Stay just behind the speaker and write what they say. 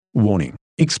Warning: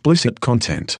 explicit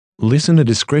content. Listener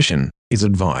discretion is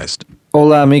advised.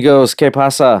 Hola amigos, ¿qué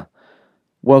pasa?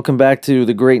 Welcome back to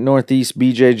the Great Northeast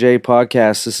BJJ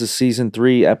podcast. This is season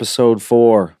 3, episode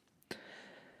 4.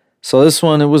 So this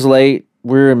one, it was late.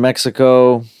 We're in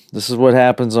Mexico. This is what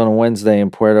happens on a Wednesday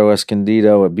in Puerto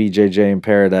Escondido at BJJ in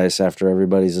Paradise after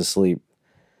everybody's asleep.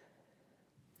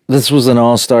 This was an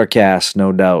all-star cast,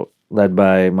 no doubt, led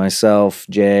by myself,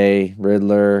 Jay,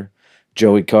 Riddler,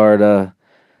 Joey Carta,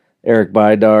 Eric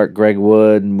Bydart, Greg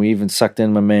Wood, and we even sucked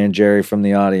in my man Jerry from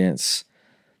the audience.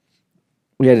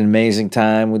 We had an amazing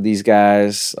time with these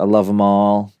guys. I love them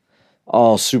all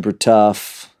super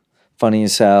tough, funny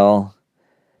as hell.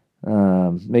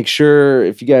 Make sure,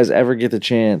 if you guys ever get the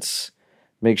chance,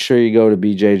 make sure you go to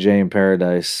BJJ in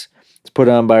Paradise. It's put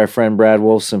on by our friend Brad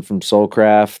Wolfson from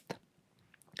Soulcraft.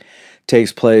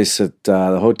 Takes place at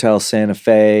the Hotel Santa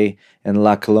Fe and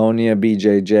La Colonia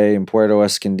BJJ in Puerto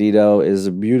Escondido. Is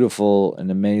a beautiful and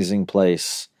amazing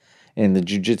place, and the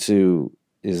jiu-jitsu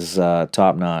is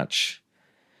top-notch.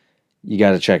 You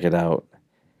got to check it out.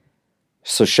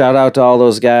 So shout out to all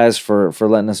those guys for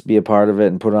letting us be a part of it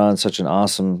and put on such an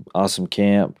awesome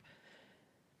camp.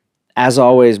 As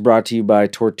always, brought to you by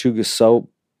Tortuga Soap.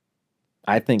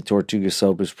 I think Tortuga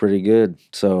Soap is pretty good,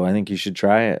 so I think you should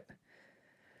try it.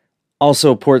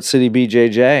 Also, Port City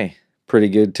BJJ, pretty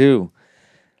good too.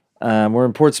 We're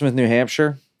in Portsmouth, New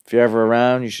Hampshire. If you're ever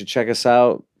around, you should check us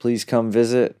out. Please come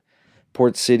visit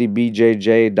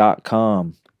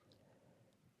portcitybjj.com.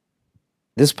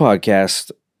 This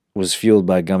podcast was fueled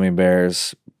by gummy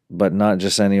bears, but not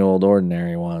just any old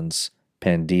ordinary ones,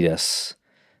 Panditas.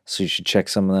 So you should check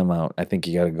some of them out. I think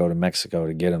you got to go to Mexico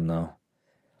to get them, though.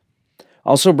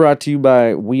 Also brought to you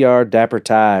by We Are Dapper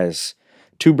Ties.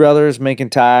 Two brothers making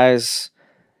ties.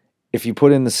 If you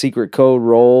put in the secret code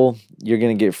ROLL, you're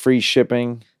going to get free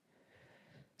shipping.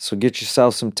 So get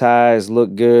yourself some ties,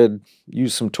 look good,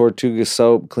 use some Tortuga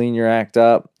soap, clean your act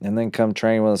up, and then come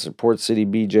train with us at Port City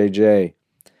BJJ.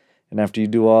 And after you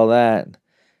do all that,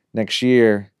 next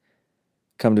year,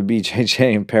 come to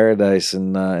BJJ in Paradise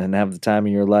and have the time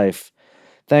of your life.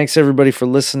 Thanks, everybody, for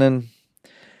listening.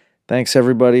 Thanks,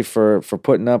 everybody, for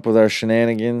putting up with our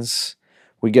shenanigans.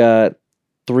 We got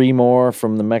 3 more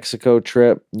from the Mexico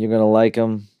trip. You're going to like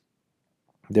them.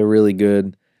 They're really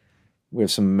good. We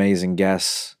have some amazing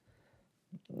guests.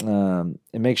 And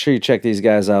make sure you check these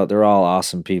guys out. They're all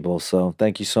awesome people. So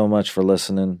thank you so much for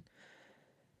listening.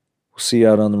 We'll see you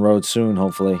out on the road soon,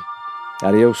 hopefully.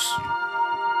 Adios.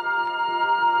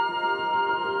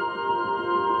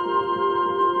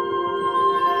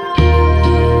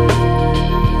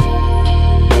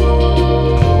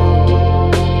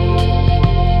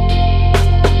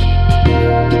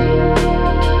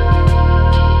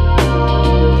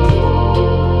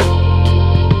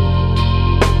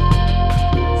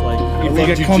 You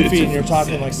get comfy and you're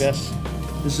talking like this.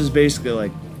 This is basically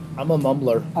like, I'm a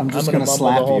mumbler. I'm just going to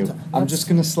slap you. I'm just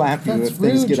going to slap you if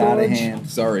things get out of hand.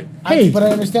 Sorry. But I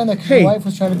understand that your wife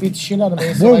was trying to beat the shit out of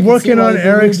me. We're working on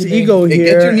Eric's ego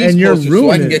here, and you're so I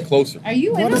ruining can it. get closer. Are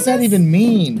you What does that even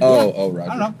mean? Oh,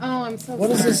 Roger. I don't know. Oh, I'm so What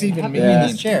does sorry. this even mean Yeah. in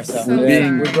these chairs? So We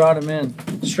sorry. brought him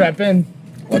in. Strap in.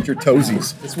 Watch your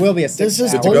toesies. This will be a This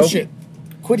is Good to go? bullshit.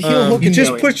 Quit heel hooking You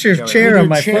just me. put your Joey. chair With on your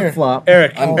my chair. flip-flop.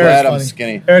 Eric, I'm Oh, glad that's I'm funny.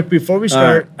 skinny. Eric, before we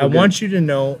start, I okay. want you to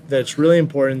know that it's really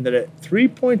important that at 3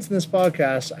 points in this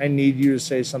podcast, I need you to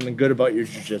say something good about your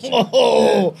jiu-jitsu.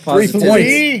 Oh, 3 Positive.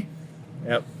 points.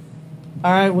 Yep.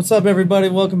 All right, what's up, everybody?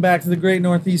 Welcome back to the Great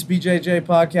Northeast BJJ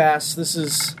podcast. This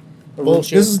is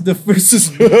Bullshit. This is the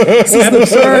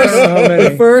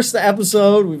first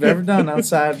episode we've ever done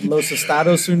outside Los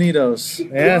Estados Unidos.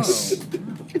 Yes.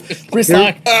 wrist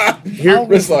lock. Here,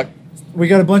 wrist lock. We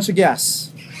got a bunch of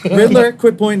guests. Riddler,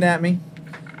 quit pointing at me.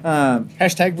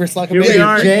 Hashtag wrist lock. Here we baby.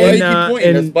 are. Jay, Why do in, you keep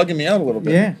pointing? in- That's bugging me out a little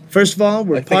bit. Yeah. First of all,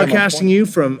 we're I think I'm on podcasting point. you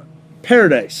from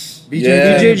Paradise.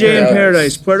 Yeah, BJJ in Paradise.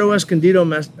 Paradise, Puerto Escondido,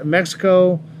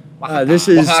 Mexico. This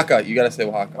is Oaxaca. You got to say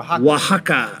Oaxaca.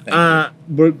 Oaxaca.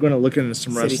 We're going to look into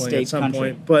some City, wrestling state, at some country.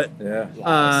 point. But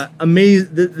Yeah.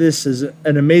 this is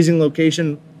an amazing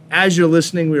location. As you're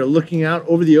listening, we are looking out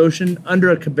over the ocean under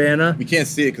a cabana. We can't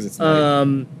see it because it's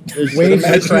night. There's- Waves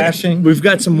are crashing. We've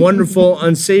got some wonderful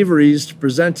unsavories to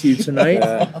present to you tonight.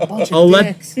 A bunch I'll of let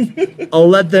dicks. I'll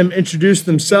let them introduce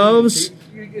themselves.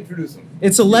 You introduce them.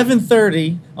 It's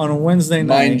 11:30 on a Wednesday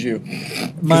night. Mind you. 'Cause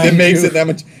Mind it makes you. it that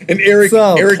much. And Eric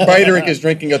So- Byderick is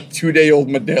drinking a 2-day-old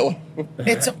Modelo.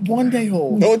 It's 1 day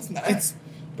old. No, it's not. It's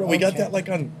Bro, we got okay. that like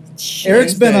on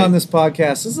Eric's been on this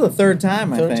podcast. This is the third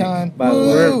time, I Third think. time. By the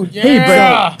Woo, way. yeah.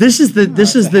 Hey, but this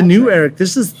is the new Eric.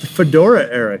 This is the Fedora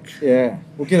Eric. Yeah,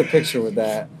 we'll get a picture with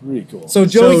that. Really cool. So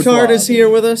Joey So Card is here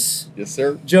with us. Yes,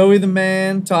 sir. Joey the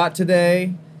man taught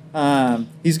today.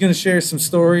 He's going to share some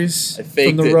stories I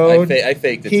faked from the it. road. I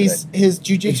faked it His today. his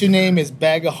jujitsu name is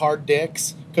Bag of Hard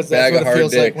Dicks because that's Bag what of it Hard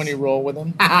feels like Dicks. when you roll with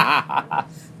him.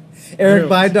 Eric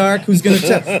Bydark, who's going to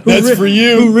tell. That's for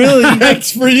you. Who really?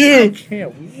 That's for you.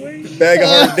 Bag of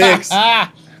hard dicks.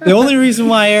 The only reason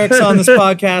why Eric's on this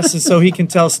podcast is so he can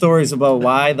tell stories about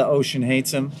why the ocean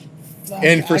hates him.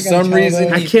 And for I gotta some tell reason,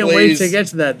 them. I He can't wait plays- to get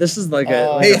to that. This is like a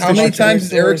Oh. like Hey, a how many fishing times is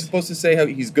stories. Eric supposed to say how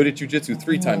he's good at jujitsu?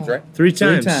 3 times, right? 3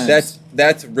 times. times.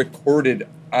 That's recorded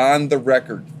on the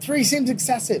record. 3 seems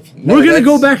excessive. No, We're gonna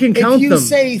go that's- back and If count you them.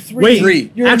 say 3, Wait,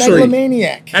 Three. you're actually- a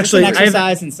megalomaniac. Actually, It's an I have,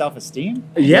 exercise in self-esteem.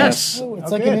 yes, Oh, it's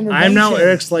Okay. like an intervention. I am now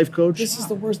Eric's life coach. This is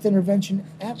the worst intervention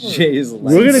ever. Jay is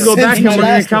We're gonna go Since back and my we're gonna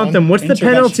last count one, them. What's the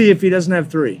intervention. penalty if he doesn't have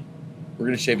 3? We're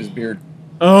gonna shave his beard.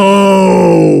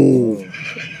 Oh,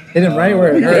 Hit him right where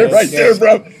it Right, hurts. right there,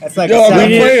 bro. That's like Yo, a I'm not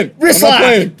seven. playing. Wrist I'm not lock.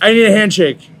 playing. I need a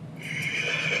handshake.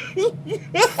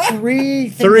 3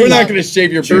 things We're not about gonna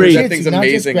shave your Three. beard. That thing's jujitsu, not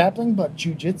just amazing. grappling, but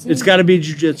jujitsu. It's got to be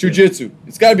jujitsu. Jujitsu.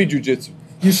 It's gotta be jujitsu.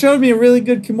 You showed me a really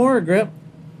good Kimura grip.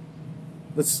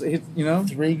 Let's hit,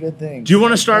 3 good things. Do you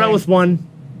want to start out with 1?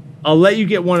 I'll let you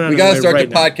get one out We of gotta the way start right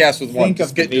the now. podcast with one. Think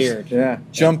Just of the get just beard. Yeah.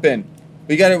 jump in.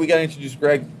 We gotta introduce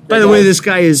Greg. By the way, this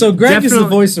guy is So Greg is the definitely-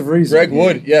 voice of reason. Greg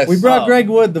Wood. Yes. We brought Oh. Greg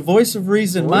Wood, the voice of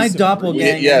reason, my Voice of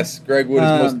doppelganger. Yes, Greg Wood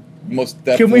is Um, most Can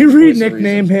definitely. we the voice of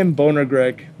nickname reason. him Boner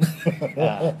Greg?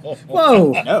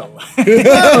 Whoa. No.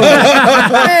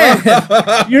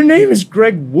 Man. Your name is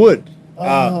Greg Wood.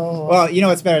 Oh. Well, you know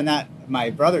what's better than that? My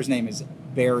brother's name is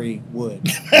Barry Wood.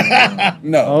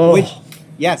 No. Oh, Which,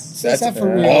 yes. That's that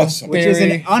for real? awesome. Which is an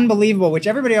Barry. unbelievable, which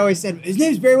everybody always said, his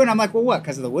name's Barry Wood. I'm like, well, what?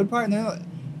 Because of the wood part?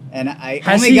 And I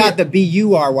Has only he- got the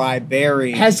B-U-R-Y,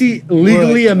 Barry. has he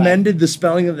legally Wood, like, amended the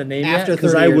spelling of the name after yet?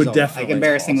 30 I years would old. definitely. Like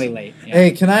embarrassingly late. Yeah.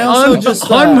 Hey, can I also on, just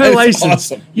on my That's license,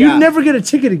 awesome. you'd Yeah. never get a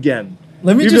ticket again.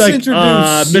 let me You'd just be like,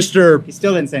 introduce Mr. He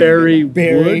still didn't say Barry anything.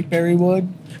 Barry, Wood. Barry Wood.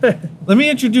 let me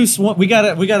introduce one. We got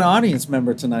an audience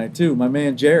member tonight too. My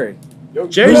man Jerry.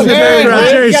 Jerry's in the Jerry, background.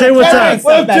 Jerry, Jerry, say what's Jerry. up.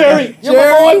 What up, Jerry? You're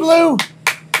my boy, Blue.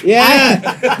 Yeah.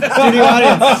 Studio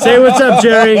audience. Say what's up,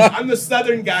 Jerry. I'm the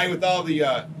southern guy with all the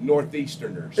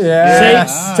Northeasterners. Yeah.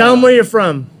 Say, tell him where you're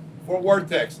from. Fort Worth,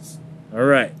 Texas. All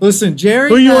right. Listen, Jerry.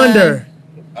 Who you and I- under?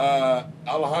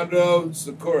 Alejandro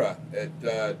Sakura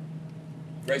at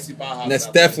Gracie Baja. That's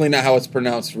South definitely not how it's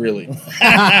pronounced, really.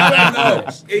 I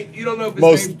don't know. You don't know if his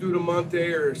Most- name's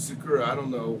Dudamonte or Sakura. I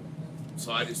don't know.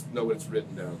 So I just know it's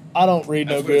written down. I don't read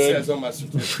no That's what it good. says on my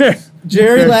certificate.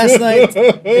 Jerry last night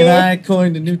and I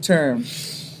coined a new term,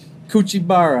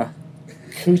 Kuchibara.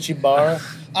 Kuchibara.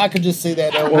 I could just see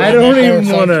that. I don't even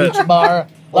wanna- Kuchibara.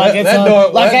 Like it's That a,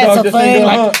 dog- like that that's dog a just ain't thing.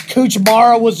 gonna Like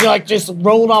Kuchibara was like just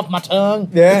rolled off my tongue.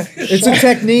 Yeah, it's a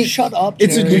technique. Shut up.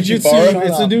 It's a Jerry. jujitsu. Kuchibara?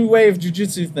 It's a new wave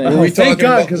jujitsu thing. Were we Thank talking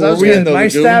God, about- because I were was we in gonna, the my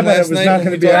lagoon stab at last it was night not when going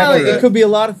to we be talked Well, about it accurate. could be a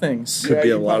lot of things. Could be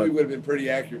you a lot probably of. would have been pretty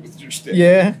accurate with your stick.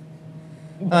 Yeah.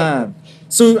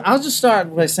 So I'll just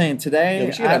start by saying Yeah, today,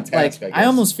 we should get on task, I I guess.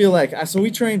 almost feel like so we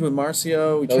trained with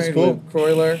Marcio, we That was trained cool. with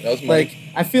Croyler. That was like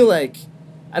I feel like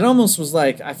it almost was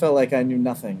like I felt like I knew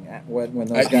nothing when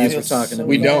those I- guys you- were talking to me.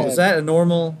 we don't. Was that a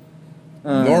normal?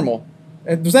 Normal.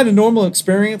 Was that a normal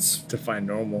experience? To find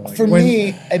normal. I For guess. When-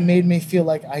 me, it made me feel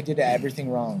like I did everything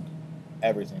wrong.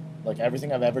 Everything. Like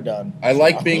everything I've ever done. I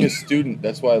like being a student.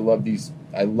 That's why I love these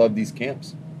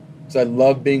camps. Because I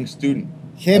love being a student.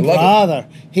 Hey, I love it. brother.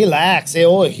 He likes it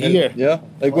over here. Yeah.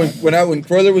 Like when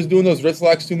Croyler was doing those wrist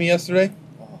locks to me yesterday,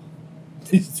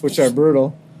 Which are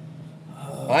brutal.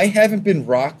 I haven't been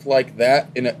rocked like that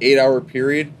in an 8-hour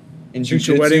period in Future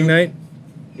jiu-jitsu. wedding night.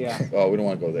 Yeah. Oh, we don't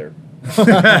want to go there.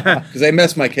 Because I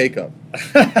messed my cake up.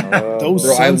 Those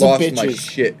Bro, I sons of lost bitches. my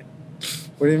shit.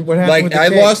 What happened Like with the I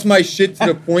cake? lost my shit to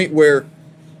the point where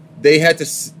they had to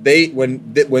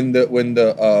when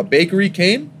the bakery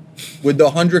came with the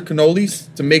 100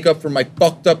 cannolis to make up for my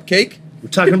fucked up cake. We're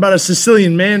talking about a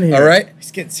Sicilian man here. All right, He's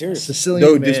getting serious. Sicilian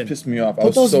dude, man. this pissed me off. I Put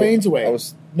was those so, reins away. I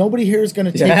was Nobody here is going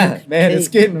to take Yeah, your man, cake. it's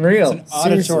getting real. It's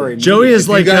an auditory. Joey is If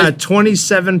you like guys-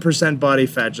 27% body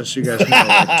fat, just so you guys know.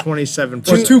 Like 27%.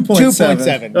 Or 2.7.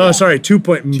 2.7. Oh, sorry, 2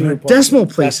 point. 2 Decimal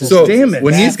places. so Damn it.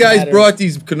 when these Math guys matters. brought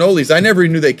these cannolis, I never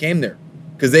knew they came there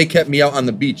because they kept me out on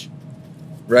the beach,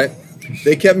 right?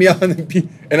 They kept me out on the beach,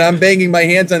 and I'm banging my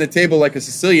hands on the table like a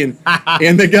Sicilian,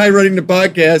 and the guy running the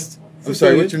podcast. I'm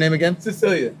sorry, what's your name again?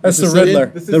 Sicilian. That's the Sicilian?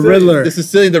 Riddler. The Riddler. The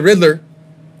Sicilian, the Riddler,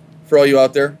 for all you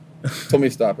out there, told me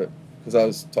to stop it. because I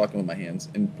was talking with my hands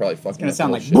and probably fucking. It's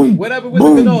gonna up sound the like whole shit. boom. Whatever with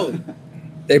the cannoli.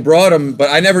 They brought them, but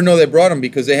I never know they brought them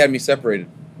because they had me separated.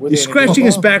 He's scratching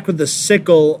his back with the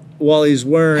sickle while he's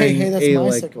wearing Hey, that's a my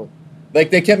like. sickle.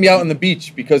 Like they kept me out on the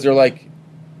beach because they're like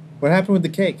What happened with the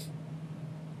cake?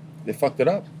 they fucked it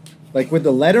up. Like with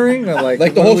the lettering or like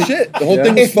Like the whole shit. The whole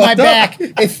thing was It's my fucked back. up.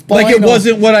 It's Like it spinal.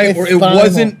 wasn't what I. It's It spinal.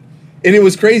 wasn't, and it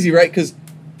was crazy, right? Because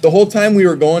the whole time we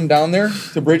were going down there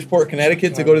to Bridgeport,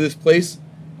 Connecticut, to go to this place.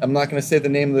 I'm not going to say the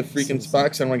name of the freaking spot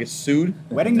because I don't want to get sued.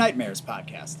 Wedding Nightmares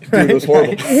podcast. Dude, it was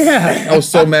horrible. Yeah. I was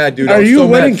so mad, dude. I Are was you so a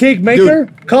wedding mad. cake maker?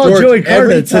 Dude, Call George, Joey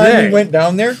Carter every time today. we went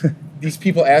down there, these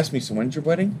people asked me, "So when's your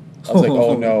wedding?" I was like,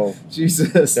 "Oh no,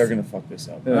 Jesus. they're gonna fuck this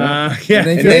up." Yeah.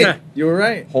 And they- you were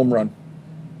right. Home run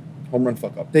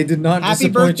fuck up. They did not Happy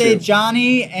disappoint birthday, you.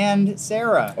 Johnny and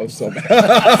Sarah. I was so mad.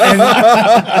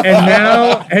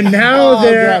 and now Oh,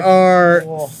 there God. are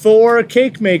Oh. 4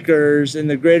 cake makers in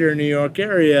the greater New York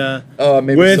area Oh, it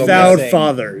made me so without mad.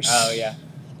 fathers Oh yeah,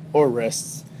 Or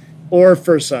wrists. or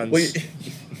first sons. Well,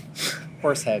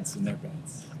 horse heads in their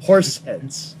beds. Horse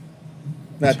heads.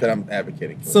 not that I'm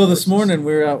advocating. For So this horses. morning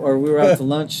we were out to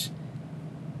lunch.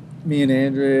 Me and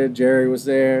Andrea, Jerry was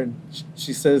there. And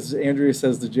Andrea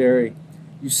says to Jerry,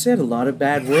 "You said a lot of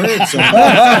bad words."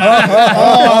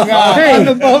 Oh, God. Hey, on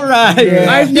the boat ride. Yeah.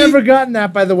 I've never gotten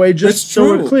that, by the way. Just It's so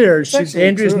we're true. clear, It's actually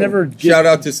Andrea's true. never. Shout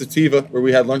out to Sativa where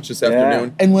we had lunch this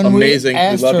afternoon. And when Amazing. we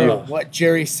asked love her you. what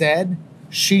Jerry said,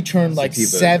 she turned like Sativa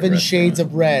is a 7 restaurant. shades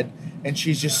of red, and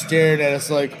she's just staring at us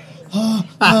like,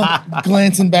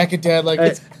 glancing back at Dad like,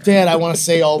 Dad, I want to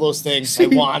say all those things. I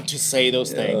want to say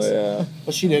those things. yeah.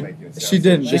 But she did. She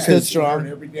didn't She stood because strong.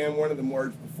 Every damn one of them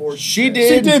words before She said it.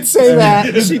 did. she did say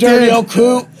that. You She dirty did. old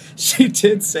coot. She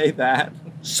did say that.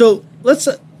 So let's.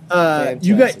 You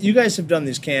Fantastic. guys have done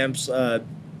these camps. I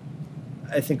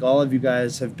think all of you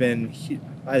guys have been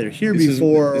either here This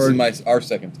before is or our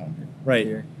second time here. right.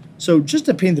 Here. So just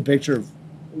to paint the picture of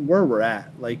where we're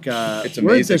at, like It's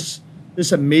we're at amazing.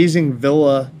 this amazing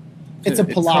villa. It's a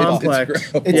palapa.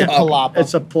 complex. It's a palapa.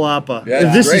 It's a palapa. Yeah,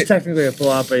 it's this is great. technically a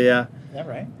palapa, yeah. Is that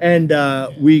right? And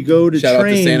we go to Shout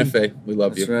train. out to Santa Fe. We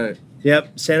love That's you. right.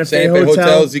 Yep, Santa Fe Santa Fe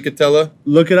Hotel. Hotel, Zicatella,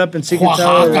 Look it up in Secret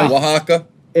Oaxaca. Oaxaca.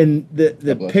 And the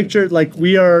God bless picture, like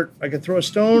we are, I could throw a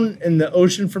stone in the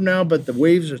ocean from now, but the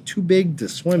waves are too big to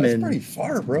swim That's in. pretty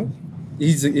far, bro.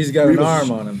 He's got an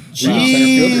arm on him. I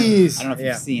Jeez. don't know if Yeah.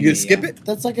 you've seen You gonna me skip yet. it?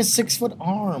 That's like a 6-foot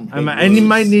arm. And you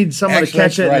might need someone to Actually,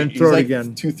 catch it that's right. and then throw He's it like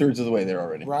again. 2/3 of the way there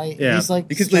already. Right? Yeah. He's like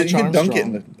You could Stretch dunk it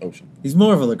in Armstrong. the ocean. He's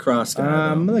more of a lacrosse guy.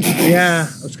 though. Yeah,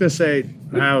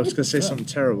 I was gonna say something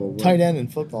terrible. but- Tight end in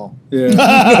football. Yeah.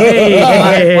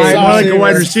 Hey, Wide more like a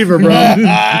wide receiver, bro.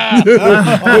 Oh,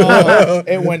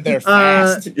 it went there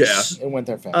fast. Yeah. It went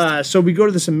there fast. So we go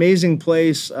to this amazing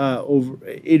place over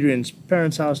Adrian's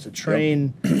parents' house to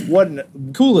train. What an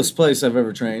Coolest place I've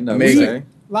ever trained. I would Amazing. say.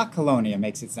 La Colonia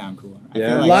makes it sound cooler.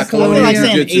 Yeah. La I feel like Colonia.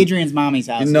 saying Adrian's mommy's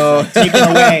house. No. Is, like, taken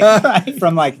away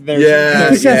from like their. Yeah. I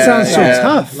think that sounds so yeah.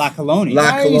 tough. La Colonia. La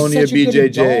Why are you Colonia such a good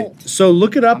BJJ. adult? So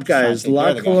look it up, I'm trying to guys. think La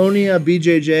they're the guy. Colonia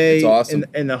BJJ It's awesome.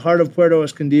 in the heart of Puerto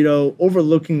Escondido,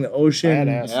 overlooking the ocean.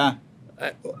 Badass.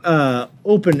 Yeah.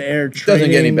 Open air training.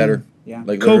 Doesn't get any better. Yeah.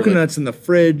 Like literally. Coconuts in the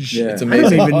fridge. Yeah. It's I don't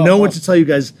amazing. even know what to tell you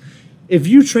guys. If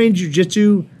you train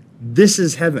jujitsu, this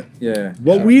is heaven. Yeah.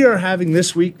 What we are having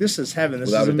this week, this is heaven. This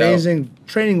Without is a doubt. amazing.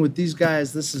 Training with these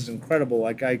guys, this is incredible.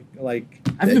 I've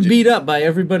been beat up by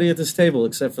everybody at this table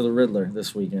except for the Riddler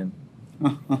this weekend.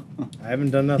 I haven't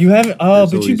done nothing. You haven't? Oh,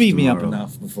 There's but you always beat me up tomorrow.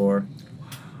 enough before.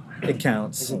 It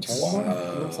counts. Is it terrible?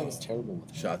 It looks like it's terrible.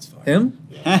 Shots fired. Him?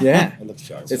 Yeah. It looks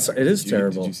Shots It fired. is Did you-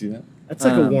 terrible. Did you see that? That's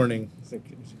like a Um, warning. It's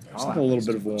like a little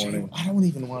bit of a warning. I don't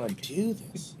even want to do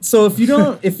this. So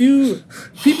people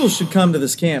should come to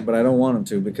this camp, but I don't want them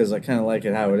to because I kind of like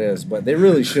it how it is. But they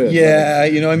really should. Yeah,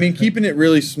 you know, I mean, keeping it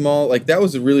really small, like that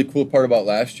was a really cool part about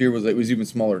last year was that it was even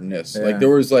smaller than this. Yeah. Like there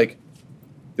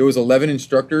was 11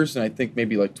 instructors and I think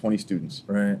maybe like 20 students.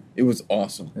 Right. It was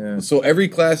awesome. Yeah. So every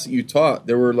class that you taught,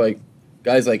 there were like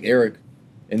guys like Eric,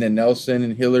 and then Nelson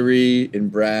and Hillary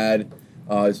and Brad,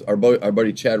 our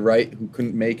buddy Chad Wright who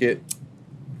couldn't make it.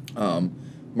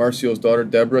 Marcio's daughter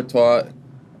Deborah taught.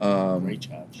 Great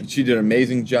job. And she did an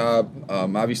amazing job.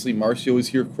 Obviously, Marcio was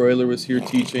here. Croyler was here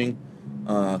teaching.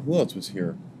 Who else was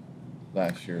here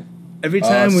last year? Every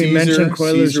time we Caesar- mention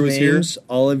Croyler's Caesar was here. names,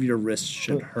 all of your wrists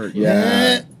should hurt.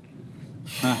 Yeah.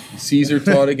 Caesar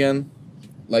taught again,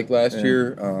 like last Yeah.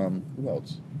 year. Who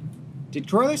else? Did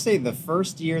Croyler say the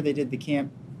first year they did the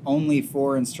camp only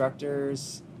 4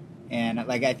 instructors? And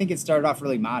like I think it started off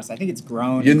really modest. I think it's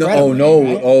grown. You know? Oh incredibly, no!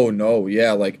 right? Oh no!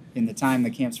 Yeah, like In the time the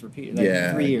camps repeated, like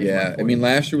yeah, 3 years. yeah. like, 4 I mean, years.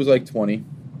 last year was like 20.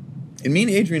 And me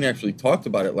and Adrian actually talked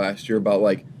about it last year about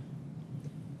like,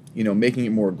 you know, making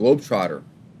it more Globetrotter,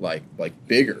 like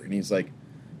bigger. And he's like,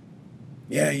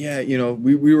 yeah, you know,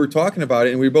 we were talking about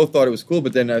it and we both thought it was cool.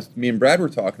 But then as me and Brad were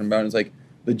talking about it, it's like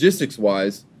logistics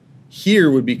wise, here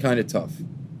would be kind of tough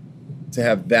to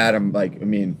have that.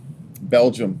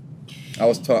 Belgium. I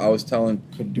was telling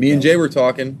me and Jay were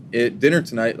talking at dinner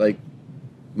tonight. Like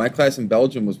my class in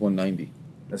Belgium was 190.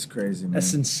 That's crazy, man.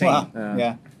 That's insane. Wow.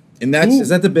 Yeah. And that's Is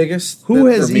that the biggest? Who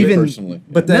for has me even? personally.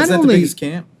 But that's Not not the only- biggest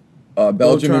camp.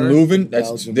 Belgium and Globetrotter? Leuven, that's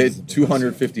Belgium they is the best.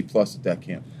 250 plus at that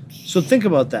camp. So think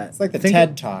about that. It's like the Think-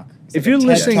 TED Talk. It's if like you're the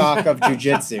listening- TED Talk of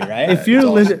jujitsu, right? If you're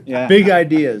listening, Yeah. big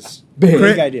ideas. big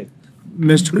Chris- idea.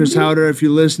 Mr. Chris Howder, if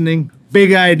you're listening,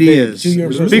 big ideas. Do your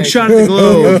Big shot impersonation. at the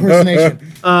globe. Impersonation.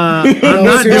 I'm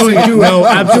not doing it. No,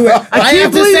 I'm doing it. I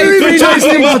can't believe you're even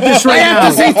talking about this right now. I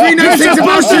have to say 3 nice things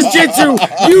about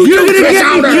jujitsu. You're gonna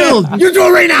get me killed. You do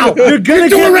it right now. You're gonna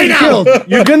do it get right me now. killed.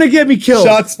 You're gonna get me killed.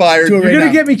 Shots fired. Do it You're right gonna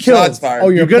now. get me killed. Shots fired. Oh,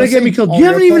 You're gonna get me killed. You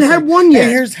haven't even had one yet. Hey,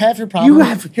 here's half your problem. You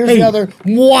have- Here's hey. the other.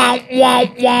 Wow, wow,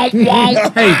 wow,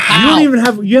 wow. Hey, you don't even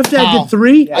have. You have to Ow. get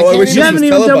 3. Yeah, I wish You this haven't was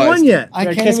even done televised. one yet. I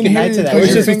Yeah, can't kiss even hear goodnight you to that. because I wish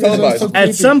your this was fingers are televised. so At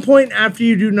creepy. some point after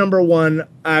you do number 1,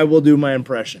 I will do my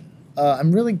impression.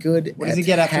 I'm really good. What does at he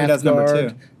get after he half does number guard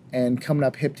 2? And coming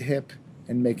up hip to hip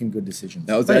and making good decisions.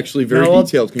 That was actually very Now I'll-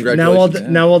 detailed. Now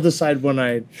Congratulations. I'll decide when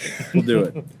I will do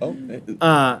it.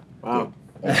 Oh, Wow.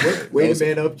 Way to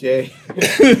man up, Jay.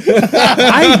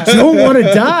 I don't want to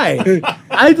die.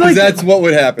 I'd like. that's what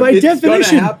would happen. By It's gonna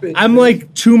definition, happen. I'm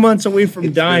like 2 months away from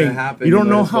It's gonna dying. happen. You don't You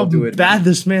might know as well how do it bad now.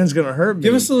 this man's gonna hurt me.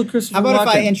 Give us a little Christopher How about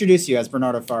if I Walken. introduce you as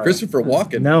Bernardo Faria? Christopher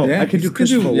Walken. No, Yeah, I could do you could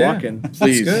do- Christopher yeah. Walken.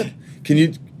 Please. good. Can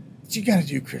you You gotta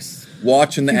do Chris.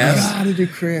 watch in the You ass? gotta do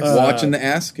Chris. Watch in the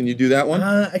ass? Can you do that one?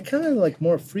 I kind of like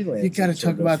more freelance. you gotta sort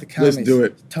talk of. about the commies. Let's do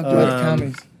it. Talk about the Um,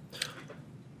 commies.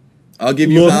 I'll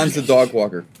give you Look. Hans the dog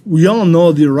walker. We all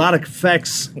know the erotic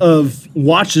effects of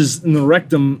watches in the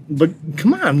rectum, but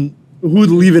come on, who'd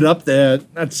leave it up there?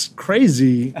 That's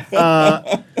crazy.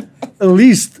 At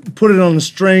least put it on a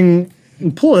string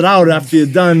and pull it out after you're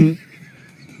done.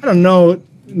 I don't know,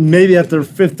 maybe after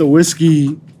 5th of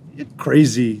whiskey. You're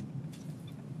crazy.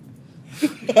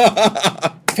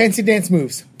 Fancy dance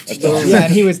moves. Yeah,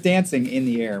 and he was dancing in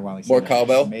the air while he said More that.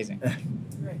 cowbell? Amazing.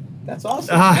 That's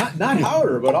awesome. Ah. Not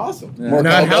Howder, but awesome. More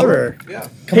Not cowbell? Howder. Yeah.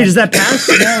 Hey, does that pass?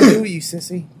 Now do it, you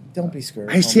sissy. Don't be scared.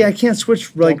 I see. I can't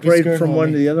switch like be right scared, from one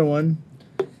homie. to the other one.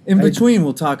 In between,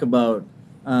 we'll talk about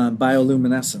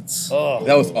bioluminescence. Oh.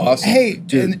 That was awesome. Hey,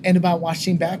 and about Watch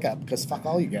Team Backup, because fuck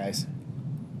all you guys.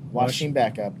 Watch Team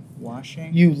Backup.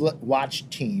 Washing. Watch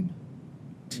Team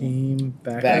Team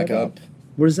backup. Backup.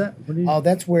 What is that? What do you? Oh,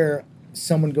 that's where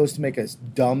someone goes to make a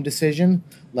dumb decision,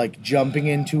 like jumping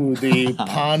into the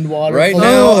pond water. Right full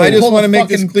now, of- I just full want to of make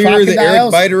this fucking clear that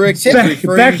Eric crocodiles. Biderich is Back-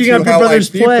 referring backing to up your how I brother's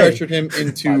peer play. pressured him 5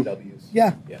 into. W's.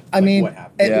 Yeah. Yeah, I like mean, what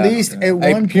happened? at Yeah. least at I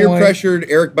one peer point. pressured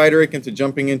Eric Biderich into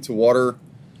jumping into water.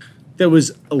 that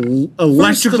was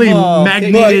electrically all,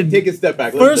 magneted. Take a step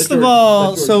back. First of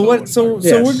all, so what? So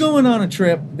Yes. we're going on a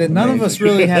trip that none of us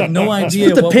really have no idea.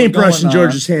 Put the what paintbrush we're in going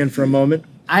on. George's hand for a moment.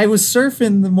 I was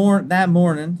surfing that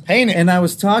morning, Paint it. and I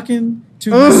was talking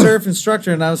to the surf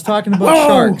instructor, and I was talking about Whoa.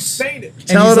 sharks. Paint it. And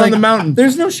Tell he's it on like, the mountain.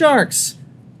 There's no sharks,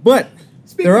 but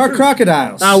there are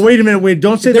crocodiles. Wait a minute. Wait.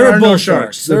 Don't say there there are are bull no sharks.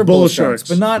 sharks. There They're are bull sharks, sharks.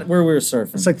 but not where we were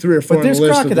surfing. It's like 3 or 4 But on the there's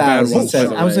list of the bad crocodiles. ones, He said.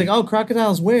 by the I was way. like, oh,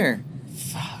 crocodiles where?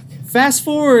 Fast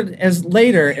forward as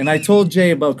later, and I told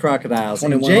Jay about crocodiles,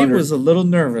 and Jay 2100. was a little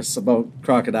nervous about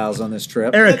crocodiles on this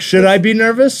trip. Eric, should I be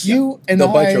nervous? You and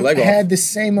They'll bite your I leg off. had the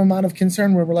same amount of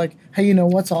concern where we're like, hey, you know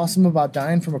what's awesome about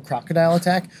dying from a crocodile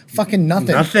attack? Fucking nothing.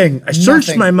 Nothing. I searched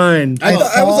Nothing. my mind. I was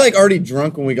thought- like already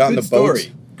drunk when we got in Good the boat.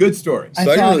 story. Good story. I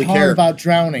So I didn't thought really hard care. about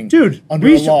drowning. Dude, under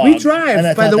we a log, we drive, and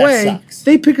I by thought the that way. sucks.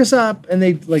 They pick us up and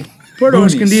they like Puerto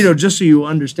Boonies. Escondido, just so you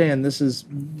understand, this is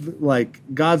like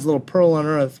God's little pearl on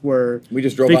earth where We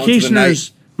just drove out into the night.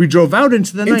 vacationers, we drove out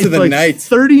into the Into night for the like night.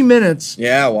 30 minutes.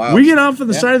 Yeah, wow. We get off on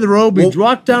the side of the road. We Well-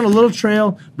 walk down a little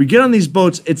trail. We get on these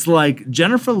boats. It's like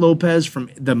Jennifer Lopez from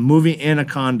the movie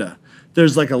Anaconda.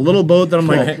 There's like a little boat that I'm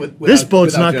like, this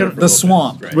boat's not going The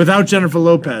swamp. to, without Jennifer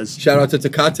Lopez. Shout out to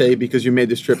Tecate because you made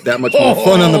this trip that much more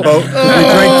fun on the boat. We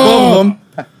drank 12 of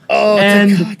them. Oh,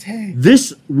 And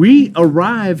Tecate. we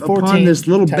arrive upon 14, this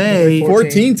little technically bay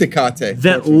 14 Tecate.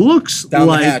 that looks Down the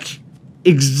like hatch.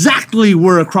 exactly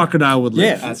where a crocodile would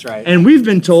live. Yeah. That's right. And we've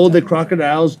been told that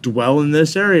crocodiles dwell in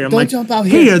this area. I'm Don't like, jump out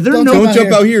hey, here. are there Don't no Don't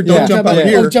jump out here. Don't Yeah. jump out Yeah.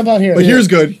 here. Don't jump out here. But Yeah. here's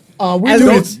good. We As do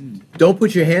we- it. Don't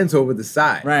put your hands over the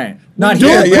side. Right. Not Don't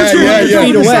here. put your hands over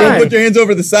the Don't side. put your hands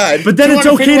over the side. But then it's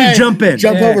 200 feet okay to away. jump in.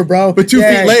 Jump over, bro. But 2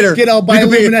 Yeah, feet later, get all you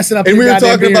could be- bioluminescent up. And in we your were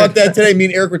goddamn talking about beard. that today. Me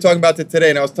and Eric were talking about that today,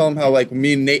 and I was telling him how like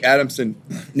me and Nate Adamson.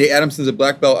 Nate Adamson's a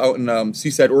black belt out in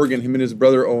Seaside, Oregon. Him and his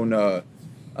brother own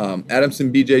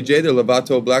Adamson BJJ. They're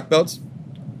Lovato black belts.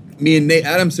 Me and Nate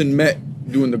Adamson met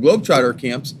doing the Globetrotter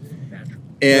camps,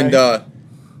 and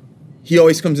he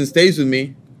always comes and stays with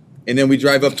me. And then we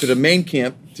drive up to the main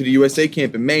camp, to the USA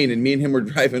camp in Maine, and me and him were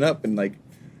driving up, and like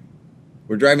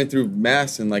we're driving through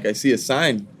Mass, and like I see a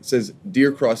sign that says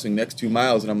deer crossing next 2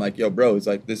 miles, and I'm like, yo, bro, it's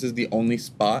like this is the only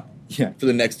spot Yeah. for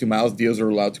the next 2 miles deers are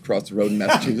allowed to cross the road in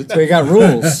Massachusetts. We got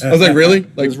rules. I was like, really?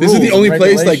 Like There's this is the rules only and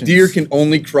place like regulations. deer can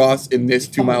only cross in this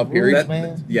 2 mile period.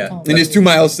 Man. Yeah. In this 2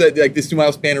 miles set, like this 2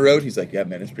 mile span of road, he's like, yeah,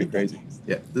 man, it's pretty crazy.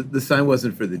 Yeah. The sign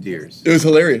wasn't for the deers. It was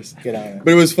hilarious. Get out of here.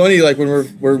 But it was funny, like when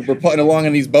we're putting along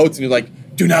on these boats, and you're like,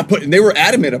 do not put. And they were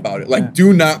adamant about it, like,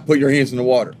 do not put your hands in the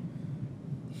water.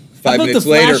 How 5 about minutes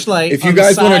the later, flashlight if you on the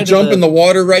guys want side to of jump the- in the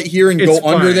water right here and It's go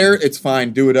under fine. there, it's fine.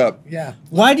 Do it up. Yeah.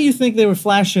 Why do you think they were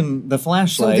flashing the So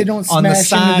flashlight they don't on the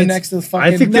smash into the sides? next to the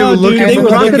fucking. I think they No, were dude, looking they for were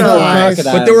looking for crocodiles.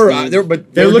 crocodiles. But they were dude. they were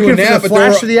They were doing looking for that, the but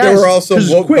there flash were, of the there were eyes, also 'cause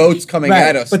it's quick. boats coming Right.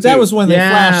 at us. But that too. was when they Yeah,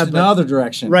 flashed in the but- other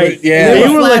direction. Right. But, yeah. They They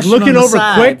were were like flashing looking on the over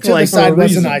side quick, to the like side for a was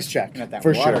reason. an ice check Got that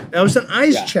for water. sure. That was an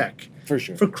eyes Yeah. check For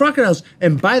sure. for crocodiles.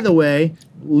 And by the way,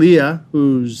 Leah,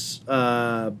 who's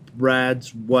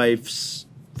Brad's wife's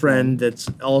friend, that's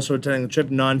also attending the trip,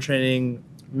 non-training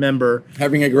member,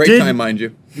 Having a great Did- time, mind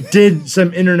you. did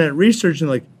some internet research and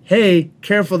like, hey,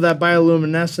 careful of that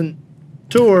bioluminescent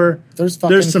tour. There's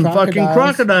some fucking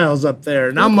crocodiles up there.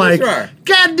 And I'm like, there are.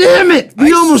 God damn it!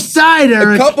 We almost died,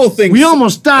 Eric. A couple things. We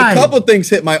almost died. A couple things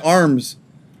hit my arms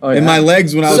Oh, and my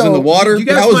legs when I was So, in the water. Do you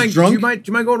guys I was mind, drunk. Do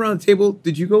you mind going around the table?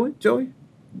 Did you go in, Joey?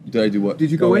 Did I do what? Did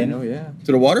you go in? Oh, yeah.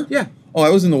 To the water? Yeah. Oh, I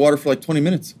was in the water for like 20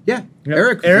 minutes. Yeah. Yep.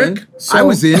 Eric. was Eric? in. I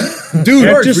was in. Dude,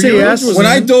 Eric just were say you- yes. when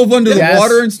I dove under the Yes.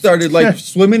 water and started like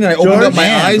swimming and I opened up my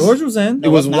Man, eyes, George was in. it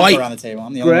was Not white. around the table.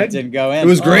 I'm the only one Greg? that didn't go in. It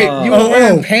was great. You were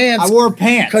wearing pants. I wore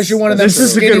pants because you're one of them This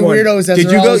is a skinny good one. weirdos. As Did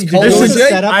they're you go- always did called. you This go is- Jay?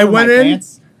 set up I for went my in.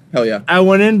 pants. Hell yeah. I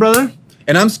went in, brother.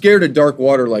 And I'm scared of dark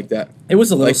water like that. It was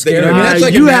a little Like, scary. I mean, that's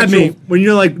like a you had natural- me when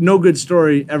you're like, no good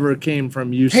story ever came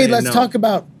from you. Hey, saying let's no. talk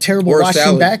about terrible Or a washing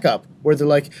salad. backup, where they're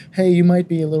like, "Hey, you might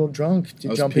be a little drunk to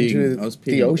I was jump peeing- into I was peeing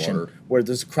the in the ocean water. where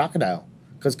there's a crocodile."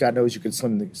 Because God knows you could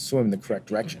swim in the correct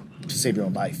direction to save your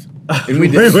own life. And we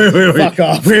Wait, did. wait. Fuck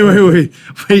off. Wait.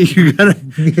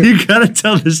 You gotta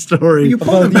tell the story. You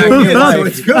pulled it back in, so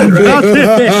it's good,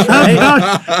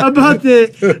 right? about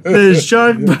the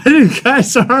shark biting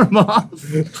guy's arm off.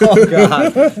 Oh,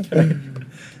 God.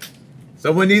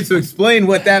 Someone needs to explain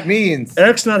what that means.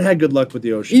 Eric's not had good luck with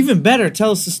the ocean. Even better,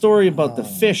 tell us the story about the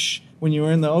fish when you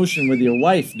were in the ocean with your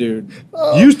wife, dude.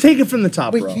 You take it from the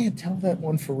top, We bro. can't tell that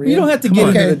one for real. You don't have to Come get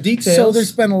on. into the details. So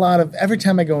there's been a lot of every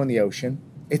time I go in the ocean,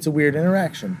 it's a weird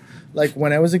interaction. Like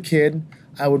when I was a kid,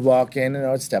 I would walk in and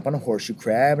I would step on a horseshoe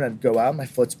crab and I'd go out, my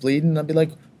foot's bleeding, and I'd be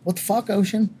like, "What the fuck,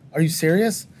 ocean? Are you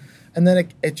serious?" And then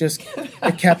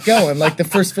it kept going. Like the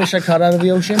first fish I caught out of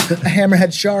the ocean, a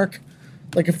hammerhead shark,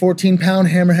 like a 14-pound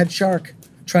hammerhead shark,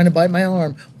 trying to bite my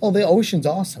arm. Oh, the ocean's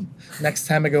awesome. Next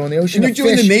time I go in the ocean, And you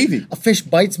joined the Navy. A fish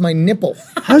bites my nipple.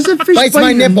 How's that fish Bites bite my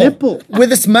your nipple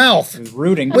with its mouth.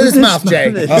 Rooting. With his mouth, Jay.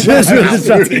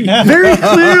 Very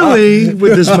clearly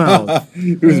with his mouth.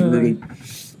 It was rooting.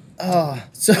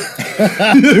 So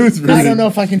I don't know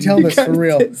if I can tell this for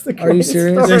real. Are you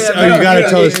serious? Oh, you gotta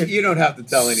tell us. You don't have to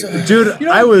tell anyone. Dude,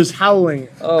 I was howling.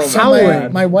 Oh, So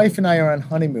howling. my wife and I are on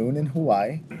honeymoon in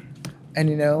Hawaii,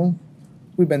 and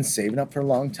we've been saving up for a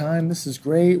long time. This is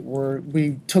great.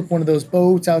 We took one of those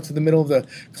boats out to the middle of the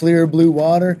clear blue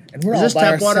water, and we're Is all this by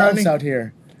tap water, ourselves honey? out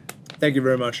here. Thank you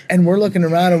very much. And we're looking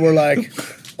around, and we're like,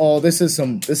 "Oh, this is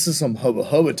some hubba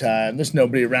hubba time. There's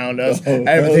nobody around us.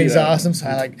 Everything's awesome." So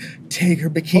I take her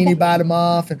bikini bottom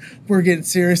off, and we're getting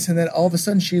serious. And then all of a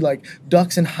sudden, she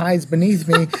ducks and hides beneath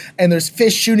me, and there's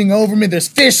fish shooting over me. There's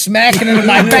fish smacking into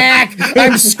my back.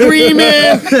 I'm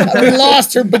screaming. We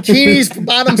lost her bikinis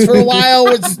bottoms for a while.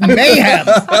 It's mayhem.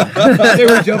 They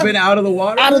were jumping out of the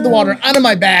water. Out of the water, out of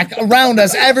my back, around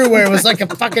us, everywhere. It was like a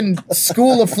fucking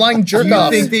school of flying jerk You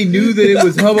offs. think they knew that it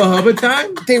was hubba hubba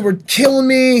time? They were killing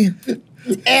me.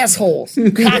 Assholes.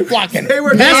 Cock blocking. They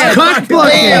were That's cock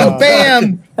blocking. Bam,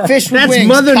 bam. Fish with That's wings.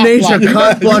 Mother cock Nature blocking.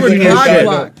 cock blocking You were your cock shit.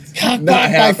 blocked. Caught Not by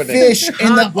happening. fish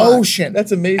in the ocean.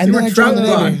 That's amazing. And then We're I dropped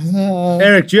trout it.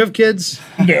 Eric, do you have kids?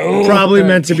 No. Probably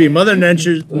meant to be. Mother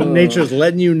Nature's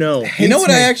letting you know. You know what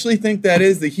me. I actually think that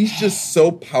is? That he's just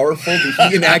so powerful that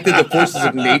he enacted the forces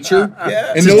of nature.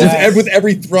 Yeah. And with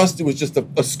every thrust, it was just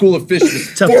a school of fish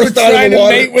was To- forced out of trying the to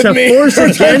water. mate with To me. force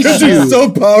against He's you. just so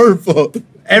powerful.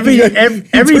 Every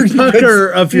pucker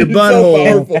of your He's so butthole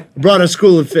powerful. brought a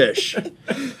school of fish.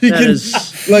 He That can,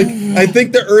 is- like, I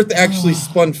think the Earth actually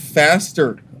spun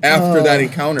faster after that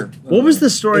encounter. What was the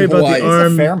story In about Hawaii. the It's a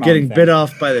arm pheromone getting thing. bit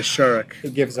off by the shark?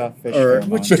 It gives off fish Or-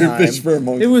 pheromones. Fish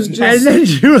pheromones. It was And just. then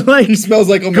you were like, He smells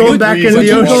like omega Going back 3s into Would the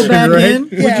you ocean, go back right? in?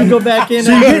 Would you go back in?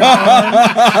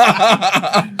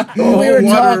 We were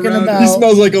talking He about.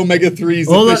 smells like omega 3s.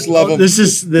 hold The on, fish love them. this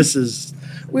is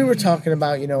We were talking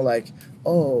about, like,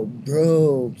 oh,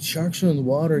 bro, sharks are in the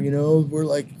water, we're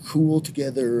like cool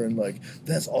together and like,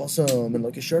 that's awesome. And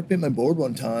like a shark bit my board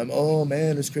one time. Oh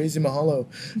man, it's crazy, mahalo.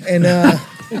 And,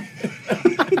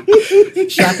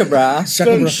 Shaka bra.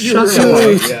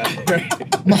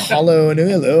 mahalo and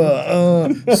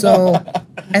hello. So,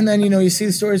 and then, you see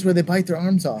the stories where they bite their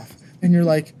arms off and you're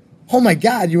like, oh my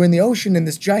God, you're in the ocean and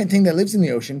this giant thing that lives in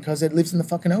the ocean because it lives in the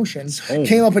fucking ocean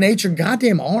came up and ate your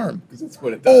goddamn arm. That's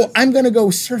what it does. Oh, I'm going to go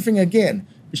surfing again.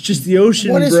 it's just the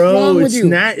ocean, What is bro. wrong with It's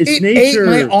you? it's it nature.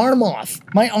 ate my arm off.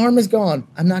 My arm is gone.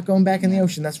 I'm not going back in the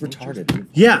ocean. That's retarded.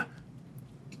 Yeah,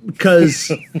 because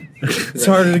It's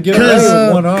harder to get away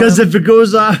with one arm. if it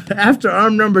goes off after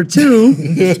arm number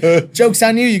 2, Joke's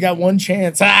on you. You got one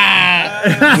chance.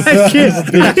 I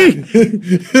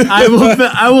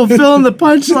will fill in the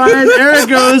punchline. Eric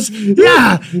goes,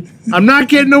 yeah, I'm not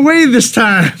getting away this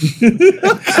time.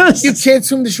 You can't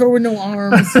swim the shore with no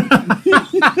arms.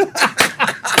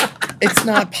 It's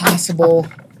not possible.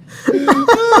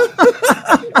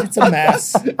 It's a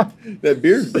mess. That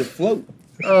beer is a float.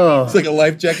 Oh. It's like a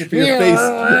life jacket for your face.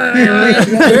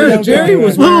 Jerry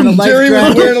was wearing a life Jerry was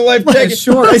jacket. wearing a life jacket.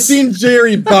 shorts. I seen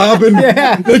Jerry bobbing.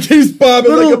 Like he's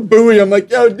bobbing like a buoy. I'm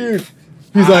like, yo, dude.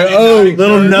 He's like, oh,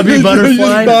 Little nubby He's butterfly.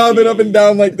 just bobbing up and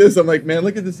down like this. I'm like, man,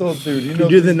 look at this old dude. You know,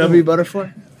 You do the nubby butterfly?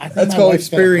 That's called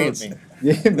experience.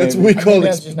 That's what we call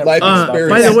that's just life never- experience.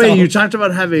 By the way, you talked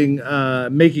about having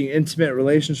making intimate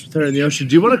relations with her in the ocean.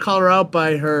 Do you want to call her out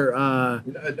by her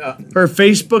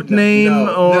Facebook name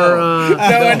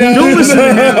don't listen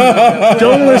to him?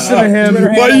 Don't listen to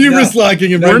him. Why are you mislocking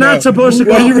him? We're right not now? supposed to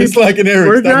Why call are you people. mislocking Eric?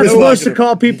 We're Stop not supposed mislocking to him.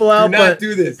 call people out, not but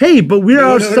do this. hey, but we're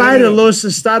No, outside no. of Los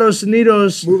Estados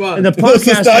Unidos, Move on. and the Los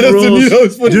podcasting Estados Unidos,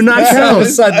 rules what do is not that? count.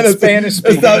 Outside the Spanish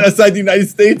speaking. Outside the United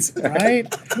States. Right?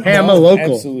 Hey, I'm a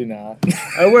local. Absolutely not.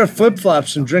 I wear flip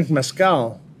flops and drink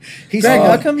mezcal. He's Greg,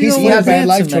 how come you he's don't he wear had bad pants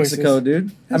life in Mexico, choices.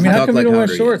 dude? I mean, Talk how come like you don't wear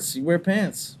Howder, shorts? You wear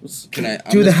pants. Can I?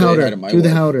 Do the howder. Do the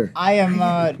howder. I am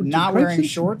not wearing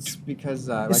shorts because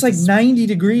It's like 90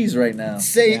 degrees right now.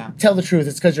 Say, Yeah. tell the truth.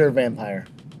 It's because you're a vampire.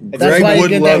 That's Greg why you Wood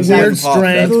get that loves weird Wim Hof, strength.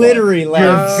 that's why. glittery You're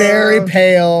legs. very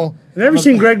pale. I've never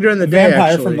seen Greg during the day.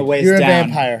 Vampire actually. from the waist You're a down.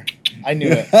 vampire. I knew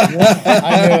it. I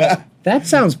knew it. That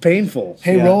sounds painful.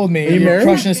 Hey, roll with me. Are you You're married?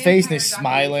 crushing his face and he's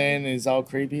smiling and he's all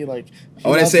creepy. Like I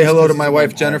want to say hello to my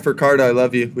wife Jennifer Carter. I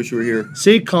love you. Wish you were here.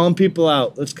 See, calling people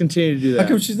out. Let's continue to do How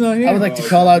come that. she's not here? I would like to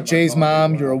call out Jay's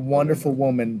mom. You're a wonderful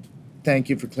woman. Thank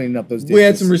you for cleaning up those dishes. We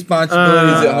had some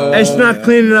responsibilities at home. It's not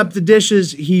cleaning up the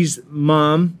dishes. He's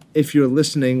mom. If you're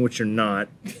listening, which you're not,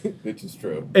 Which is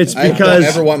true. it's I don't because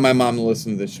ever want my mom to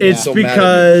listen to this. She'll It's be so mad at me.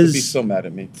 because- She'll be so mad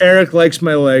at me. Eric likes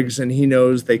my legs and he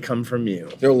knows they come from you.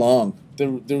 They're long. They're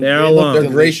look long. They're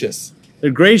delicious. gracious.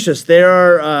 They're gracious. They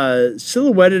are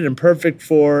silhouetted and perfect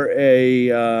for a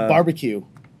Barbecue.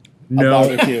 no.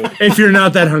 barbecue. If you're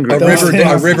not that hungry,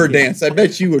 A river dance. I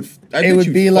bet you would. I bet It would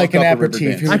you'd be like fuck an up a river aperitif.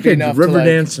 dance. It I would be could enough to, river like,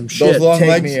 dance some shit. Those long Take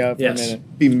legs. me up for a Yes.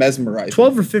 minute. Be mesmerized.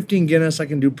 12 or 15 Guinness, I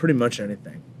can do pretty much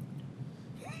anything.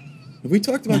 Have we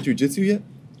talked about jujitsu yet?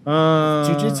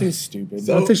 Jiu-jitsu is stupid.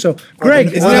 I don't think so.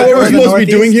 Greg, Isn't that what we're supposed to be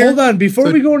doing here? hold on. Before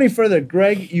So- we go any further,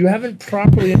 Greg, you haven't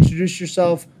properly introduced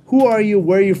yourself. Who are you?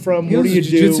 Where are you from? He What do was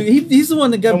you a jiu-jitsu. do? He's the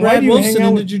one that got And why Brad do you hang Wolfson out into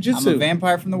with- I'm a jiu-jitsu.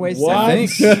 vampire from the waist What?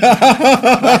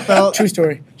 down. True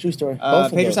story. True story. Both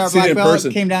of Pedro those. Sauer Seen it Black in Belt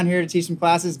person. came down here to teach some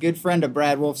classes. Good friend of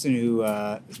Brad Wolfson, who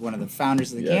is one of the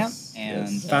founders of the camp.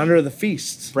 And Founder of the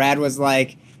Feast. Brad was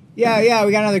like, yeah,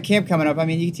 we got another camp coming up. I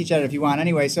mean, you can teach that if you want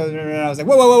anyway. So I was like,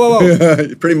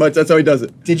 whoa. Pretty much. That's how he does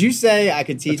it. Did you say I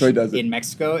could teach how he does it. in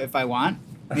Mexico if I want?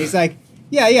 And he's like,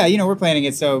 yeah, we're planning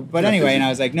it. So, but anyway, and I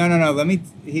was like, no, let me.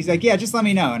 He's like, yeah, just let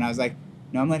me know. And I was like,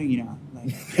 no, I'm letting you know.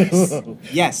 Like,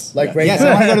 yes, Like right yes, now.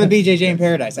 I want to go to the BJJ in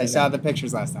Paradise. I saw the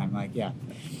pictures last time. Like, yeah.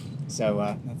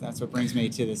 So that's what brings me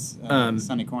to this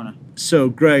sunny corner. So,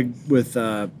 Greg, with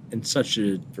in such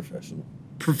a Professional.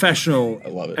 professional I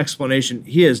love it. explanation.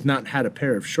 He has not had a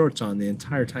pair of shorts on the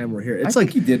entire time we're here. It's I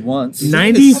like think he did once.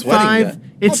 95.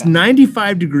 It's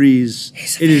 95 degrees.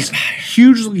 It is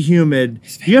hugely humid.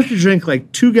 You have to drink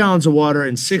like 2 gallons of water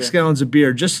and 6 gallons of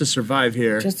beer just to survive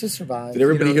here. Just to survive. Did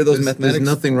everybody hear those There's mathematics?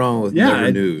 nothing wrong with Yeah,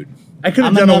 never nude. I could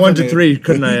have I'm a done a never 1 to nude. 3,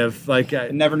 couldn't I have? Like,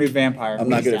 Never knew vampire. I'm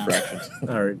not good at Please fractions.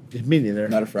 all right, me neither.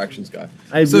 Not a fractions guy.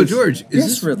 I So, was- George, is Yes,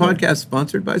 this Riddler. podcast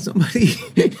sponsored by somebody?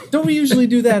 Don't we usually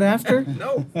do that after?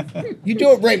 You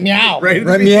do it right meow. Right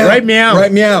meow. Right meow.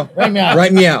 Right meow. Right meow.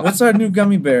 Right meow. What's our new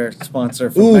gummy bear sponsor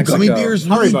from Ooh, Mexico? gummy bears.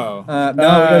 Really? Haribo. No, we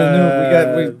got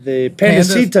a new. We got the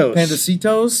Pandecitos.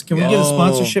 Pandecitos. Can we get a Oh.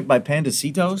 sponsorship by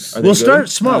Pandecitos? Are they We'll good? start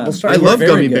small. We'll start. I love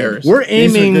very gummy good. bears. We're These are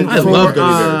aiming good. I for love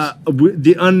gummy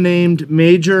the unnamed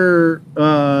major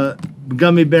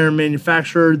gummy bear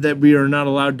manufacturer that we are not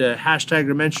allowed to hashtag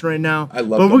or mention right now. I love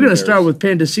But we're gummy going to bears. start with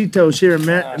Pandecitos here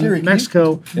in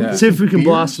Mexico. Yeah. See if we can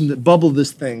bubble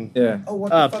this thing. Yeah. Oh,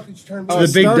 what Up. the fuck did you turn me?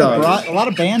 The big Start dog. abroad. A lot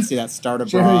of bands do that. Start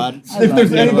abroad. If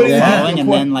there's anybody-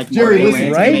 and then like Jerry, more listen,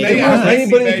 bands right? make it.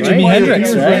 Anybody Jimi Jimi Hendrix,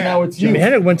 Hendrix right? now, it's Jimi you.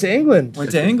 Hendrix went to England.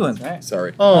 Went to England.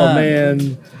 Sorry. Oh,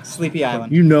 man. Sleepy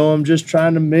Island. You know I'm just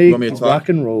trying to make Want me to talk? rock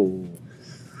and roll.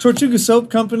 Tortuga Soap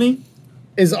Company.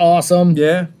 Is awesome.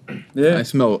 Yeah. Yeah. I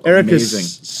smell Eric amazing.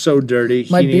 is so dirty.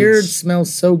 My He beard needs-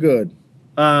 smells so good.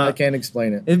 I Uh, can't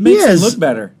explain it. It makes Yes. it look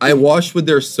better. I wash with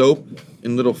their soap,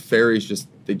 and little fairies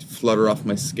they flutter off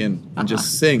my skin and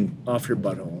just sing, off your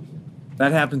butthole.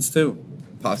 That happens too.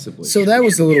 possibly. So that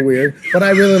was a little weird, but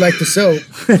I really like the soap.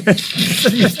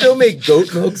 You still make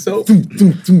goat milk soap?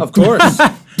 Of course.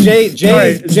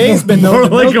 Jay's been known More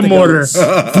to like milk a the mortar.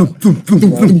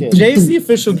 goats. Jay's the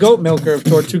official goat milker of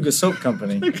Tortuga Soap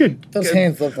Company. Those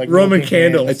hands look like Roman milking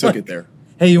candles. I took it there.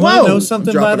 Hey, you want Whoa. to know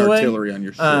something, by Dropping the way? artillery on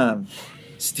your shirt.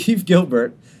 Steve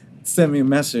Gilbert sent me a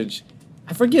message.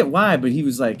 I forget why, but he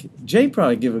was like, "Jay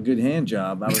probably give a good hand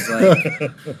job."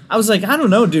 I was like, I don't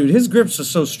know, dude. His grips are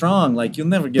so strong, like you'll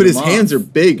never get. But his them hands off. are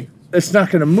big. It's not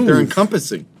going to move. They're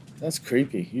encompassing. That's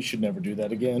creepy. You should never do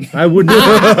that again. I wouldn't. For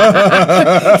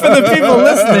the people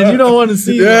listening, you don't want to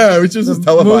see. Yeah, which is just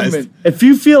televised. movement. If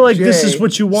you feel like this Jay. is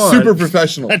what you want, Super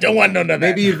professional. don't want none of that.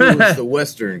 Maybe if it was the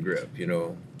Western grip, you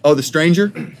know. Oh, the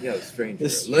stranger? Yeah, the stranger. The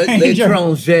grip. stranger.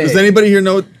 L'étranger. Does anybody here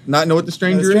not know what the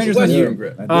stranger stranger's is? not Western you.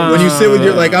 grip. When you sit with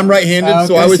your I'm right-handed,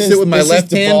 so I would sit with my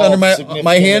left hand under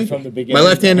my hand, my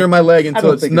left hand under my leg until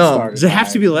don't it's think it numb. started. does it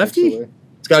have to be lefty?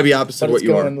 It's got to be opposite But what it's you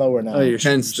going are. lower now. Oh, you're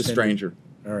Hence the stranger.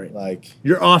 All right. Like,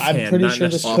 You're I'm offhand. pretty not sure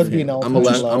this necessarily- could be an I'm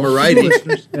ultimate I'm a low. righty.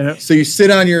 Yeah. So you sit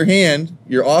on your hand,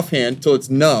 your offhand, till it's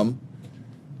numb,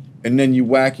 and then you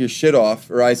whack your shit off,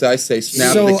 or as I say,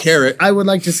 snap So, the carrot. I would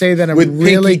like to say that I'm With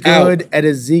really pinky out. good at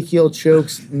Ezekiel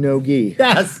Choke's no-gi.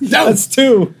 Yes, that's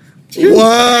two.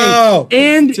 Wow!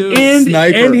 And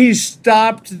Sniper. and he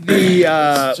stopped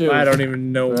the. True. I don't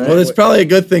even know. Well, that's probably a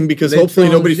good thing because hopefully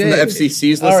nobody from the L'étranger.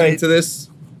 FCC is All listening right. to this.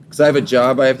 Because I have a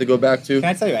job I have to go back to. Can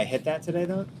I tell you, I hit that today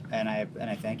though, and I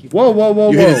thank you. For Whoa, whoa,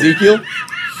 whoa, You whoa! hit Ezekiel?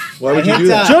 Why would you do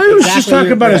that? Joey was just Exactly talking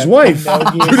your about his grip.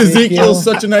 wife. Dude, Ezekiel's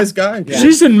such a nice guy.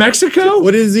 She's in Mexico.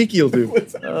 What did Ezekiel do?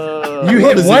 You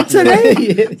hit what today?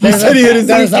 He said he hit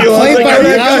There's a Ezekiel. I was like, plate all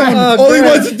right, down. guy. All he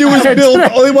wants to do is build.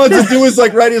 All he wants to do is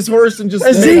like ride his horse and just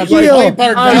Ezekiel.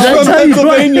 Piper down. He's from That's how you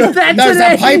Pennsylvania. hit that There's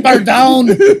today. a piper down.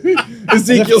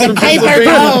 Ezekiel's from Piper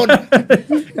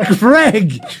Pennsylvania. down.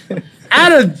 Greg,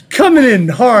 coming in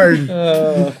hard.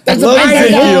 That's a Love I piper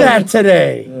hit Ezekiel. down. that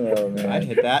today. I'd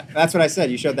hit that. That's what I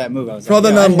said. You showed that move. I was For all the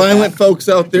like, yeah, I'd hit nonviolent that. folks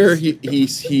out there, he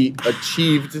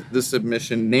achieved the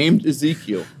submission, named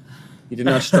Ezekiel. He did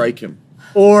not strike him.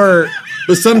 Or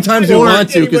But sometimes we want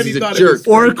to because he's a jerk.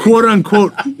 or quote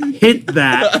unquote hit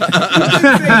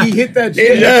that. He hit that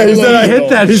shit. Yeah, he said I hit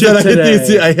that He said I shit hit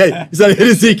today. he said I hit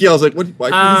Ezekiel. I was like, what? Why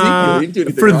Ezekiel? He didn't do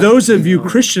anything For wrong. those of you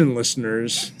Christian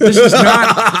listeners, this is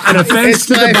not an offense It's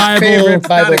to the my favorite Bible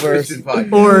Bible Not a verse. Christian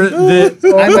podcast. or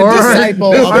the I'm a or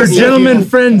disciple of our Ezekiel. gentleman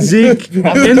friend Zeke in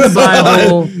the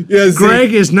Bible. Yeah, Zeke.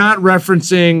 Greg is not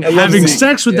referencing love having Zeke.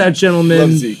 sex with Yeah. that gentleman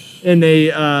Love Zeke. in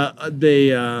a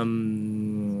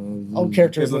All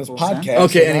characters in this Biblical sense. podcast.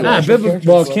 Okay, anyway.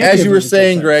 well, can't As be you were a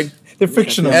saying, Greg, They're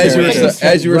fictional. as you were characters.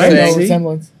 as you were Right. No saying,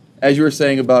 resemblance. as you were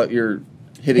saying about your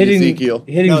hitting Ezekiel,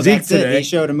 hitting No, Zeke that's it. today. He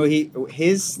showed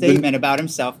his statement about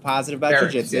himself, positive about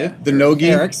Eric's, jiu-jitsu. yeah. the nogi.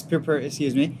 Eric's,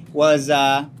 excuse me, was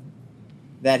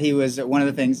that he was one of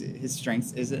the things. His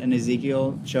strengths is an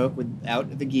Ezekiel choke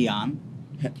without the gi on.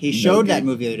 He showed that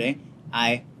move the other day.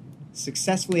 I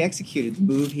successfully executed the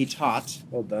move he taught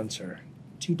Well done, sir.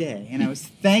 today, and I was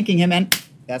thanking him. And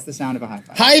that's the sound of a high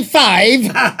five. High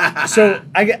five. So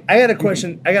I got a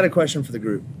question. I got a question for the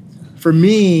group. For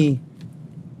me,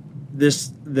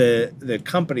 the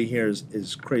company here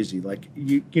is crazy. Like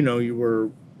you were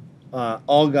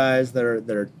all guys that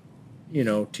are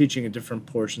teaching at different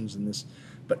portions in this,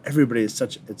 but everybody is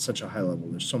such a high level.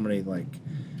 There's so many like.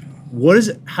 What is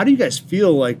it? How do you guys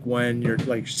feel like when you're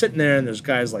like sitting there and there's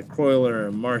guys like Croyler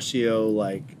and Marcio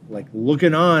like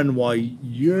looking on while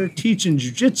you're teaching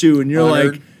jiu-jitsu and you're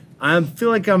Honored. like, I feel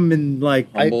like I'm in like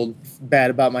Humbled. Bad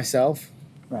about myself.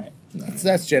 Right.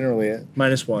 That's generally it.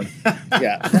 -1.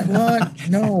 Yeah. What?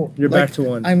 No. You're back to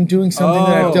 1. I'm doing something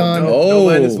that I've done. Oh.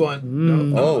 -1.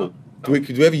 Mm. Oh. Do we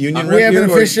have a union We rep have here? an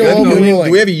Or- official do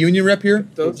ruling. we have a union rep here?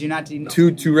 Did you not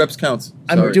do? Two reps counts.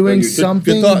 I'm Sorry. doing Good-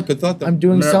 something. Good thought. Though. I'm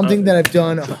doing something that I've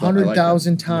done I like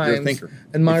 100,000 that. You're a times. thinker. And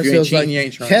If you ain't Marcio's cheating, like, you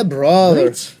ain't trying. "Hey, brother,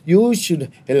 Right. you should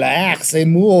relax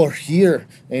and more here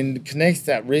and connect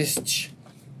that wrist."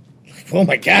 Like, oh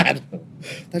my god,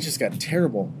 that just got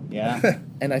terrible. Yeah.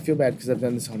 And I feel bad because I've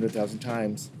done this 100,000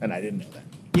 times and I didn't know that.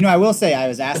 You know, I will say I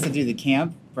was asked to do the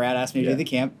camp. Brad asked me to do the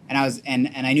camp, and I was and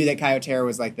I knew that Coyote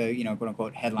was like the quote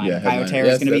unquote headliner. headliner. Coyote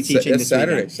is going to be teaching that's this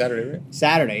Saturday. weekend. Saturday, right?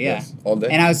 Saturday, yeah. Yes, all day.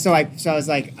 And I was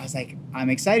like I'm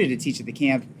excited to teach at the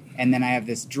camp, and then I have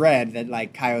this dread that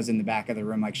like Kyo's in the back of the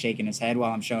room like shaking his head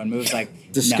while I'm showing moves, like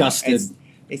Disgusted. No,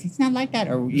 it's not like that,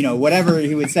 or whatever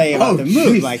he would say about the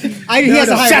move. Like he has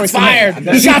a high voice. Shots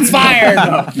fired! Shots fired!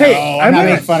 Hey, I'm not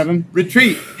making fun of him.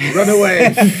 Retreat. Run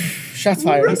away. Shots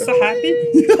fired. I'm so happy.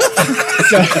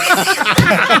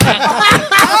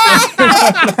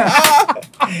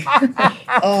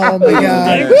 Oh my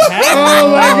god.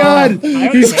 Oh my God!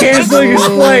 He's canceling his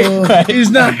flight. He's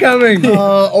not coming.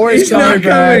 Or He's not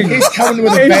coming. He's coming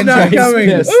with a He's vengeance. not coming.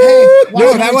 Hey,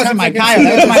 No, that wasn't my Kyle.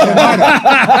 That was my Bernardo.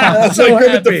 I'm so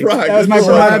Kermit the happy. Frog. That was my so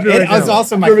Bernardo. happy right It was now.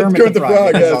 also my Kermit Kermit the the Frog.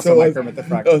 Frog, It yeah, was also so my it was- Kermit the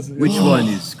Frog. Which one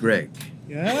is Greg?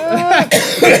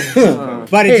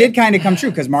 But it did kind of come true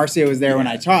because Marcio was there when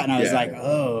I taught, and I was Yeah. like,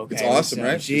 "Oh, okay, It's awesome, so,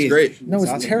 right? It's geez. great. No, it's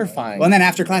awesome. terrifying. Well, and then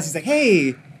after class, he's like,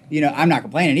 "Hey, I'm not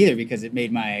complaining either because it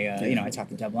made my, I talked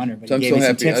to Double Under, but So he I'm gave so me some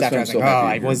happy. tips That's after. I why was I'm so like, oh, happy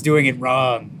I you're was doing it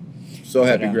wrong." So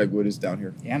happy But, Greg Wood is down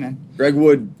here. Yeah, man, Greg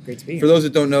Wood, great to be for here. those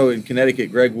that don't know, in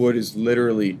Connecticut, Greg Wood is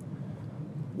literally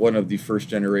one of the first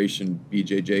generation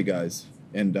BJJ guys.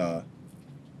 And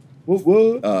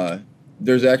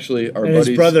there's actually our And buddies,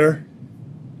 his brother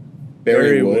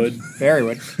Barry Wood. Barry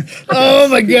Wood. oh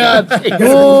my god.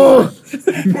 Oh,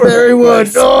 Barry Wood.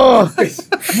 Oh.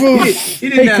 He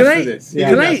didn't ask for this. He Can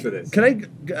didn't I ask for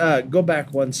this. go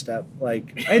back one step?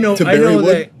 Like I know To Barry Wood?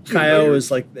 that Kyle is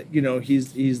like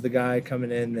he's the guy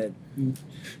coming in that,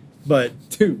 but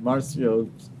Dude, Marcio.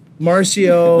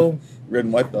 Marcio, Red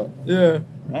and white belt. Yeah.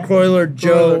 Croyler,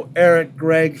 Joe, Eric,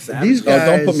 Greg, these No,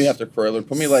 guys. don't put me after Croyler.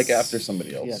 Put me like after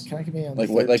somebody Yeah, else. can I give me on Like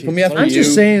the what? Like third put me tier? after I'm you.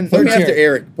 just saying, Put me third after tier.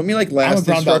 Eric. Put me like I'm a last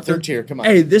brown belt instructor. third tier. Come on.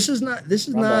 Hey, this is not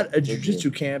Brown a belt,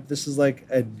 jiu-jitsu camp. This is like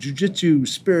a jiu-jitsu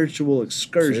spiritual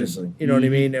excursion. Seriously. You know what I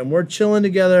mean? And we're chilling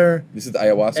together. This is the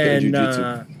ayahuasca And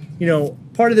jiu-jitsu.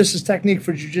 part of this is technique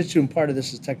for jiu-jitsu, and part of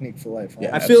this is technique for life.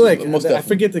 Yeah. I feel like Absolutely. Most I definitely.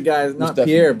 forget the guy's Most not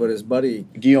definitely. Pierre, but his buddy.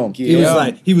 Guillaume.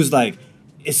 He was like,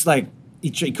 it's like he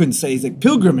couldn't say. He's like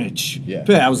pilgrimage. Yeah.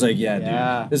 I was like, yeah, dude,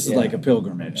 Yeah. this is Yeah. like a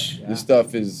pilgrimage. This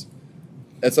stuff is.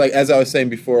 That's like as I was saying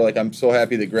before. Like I'm so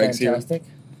happy that Greg's Fantastic.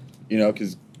 here.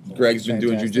 Because Greg's been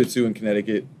doing Fantastic. jujitsu in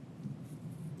Connecticut.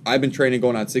 I've been training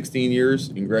going on 16 years,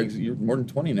 and Greg's you're more than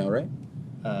 20 now, right?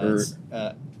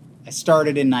 I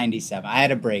started in '97. I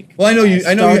had a break. Well, I know you.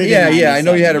 I know. started in Yeah. I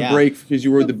know you had a 97, break because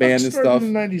you were with the band and stuff.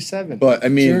 in '97. But I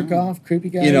mean, Jerk off, creepy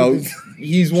guy.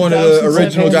 he's one of the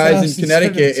original guys in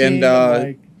Connecticut, and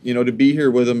 2017, to be here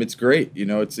with him, it's great.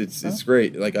 It's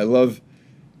great. Like I love.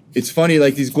 It's funny,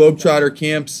 like these Globetrotter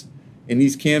camps. In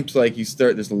these camps, like you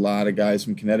start, there's a lot of guys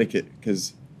from Connecticut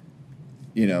because,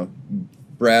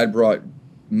 Brad brought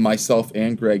myself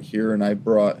and Greg here, and I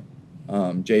brought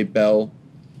Jay Bell.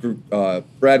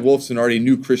 Brad Wolfson already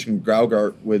knew Christian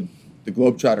Graugart with the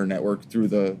Globetrotter Network through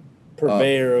the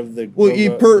purveyor of the.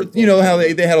 well, how they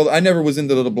had. I never was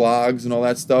into the blogs and all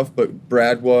that stuff, but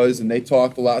Brad was, and they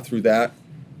talked a lot through that.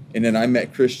 And then I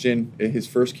met Christian at his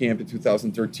first camp in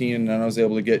 2013, and then I was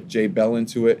able to get Jay Bell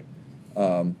into it,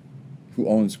 who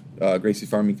owns Gracie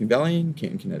Farmington Valley in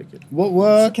Canton, Connecticut.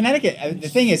 So Connecticut. The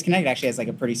thing is, Connecticut actually has like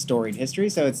a pretty storied history.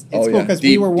 So it's Oh, cool yeah. because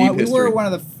Deep we were history. one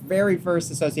of the very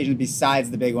first associations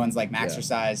besides the big ones like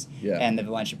Maxercise Yeah. and the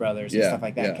Valencia Brothers and Yeah, stuff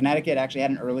like that. yeah. Connecticut actually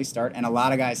had an early start, and a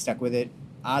lot of guys stuck with it.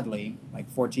 Oddly, like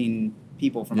 14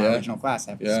 people from our Yeah. original class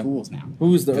have Yeah. schools now. Who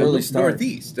was the early start?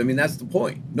 Northeast. I mean, that's the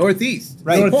point. Northeast.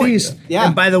 Right. Northeast. Yeah.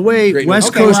 And by the way, Great West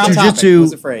Okay, Coast we're on topic. Jiu-Jitsu,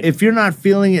 Was afraid. if you're not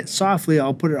feeling it softly,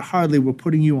 I'll put it hardly. We're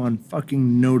putting you on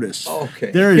fucking notice.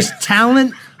 Okay. There is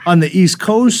talent on the East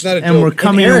Coast, not a and joke. we're And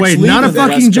coming your Eric's way. leaving Not a the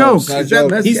fucking West joke. Coast. Not a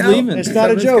joke. He's leaving. It's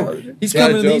not a joke. He's Not a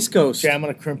coming to the joke. East Coast. Jay, I'm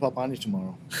gonna crimp up on you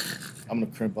tomorrow. I'm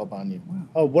gonna crimp up on you.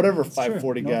 Oh, whatever,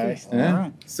 540 guy. Yeah. All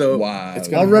right. So Wow. It's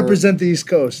gonna I'll hurt. represent the East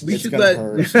Coast. we It's should gonna let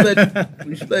hurt.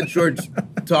 we should let George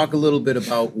talk a little bit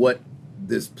about what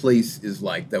this place is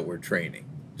like that we're training.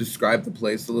 Describe the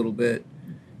place a little bit.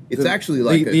 It's actually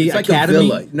like the it's like academy? a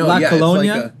villa. No, La yeah,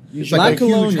 Colonia? It's La like a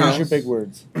huge Colonia. house. Use your big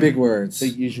words. Big words.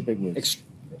 Use your big words.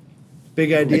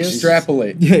 Big ideas.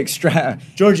 Extrapolate. Yeah, extra.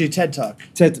 Georgie, TED Talk.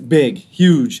 Big,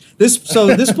 huge. This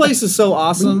place is so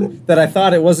awesome that I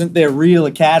thought it wasn't their real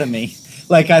academy.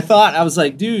 Like I was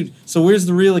like, dude. So where's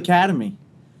the real academy?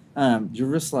 Your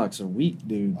wrist locks are weak,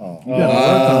 dude. Oh. You gotta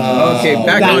work on Okay, those.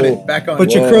 back That- on it. Back on But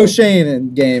it. your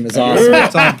crocheting game is awesome.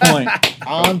 It's on point.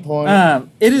 On point.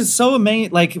 It is so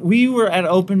amazing. Like we were at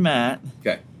Open Mat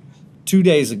Okay. 2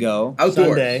 days ago, Outdoors.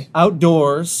 Sunday.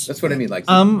 outdoors. That's what I mean. Like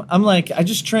I'm like, I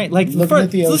just trained. Like, Looking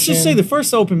at the let's just ocean. say the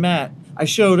first Open Mat, I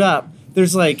showed up.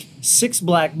 There's like 6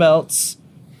 black belts,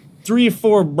 3 or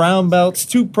 4 brown belts,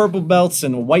 2 purple belts,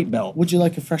 and a white belt. Would you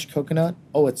like a fresh coconut?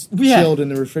 Oh, it's Yeah. chilled in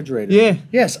the refrigerator. Yeah.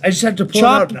 Yes, I just have to pull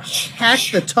Chop- it out and hack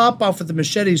the top off with the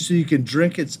machete so you can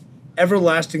drink its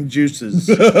everlasting juices.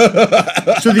 So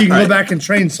that you can go back and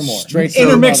train some more. Straight from the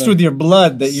Intermixed mother. with your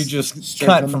blood that you just Straight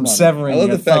cut from from the mother. severing I love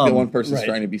your the fact that thumb. one person's Right.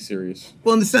 trying to be serious.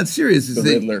 Well, and it's not serious. Is The that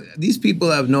Riddler. these people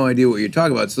have no idea what you're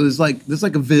talking about. So there's like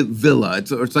a villa.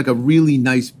 It's like a really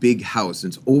nice big house.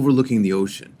 It's overlooking the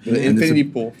ocean. The And it's a- infinity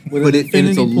pool. But it's a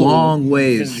infinity pool. long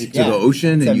ways Infinity to pool. the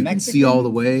ocean, It's a and you can see all the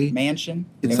way. Mansion.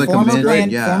 It's A like a former mansion,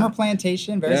 yeah. Former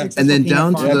plantation. Very Yeah. successful. And then peanut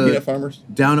down farm. to Yeah, the- peanut farmers.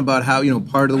 Down about how,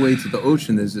 part of the way to the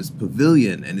ocean, there's this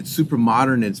pavilion, and it's super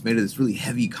modern, and it's made of this really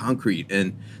heavy concrete,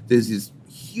 and there's this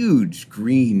huge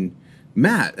green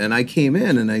mat. And I came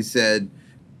in and I said,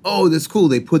 oh, that's cool.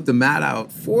 They put the mat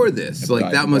out for this. I Like,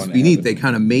 thought that you must wanted be to neat. have They it.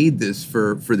 kind of made this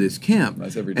for this camp.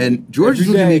 That's every day. And George is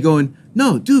Every looking at me day. going,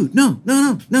 no, dude, no.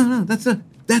 That's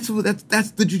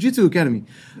the Jiu-Jitsu Academy.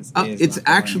 is It's not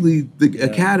actually the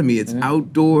academy. It's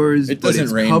outdoors. It but doesn't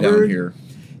it's rain covered. down here.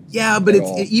 Yeah, but At it's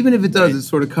all. even if it does, it's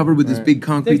sort of covered with this big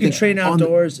concrete They can thing. train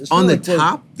outdoors. It's On not the like we're-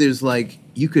 top, there's like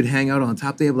you could hang out on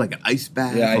top. They have like an ice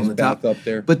bath Yeah, on ice the bath top up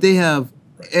there. But they have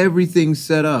everything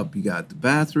set up. You got the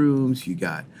bathrooms. You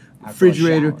got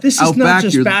refrigerator. This is Out not back,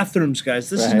 just you're- bathrooms, guys.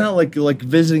 This is Right. not like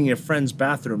visiting a friend's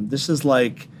bathroom. This is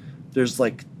like there's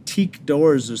like teak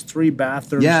doors. There's 3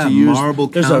 bathrooms Yeah, to use. marble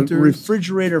There's counters. a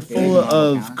refrigerator full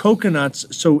of coconuts.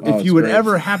 So Oh, if it's you would great.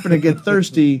 ever happen to get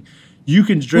thirsty, you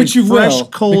can drink Which you fresh, will,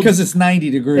 cold. because it's 90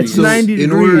 degrees. It's 90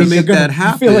 in order to degrees. make You're gonna- that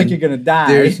happen, You feel like you're gonna die.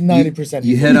 there's- It's 90%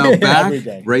 You head out every back,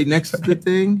 day. right next to the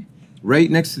thing, right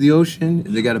next to the ocean.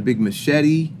 And they got a big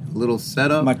machete, a little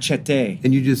setup, Machete.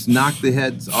 and you just knock the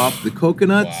heads off the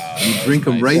coconuts. You drink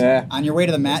them right. Yeah. On your way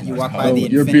to the mat, you walk by Oh, the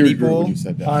your infinity beard grew pool. when you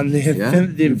said that. on the,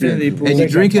 the infinity pool. And you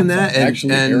drink in that, and,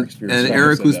 Actually, and, Eric's beard and said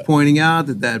Eric was that. pointing out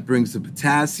that brings the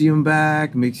potassium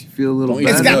back, makes you feel a little Don't eat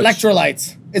better. It's got Nuts.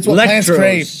 electrolytes. It's what plants Electros.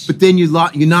 crave. But then you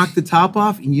knock the top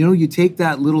off, and you take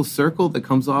that little circle that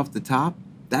comes off the top.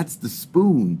 That's the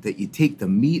spoon that you take the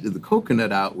meat of the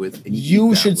coconut out with, and you eat You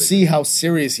that should with. see how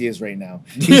serious he is right now.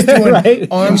 He's doing Right.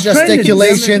 arm He's trying to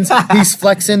gesticulations. He's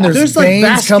flexing. There's like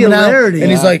veins coming out, vascularity.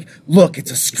 and he's like, "Look,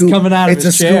 it's a scoop. coming out of it's a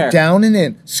his scoop chair. down and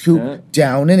in. Scoop Yeah.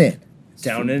 down and in."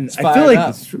 down in. I fired feel like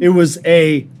up. it was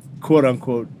a quote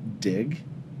unquote dig.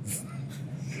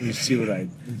 You see what I?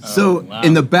 So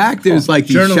in the back, there's like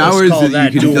these Journalists showers call that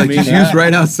that you can dual like just meaning. use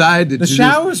right outside. The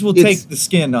showers will take the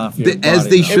skin off your as body,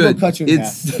 they though. It will should. cut you in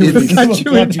It's half. it's Cut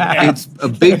you in half. it's a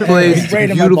big place. It's Right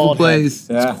a in my beautiful bald head. place.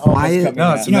 Yeah. It's quiet.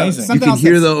 No, it's You know, amazing. You something can else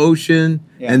hear that's- the ocean,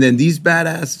 Yeah. and then these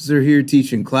badasses are here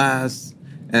teaching class,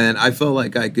 and I felt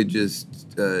like I could just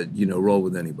roll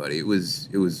with anybody. It was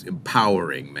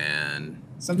empowering, man.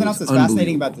 Something It else was that's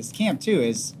fascinating unbelievable. about this camp too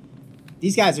is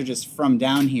these guys are just from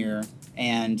down here,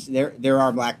 and there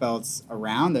are black belts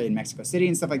around in Mexico City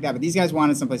and stuff like that. But these guys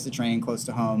wanted someplace to train close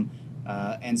to home,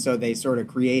 and so they sort of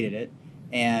created it.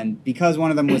 And because one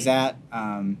of them was at,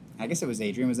 I guess it was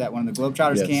Adrian, was at one of the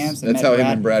Globetrotters Yes. camps. And That's met how him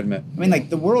Brad. and Brad met. I mean, like,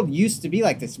 the world used to be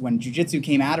like this when jiu-jitsu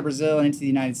came out of Brazil and into the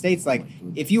United States. Like,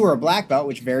 if you were a black belt,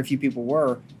 which very few people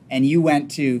were, and you went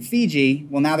to Fiji,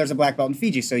 well, now there's a black belt in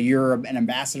Fiji, so you're an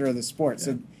ambassador of the sport.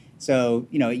 So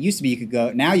it used to be you could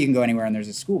go, now you can go anywhere and there's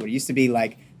a school, but it used to be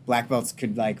like black belts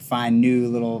could like find new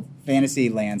little fantasy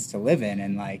lands to live in,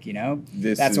 and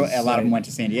This that's what is- a lot of them went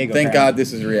to San Diego. Thank apparently. God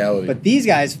this is reality. But these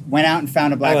guys went out and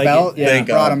found a black like belt, it. Yeah. and Thank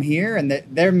brought God. them here, and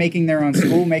they're making their own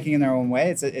school, making it in their own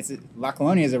way. La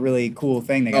Colonia is a really cool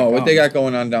thing. They got what going. they got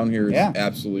going on down here is Yeah.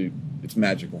 absolutely It's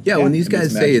magical. Yeah, when these I mean,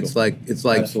 guys say it's like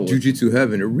Absolutely. jujitsu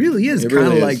heaven, it really is It kind of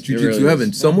really like is. It jujitsu really heaven.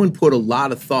 is. Someone put a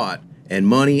lot of thought and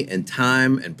money and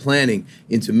time and planning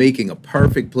into making a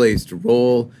perfect place to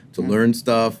roll, to learn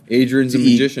stuff. Adrian's to a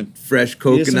eat magician. fresh He is a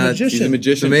coconuts. magician. He's a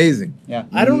magician. It's amazing. Yeah.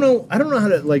 I don't know how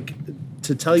to like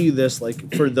to tell you this.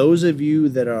 Like for those of you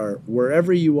that are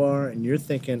wherever you are and you're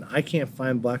thinking, I can't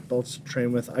find black belts to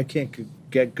train with, I can't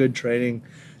get good training.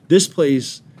 This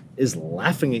place is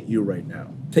laughing at you right now.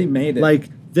 They made it. Like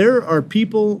there are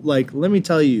people like let me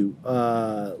tell you,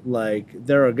 like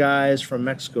there are guys from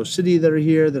Mexico City that are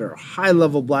here that are high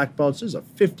level black belts. There's a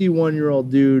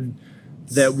 51-year-old dude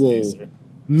that will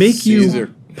make Caesar.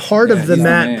 you part of the he's the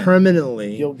mat man.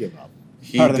 permanently. You'll give up.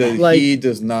 He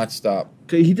does not stop.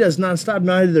 He does not stop.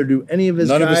 Neither do any of his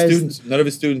None guys. None of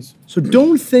his students. So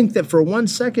don't think that for 1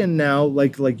 second now,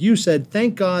 like you said,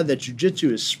 thank God that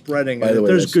jiu-jitsu is spreading. By and the that way,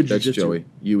 there's that's, good that's jiu-jitsu. Joey.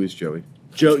 You is Joey.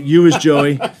 You is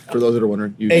Joey. For those that are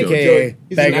wondering, you is Joey. AKA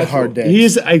He's bag a of hard natural. dicks. He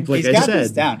is like He's I got this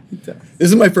said. down. This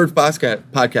is my first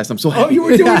podcast. I'm so happy. You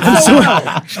were doing so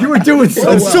well. You were doing so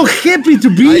I'm well. so happy to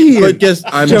be here. But guess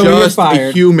I'm Joey, you're just a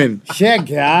fired. human. Yeah,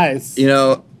 guys. You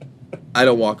know, I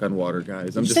don't walk on water,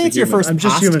 guys. I'm You just say a it's your human. first I'm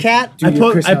just past human. cat? Do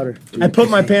your Chris I Howder. put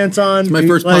my pants on. It's my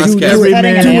first like, podcast. He's every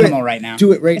petting man. an Do it. animal right now.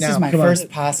 Do it right This now. is my Come on. first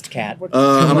past cat. I'm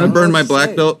gonna burn my What's black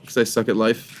say? belt because I suck at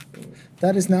life.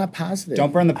 That is not positive.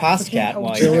 Don't burn the past cat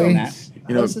while you're Joey. doing that.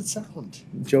 You know, How does it sound?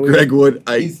 Joey. Greg Wood.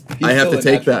 He's I have still to a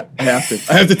take natural. that.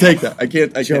 I have to take that. I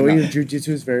can't. I Joey, your can't.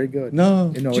 jiu-jitsu is very good.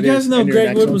 No. You know Did it you guys is, know and you're an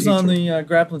Greg Wood excellent was on teacher. the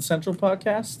Grappling Central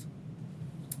podcast?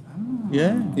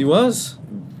 Yeah. He was.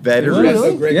 Veteran.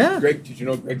 Really? So Greg, Yeah. Greg, did you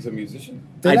know Greg's a musician?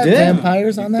 They I have did.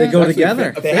 vampires on that? They go Actually,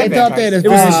 together. a They I had thought they had a It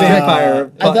was a very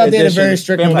vampire. I thought they had a edition. very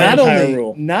strict Vampire vampire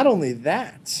rule. Not only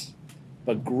that,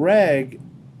 but Greg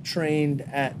trained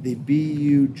at the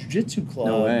BU Jiu-Jitsu Club.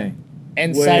 No way.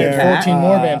 And Where, cited 14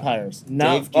 more uh, vampires.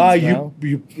 Not Dave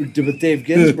you did with Dave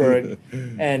Ginsburg,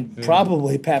 and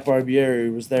probably Pat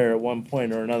Barbieri was there at one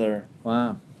point or another.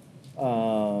 Wow.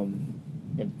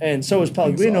 And so was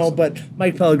Pellegrino, awesome. but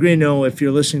Mike Pellegrino, if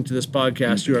you're listening to this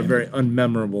podcast, you are very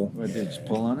unmemorable. What, did you just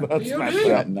pull on it?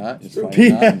 It's not. It's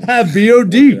fine.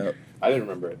 BOD. I didn't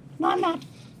remember it.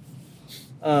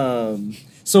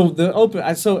 So the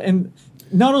open, so and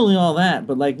not only all that,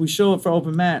 but like we show up for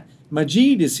open mat.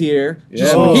 Majid is here.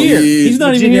 Just Oh, here. Majid. He's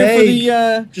not even here for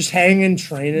the. Just hanging,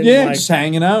 training. Yeah, like, just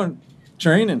hanging out,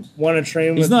 training. want to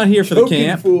train He's with not here for the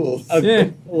camp. Fools.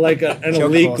 Yeah, like an Choke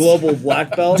elite balls. global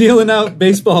black belt. dealing out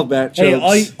baseball bat Hey,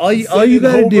 chokes. all you Sending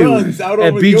gotta home do runs out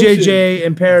at over the BJJ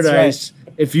in Paradise,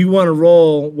 if you want to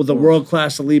roll with a world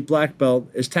class elite black belt,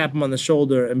 is tap him on the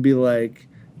shoulder and be like,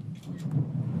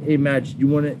 "Hey, Madge, you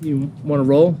want to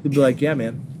roll?" He'd be like, "Yeah,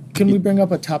 man." Can we bring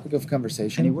up a topic of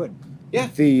conversation? And he would.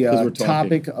 The 'Cause we're talking.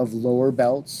 topic of lower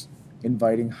belts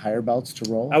inviting higher belts to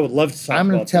roll. I would love to talk I'm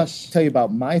going about to this. tell you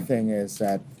about my thing is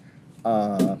that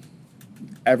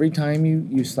every time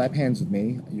you slap hands with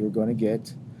me, you're going to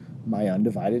get my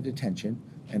undivided attention,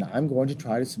 and I'm going to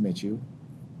try to submit you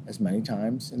as many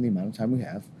times in the amount of time we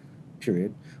have,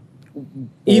 period.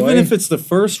 Even Boy, if it's the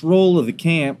first roll of the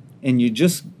camp and you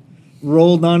just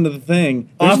rolled onto the thing,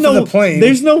 Off of the plane.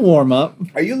 There's no warm up.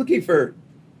 Are you looking for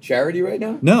charity right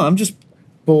now? No, I'm just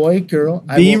boy, girl,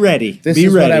 I be will- ready. This Be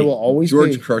is ready. what I will always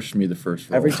George be crushed me the first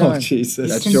roll. every time. Oh Jesus!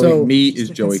 That's He's Joey. so- Me He's is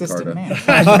a Joey consistent Carter.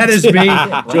 man. That is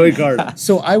me, Joey Carter.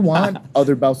 So I want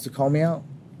other belts to call me out.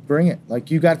 Bring it.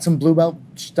 Like you got some blue belt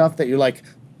stuff that you're like,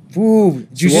 ooh.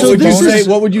 So what would you say?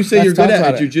 What would you say Let's you're good talk at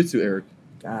about at it. jujitsu, Eric?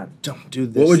 God, don't do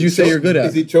this. What would you say you're good Is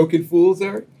at? he choking fools,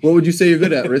 Eric? What would you say you're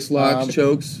good at? Wrist locks, Um,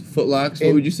 chokes, foot locks. What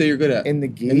in- would you say you're good at? in the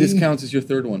gi? And this counts as your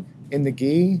third one. In the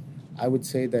gi, I would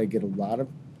say that I get a lot of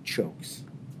chokes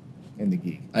in the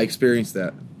gi. I experienced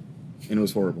that, and it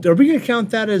was horrible. Are we gonna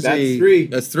count that as That's a? 3.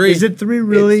 That's 3. Is it 3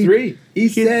 really? It's 3. He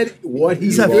said what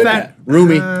He's he's a good fat. at.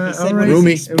 Roomy. all said right.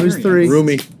 Roomy. It was 3.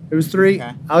 Roomy. It was 3.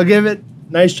 Okay. I'll give it.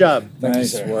 Nice job.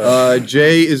 Nice work.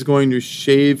 Jay is going to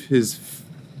shave his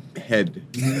head.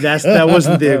 That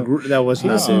wasn't the. That was He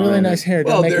not has some the really agreement. nice hair.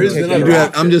 Well, Don't make there him is take another it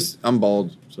off. option. I'm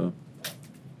bald, so.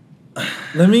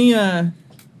 Let me.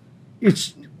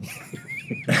 It's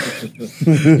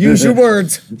Use your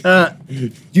words.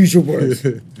 Use your words.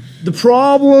 the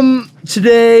problem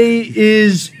today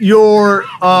is your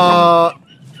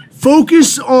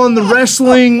focus on the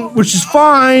wrestling, which is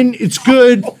fine. It's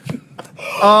good,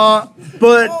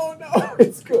 but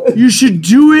you should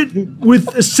do it with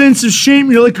a sense of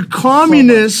shame. You're like a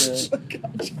communist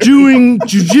doing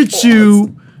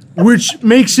jujitsu, which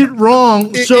makes it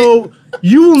wrong. So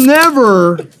you will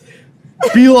never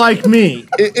be like me,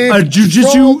 a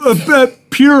jujitsu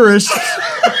purist.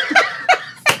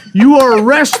 You are a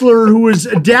wrestler who has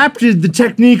adapted the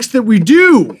techniques that we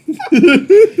do.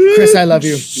 Chris, I love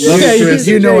you. Chris.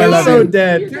 You know I love So you.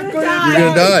 dead. You're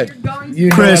gonna die. You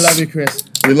know Chris. I love you, Chris.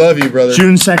 We love you, brother.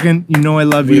 June 2nd, you know I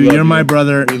love We you. love You're my you.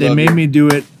 brother. We They love made you. me do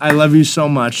it. I love you so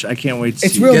much. I can't wait to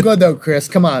It's see real you. good though, Chris.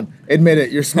 Come on, admit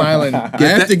it. You're smiling. I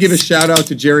have to give a shout out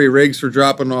to Jerry Riggs for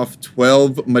dropping off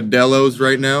 12 Modelo's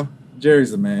right now.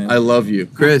 Jerry's the man. I love you.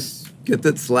 Chris, get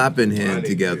that slapping hand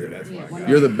together.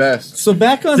 You're the best. So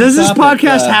back on Does the this topic,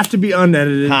 podcast have to be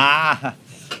unedited?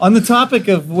 on the topic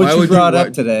of Why what would you brought you- up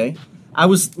why- today? I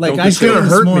was like, Don't I curtail. showed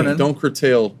this hurt me. morning. Don't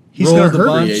curtail. He's rolled gonna a hurt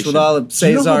bunch creation. with all of Do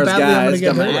you know how Cesar's badly I'm gonna guys. get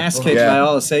Got my hurt? ass kicked Yeah. by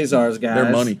all of Cesar's guys.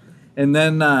 Their money. And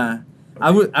then I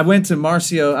went to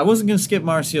Marcio. I wasn't gonna skip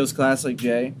Marcio's class like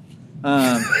Jay.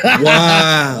 Wow.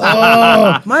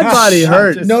 Oh, My body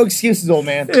hurts. no excuses, old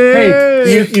man.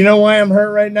 Hey, you know why I'm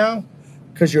hurt right now?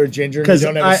 Because you're a ginger and you Because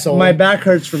don't have a soul. my back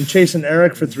hurts from chasing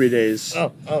Eric for 3 days.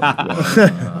 Oh.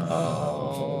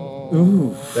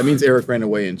 That means Eric ran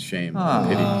away in shame. Pity.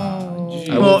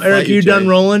 I will Well, Eric, fight you done Jay.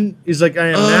 rolling? He's like, I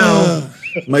am now.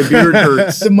 My beard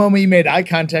hurts. The moment you made eye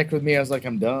contact with me, I was like,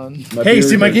 I'm done. My Hey, beard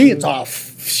see, my hurts. gi, it's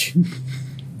off.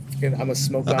 I'm a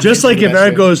smoke. Just like if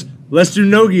Eric goes, let's do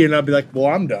no-gi, and I'll be like, well,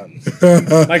 I'm done.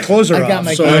 My clothes are I got off.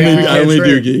 my so gi I on. mean, I can't only do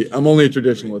trade. gi. I'm only a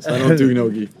traditionalist. I don't do no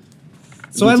gi.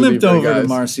 So I Need to limped leave, over to guys.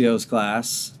 Marcio's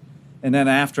class, and then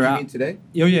after I, today?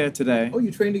 oh yeah, today. Oh, you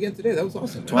trained again today? That was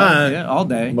awesome. Yeah, all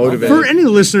day. Motivated. For any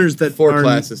listeners that 4 are,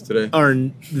 classes today. are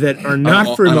not On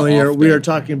a familiar, off we day. are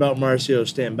talking about Marcio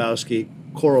Stambowski,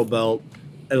 Coral Belt,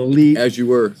 elite, As you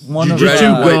were. One of Red jiu-jitsu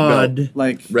and white god, belt.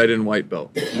 Like Red and white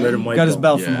belt. red and white got his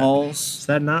belt Yeah. from Is Holes.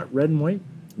 that not red and white?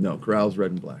 No, Corral's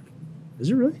red and black. Is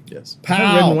it really? Yes. I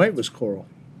thought red and white was coral.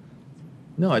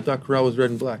 No, I thought Corral was red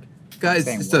and black. Guys,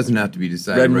 Same this word. doesn't have to be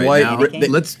decided Red and right white, now. red-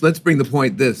 Let's bring the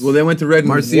point this. Well, they went to red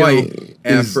and Marcio white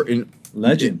is in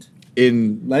Legend.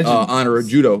 Legend. Honor of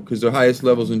judo, because the highest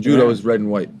levels in judo Right. is red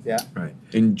and white. Yeah. right.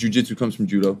 And jiu-jitsu comes from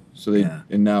judo, so they Yeah.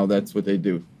 and now that's what they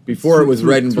do. Before it was Through-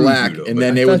 red and through black, judo, and but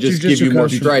then I they thought would just give jiu-jitsu you more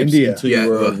comes from stripes India. until Yeah, you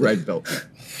were a well- red belt.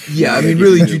 Yeah, I they mean, give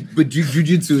really, you- but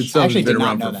jujitsu itself Actually has been did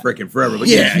around not for know freaking forever. But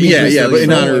Yeah, but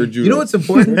in honor of judo. You know what's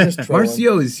important? We're just trolling.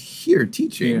 Marcio is here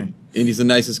teaching. And he's the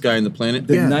nicest guy on the planet.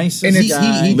 The nicest And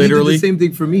guy. he Literally. did the same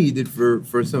thing for me. He did for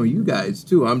some of you guys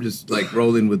too. I'm just like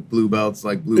rolling with blue belts,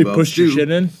 like blue They belts pushed too. your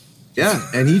shit in. Yeah,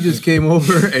 and he just came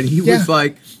over and he Yeah. was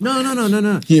like, no.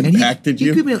 He And impacted he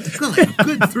you? gave me like a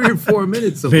good 3 or 4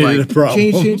 minutes of Made it like a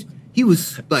problem. change. He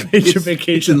was like, Made your it's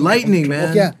vacation enlightening,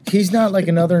 man. Yeah, he's not like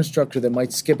another instructor that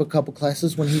might skip a couple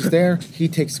classes. When he's there, he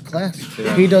takes the class.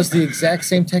 He does the exact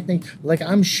same technique. Like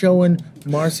I'm showing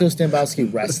Marcio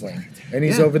Stambowski wrestling, and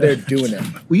he's Yeah. over there doing it.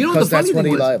 Well, you know the Because funny that's what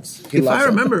thing he was, loves. He if loves I it.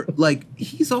 remember, like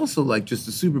he's also like just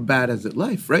a super badass at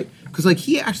life, right? Because like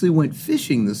he actually went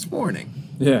fishing this morning.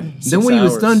 Yeah. Then when he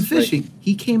was 6 done hours. fishing,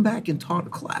 he came back and taught a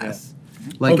class.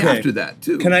 Like Okay. after that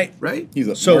too. Can I- Right? He's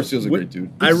a So, Marcio's a wh- great dude.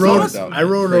 I He's rode. awesome. I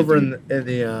rode Great over dude.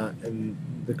 in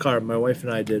the car. My wife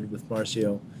and I did with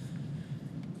Marcio,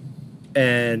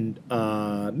 and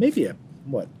maybe a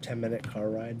 10-minute car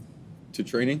ride. to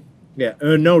training. Yeah,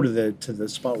 no, to the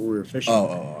spot where we were fishing.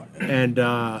 Oh.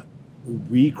 And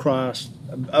we crossed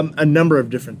a number of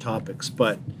different topics,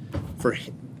 but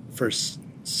for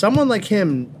someone like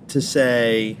him to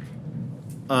say,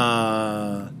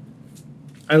 I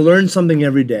learned something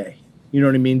every day. You know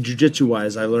what I mean? Jiu-jitsu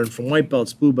wise, I learned from white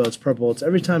belts, blue belts, purple belts.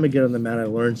 Every time I get on the mat, I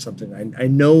learn something. I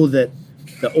know that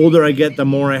the older I get, the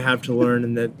more I have to learn,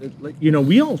 and that, like, you know,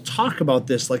 we all talk about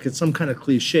this like it's some kind of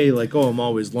cliche, like, oh, I'm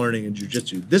always learning in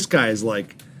jiu-jitsu. This guy is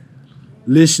like,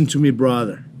 listen to me,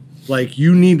 brother. Like,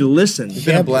 you need to listen. He's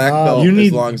been a black belt You as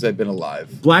need- long as I've been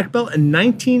alive. Black belt in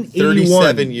 1981.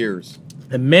 37 years.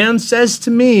 The man says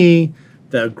to me,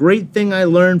 the great thing I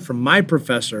learned from my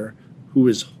professor, who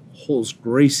is Holes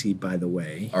Gracie, by the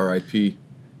way, R.I.P.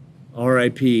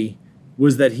 R.I.P.,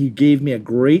 was that he gave me a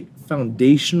great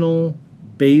foundational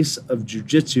base of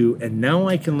jiu-jitsu, and now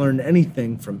I can learn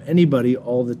anything from anybody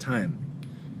all the time.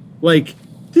 Like,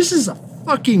 this is a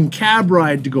fucking cab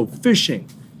ride to go fishing,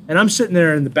 and I'm sitting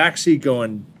there in the back seat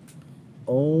going,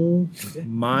 oh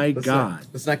my God.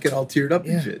 Let's not get all teared up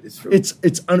Yeah. and shit. It's true.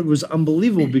 It was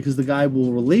unbelievable because the guy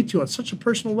will relate to you on such a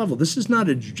personal level. This is not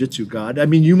a jiu-jitsu god. I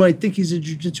mean, you might think he's a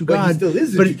jiu-jitsu But he god, still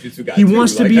is a but jiu-jitsu god, he too.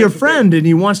 wants to Like, be your that's the friend, and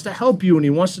he wants to help you, and he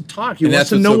wants to talk. He And wants that's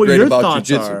to what's know so what great your about thoughts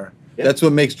jiu-jitsu. are. That's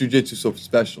what makes jiu-jitsu so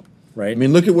special. Right? I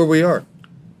mean, look at where we are.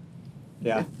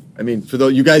 Yeah. I mean, for though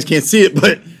you guys can't see it,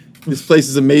 but this place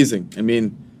is amazing. I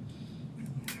mean,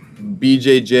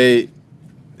 BJJ.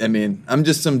 I mean, I'm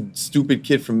just some stupid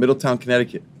kid from Middletown,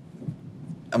 Connecticut.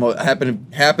 I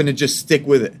happen to just stick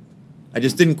with it. I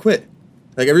just didn't quit.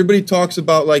 Like everybody talks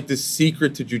about like the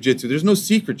secret to jiu-jitsu. There's no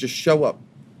secret. Just show up.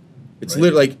 It's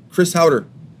literally like Chris Howder.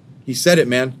 He said it,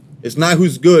 man. It's not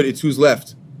who's good. It's who's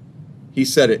left. He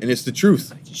said it, and it's the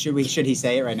truth. Should he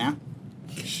say it right now?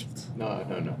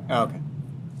 No. Oh, okay.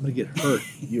 I'm gonna get hurt.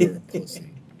 You're a pussy.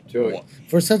 Joey.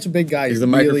 For such a big guy, Is he's the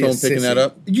really a microphone picking that sissy.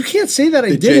 up? You can't say that. I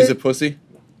That did Jay's it. a pussy.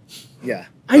 Yeah.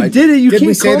 I did it. You Did can't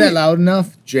we say call that me- loud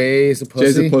enough? Jay's a pussy.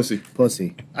 Jay's a pussy.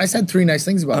 Pussy. I said 3 nice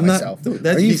things about I'm not. myself. Dude,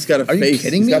 He's he's got a are face. you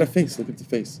kidding He's me? got a face. Look at the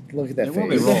face. Look at that There will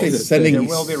be face. rolls. It's sending There you-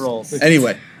 will be rolls.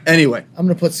 Anyway. I'm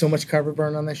gonna put so much carpet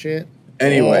burn on that shit.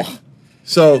 Anyway. Oh.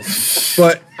 So,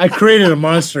 but I created a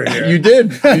monster here. you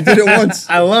did. You did it once.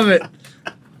 I love it.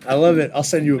 I love it. I'll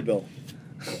send you a bill.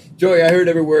 Joey, I heard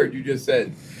every word you just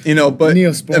said. You know, but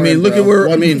Neosporin, I mean, look bro. at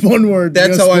where One word.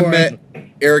 That's how I Neosporin. met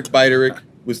Eric Beiderich,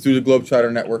 was through the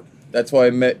Globetrotter Network. That's how I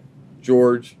met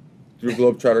George through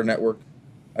Globetrotter Network.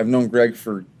 I've known Greg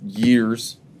for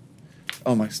years.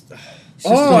 Oh my!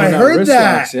 Oh, I heard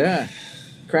that. Yeah.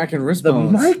 Cracking wrist The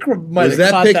bones. micro might Was have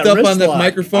that caught picked up wrist on the lock.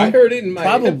 microphone? I heard it in my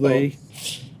Probably.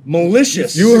 headphones.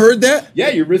 Malicious. You heard that? Yeah,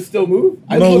 your wrist still move.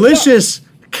 I looked Malicious,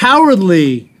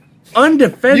 cowardly,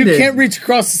 undefended. You can't reach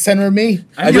across the center of me.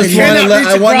 I just You want to cannot let. reach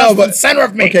I want to across know, but the center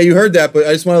of me. okay, you heard that, but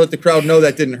I just want to let the crowd know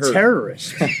that didn't hurt.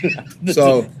 terrorist.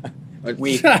 So, I'm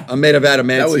made of That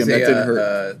adamantium. was That didn't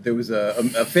hurt. there was a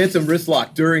phantom wrist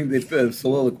lock during the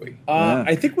soliloquy.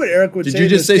 I think what Eric would Did say. you in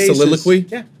just this say case is- soliloquy?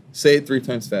 Yeah. Say it 3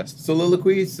 times fast.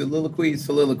 Soliloquy, soliloquy,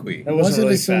 soliloquy. That Was wasn't it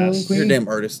really a soliloquy? fast. You're a damn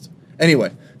artist.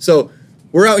 Anyway, so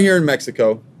we're out here in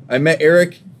Mexico. I met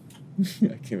Eric. I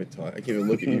can't even talk. I can't even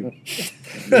look at you.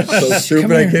 You're so stupid.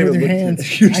 Come I here can't with even your look hands.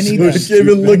 at you. I need I them. can't even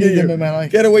I look need at them you. in my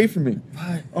life. Get away from me.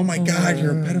 Oh my God,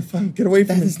 you're a pedophile. Get away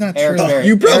from That me. is not Eric's true. very-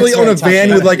 You probably Eric's own a very van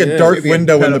tough with like a Yeah, dark maybe a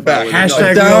window in the pedophile back. with Hashtag A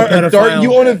real dark. pedophile.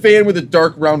 You own a van with a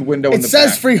dark round window in It the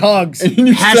says back. free hugs. And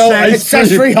you Hashtag- sell It It ice says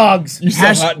cream. free hugs. You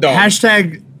sell hot dogs.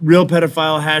 Hashtag real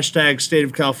pedophile. Hashtag state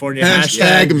of California.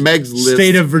 Hashtag Meg's list.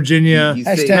 state of Virginia. You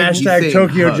say- Hashtag- you Hashtag say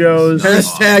Tokyo hugs. Joe's.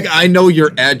 Hashtag I know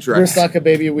your address. Wrist lock a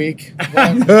baby a week.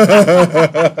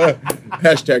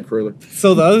 Hashtag Curler.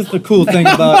 So the cool thing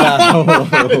about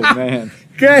oh man.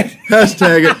 Okay.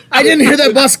 Hashtag it. I didn't hear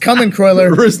that bus coming,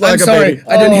 Croyler. Wrist I'm like a sorry. baby.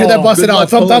 I didn't hear that bus Good at all. luck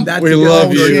Thump, pulling thump. that We together. love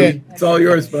Oh, you. shit. It's all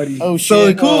yours, buddy. Oh,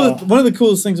 So the shit. one of the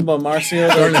coolest things about Marcio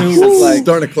though, too was like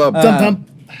Starting a club. Thump, thump.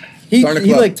 he Starting a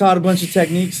he club. like taught a bunch of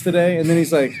techniques today, and then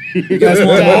he's like, "You guys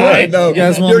want more? I know. You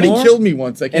guys You want already more?" killed me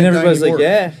once. I can't And everybody's die like,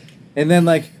 anymore. "Yeah." And then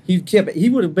like he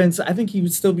would have been. I think he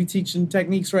would still be teaching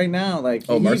techniques right now. Like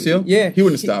Oh, Marcio? yeah, He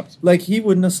wouldn't have stopped. Like he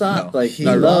wouldn't have stopped. No, like he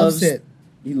not at all. loves it.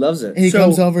 He loves it. And he So-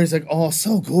 comes over, he's like, oh,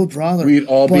 so good, brother. We'd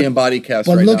all be But- in body cast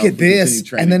But right look now at if we this. continued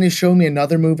training. And then he showed me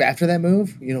another move after that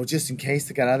move, just in case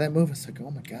they got out of that move. It's like, oh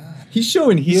my God. He's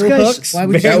showing heel guy's- hooks. why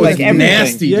would you bear- do like that? everything.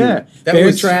 Nasty, dude. Yeah, That bear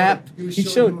was- trap. He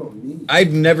showed.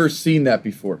 I've never seen that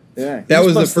before. Yeah, That he's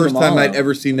was the busting first them time all I'd out.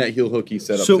 ever seen that heel hook he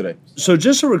set up So, today. so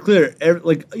just so we're clear,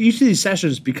 like each of these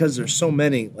sessions, because there's so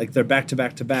many, like they're back to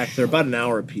back to back, they're about an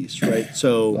hour apiece, right? A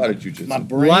So lot of jujitsu. My a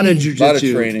brain. lot of A jujitsu. lot of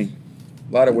training.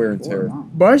 A lot of wear and tear.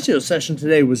 Marcio's session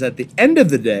today was at the end of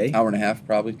the day. Hour and a half,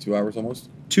 probably 2 hours almost.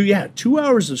 2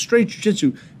 hours of straight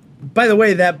jujitsu. By the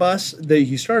way, that bus,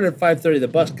 he started at 5:30. The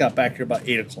bus got back here about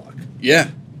 8:00, Yeah.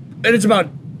 and it's about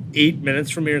 8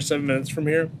 minutes from here, 7 minutes from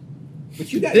here.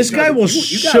 But you got- This you guy gotta- will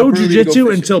you gotta show prove you go jujitsu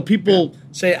fishing. until people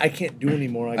say, "I can't do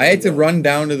anymore." I had to gotta go." run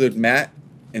down to the mat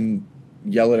and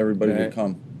yell at everybody to Right.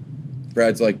 come.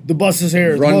 Brad's like, The bus is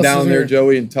here. The run bus down is there, here.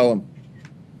 Joey, and tell him.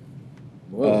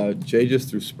 Whoa. Jay just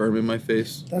threw sperm in my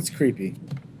face. That's creepy.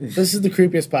 This is the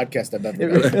creepiest podcast I've ever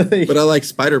It done. really- But I like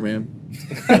Spider-Man.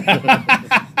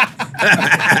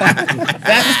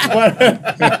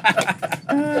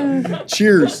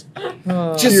 Cheers. Just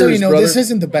so Cheers, you know, brother. this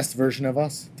isn't the best version of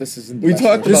us. This isn't. The We best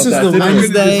talked version. This about is that. the didn't we? I'm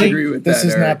gonna Wednesday. disagree with This that,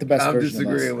 is not Eric. the best I'm version of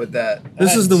disagreeing us. with that.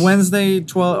 This is the Wednesday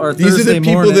 12 or These are Thursday the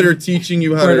people morning. that are teaching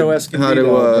you how Puerto to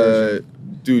Escondido version.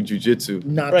 do jujitsu.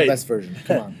 Not Right. the best version.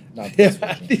 Come on. Not the best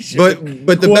version.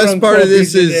 But the best part of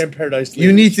this is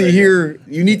you need to hear.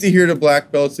 hear the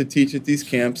black belts that teach at these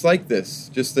camps like this.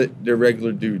 Just that they're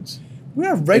regular dudes, We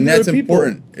are and regular that's people.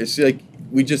 important. It's like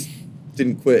we just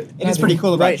didn't quit. It is pretty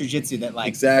cool about Right. jiu-jitsu that like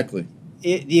Exactly.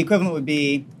 the equivalent would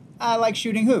be I like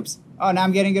shooting hoops. Oh, now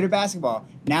I'm getting good at basketball.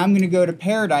 Now I'm going to go to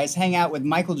Paradise, hang out with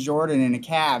Michael Jordan in a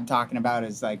cab, talking about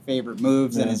his like favorite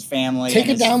moves and his family. Take and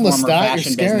it his down, former Lestat, you're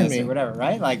fashion scaring business me. or whatever,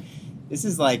 right? Like this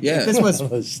is like Yeah. if this was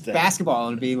Lestat. basketball,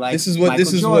 it'd be like This is what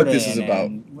Michael this Jordan is about.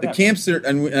 and The whatever. camps are,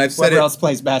 and I've said Whoever it else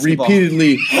plays basketball.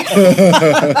 repeatedly.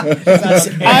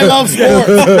 I love sports.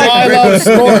 I love A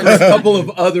sports. couple of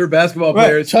other basketball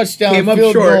players Touchdown, came up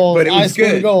field short, goal, but it I was scored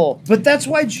a good. goal. But that's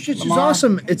why jiu-jitsu is Lamar.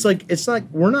 awesome. It's like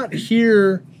we're not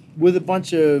here with a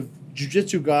bunch of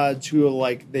jiu-jitsu gods who are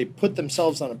like they put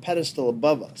themselves on a pedestal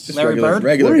above us. Just Larry Bird?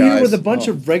 regular We're guys. here with a bunch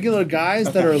of regular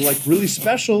guys that are like really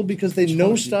special because they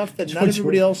know stuff that not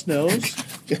everybody else knows,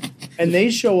 and they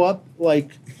show up like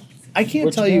I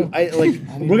can't tell you. I like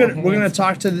we're gonna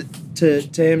talk to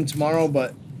him tomorrow,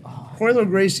 but Royler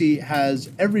Gracie has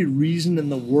every reason in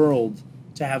the world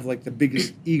to have like the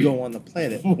biggest ego on the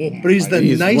planet, but he's the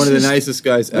nicest. One of the nicest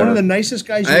guys ever. One of the nicest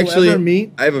guys you'll ever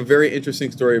meet. I have a very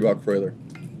interesting story about Croyler.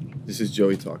 This is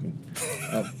Joey talking.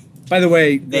 By the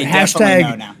way, They definitely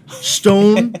know now.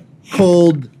 Stone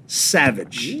Cold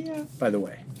Savage. By the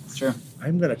way, Sure.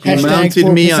 I'm gonna. He Hashtag mounted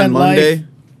me 4% on Monday. life.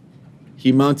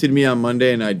 He mounted me on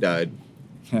Monday, and I died.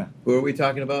 Who are we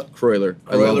talking about? Croyler.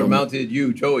 I love Croyler him. mounted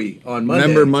you, Joey, on Monday.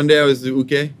 Remember Monday I was the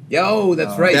Uke? Yo,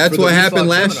 that's right. That's for what the happened Wristlock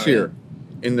last seminar, year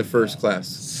in the first class.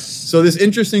 So this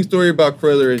interesting story about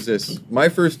Croyler is this. My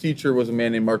first teacher was a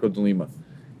man named Marco DeLima.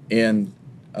 And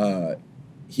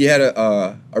he had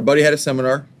our buddy had a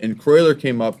seminar, and Croyler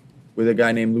came up with a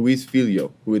guy named Luis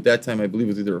Filio, who at that time I believe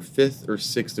was either a 5th or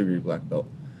 6th degree black belt.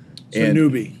 So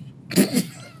newbie.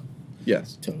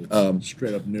 Yes.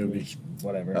 Straight up newbie.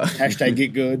 Whatever. Hashtag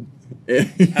get good.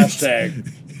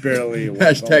 Hashtag barely.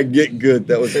 Hashtag get good.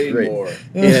 That was Train great. more.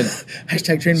 And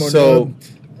Hashtag train more. so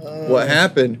dub. what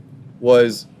happened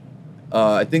was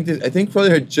I think Croyler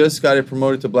had just got it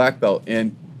promoted to black belt,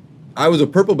 and I was a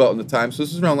purple belt at the time, so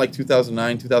this was around like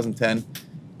 2009, 2010,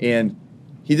 and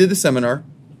he did the seminar,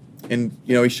 and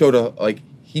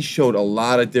he showed a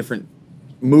lot of different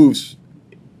moves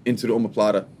into the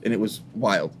omoplata, and it was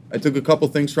wild. I took a couple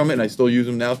things from it, and I still use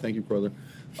them now. Thank you, Croyler.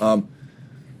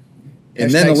 And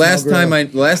then the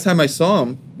last time I saw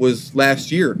him was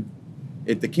last year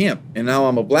at the camp, and now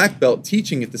I'm a black belt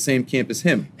teaching at the same camp as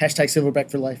him. Hashtag silverback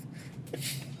for life.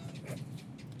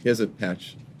 He has a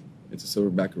patch. It's a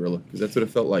silverback gorilla because that's what it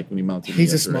felt like when he mounted. He's me a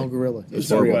yesterday. small gorilla. It was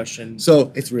No horrible. question.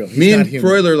 So It's real. He's me and not human.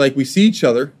 Croyler, we see each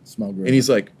other, Small gorilla. and he's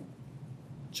like,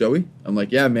 "Joey," I'm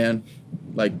like, "Yeah, man."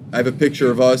 Like I have a picture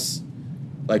of us.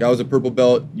 Like I was a purple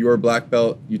belt, you were a black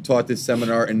belt. You taught this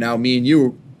seminar, and now me and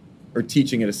you are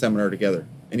teaching at a seminar together.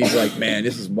 And he's like, "Man,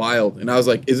 this is wild." And I was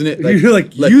like, "Isn't it?" You're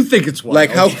like you think it's wild. Like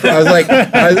how I was like,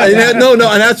 no, and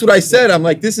that's what I said. I'm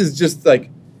like, this is just like,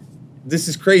 this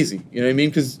is crazy. You know what I mean?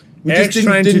 Because we Eric's just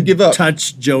trying didn't to give up.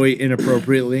 touch Joey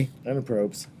inappropriately.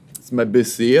 Unapprobes. It's my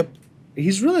bicep.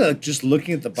 He's really like just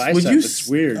looking at the bicep. It's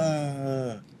weird.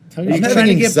 I'm He's having trying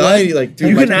to get anxiety. Like, dude,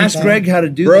 you my can ask Greg how to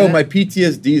do bro, that. my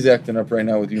PTSD's acting up right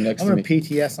now with you next I'm to gonna me.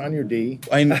 PTS on your D.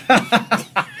 I know.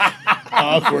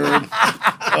 Awkward.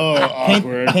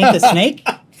 Awkward. Paint the snake?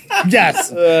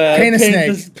 Yes. Paint a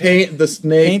snake. Paint the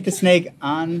snake Paint the snake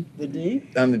on the D?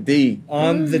 on the D.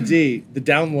 On the D, the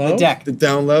down low, The deck. The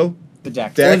down low. The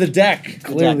deck. or the deck.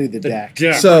 Clearly the deck.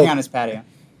 Deck. So Working on his patio.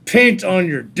 Paint on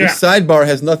your this deck. sidebar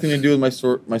has nothing to do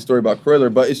with my story about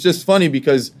Croyler, but it's just funny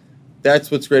because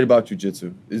that's what's great about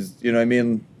jiu-jitsu is, you know what I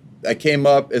mean? I came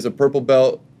up as a purple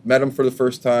belt, met him for the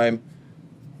first time,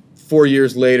 4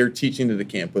 years later teaching to the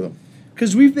camp with him.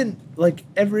 Because we've been like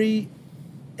every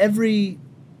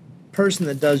person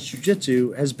that does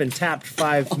jujitsu has been tapped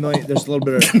 5 million. There's a little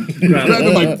bit of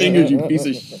ground. my fingers, you piece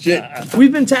of shit.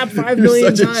 We've been tapped 5 You're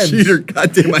million such times. a cheater.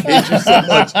 Goddamn, I hate you so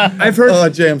much. I've heard. Oh,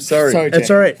 Jay, I'm sorry. Sorry, It's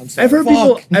Jay. all right. I'm sorry. I've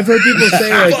heard people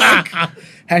say like,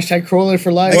 Hashtag Croyler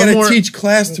for I life. gotta more- teach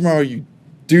class tomorrow, you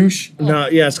douche. no,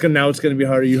 yeah, it's gonna be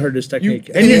harder. You heard this technique,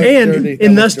 You- and That and was dirty.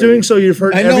 in That thus was doing dirty. so, you've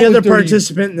heard I know every it was other dirty.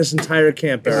 participant in this entire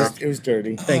camp. Eric. It was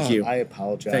dirty. Thank you. I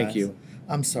apologize. Thank you.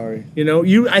 I'm sorry. You know,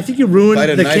 I think you If I ruined had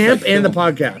a the knife, camp I'd and the kill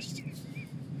podcast.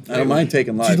 I don't mind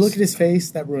taking Did lives. you look at his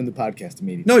face? That ruined the podcast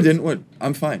immediately. No, I didn't. What?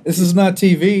 I'm fine. This is not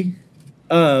TV.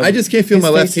 I just can't feel His my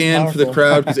face left is hand for the powerful.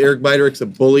 crowd because Eric Biderik's a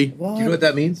bully. Do you know what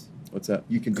that means? What's that?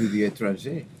 You can do the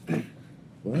étranger.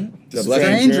 What? The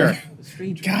Stranger.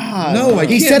 Stranger. God. No, I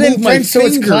He can't said it in move my French, so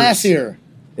it's fingers. classier.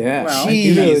 Yeah. Well,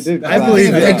 He really did. I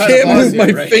believe I it. can't move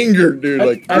my Right. finger, dude.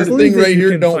 Like I this believe thing that right you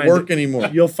here can don't find work it. anymore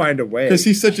You'll find a way. because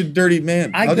he's such a dirty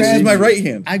man. I I'll just use grabbed- my right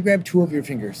hand. I grabbed 2 of your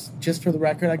fingers. Just for the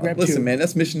record, I grabbed 2. Listen, man,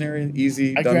 that's missionary,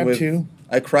 easy, I done grabbed with. 2.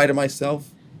 I cry to myself.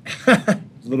 a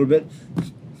little bit.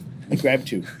 I grabbed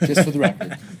 2. Just for the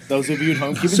record. Those of you at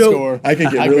home keeping So- score. I could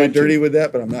get really grabbed 2. dirty with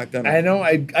that, but I'm not gonna. I know.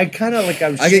 I kind of like.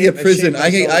 I could get prison. I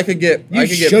could get You get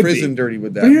should prison be. dirty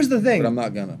with that. But here's the thing. But I'm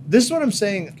not gonna. This is what I'm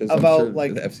saying 'Cause I'm about sure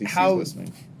like the FCC is how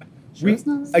listening. we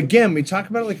again we talk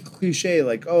about it like a cliche,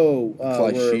 like we're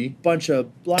a Cliché. bunch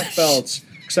of black belts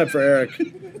except for Eric. Hey,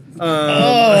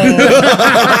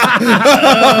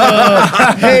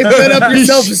 build up your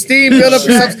self-esteem. Build up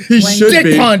your self-esteem. He should Dick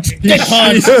be. punch. Dick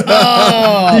punch. He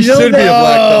should be a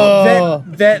black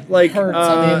belt. That like Hurts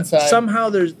on the inside. somehow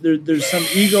there's some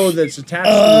ego that's attached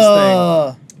to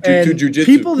this thing. And To jujitsu.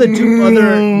 people that do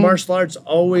other martial arts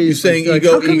always You saying like,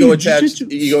 ego how come ego you attached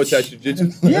jujitsu- ego attached to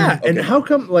jiu-jitsu? Yeah, and Okay. how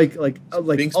come like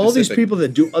Being all these specific. people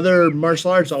that do other martial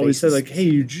arts always say like, "Hey,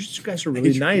 you guys are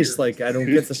really nice." Like, I don't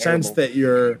get the sense that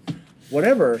you're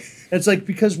whatever. It's like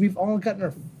because we've all gotten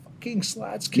our fucking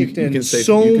slats kicked you in can say-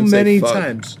 so you can say many fuck.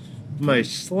 times. My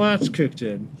slats kicked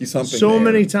in He's humping so the air.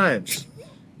 many times.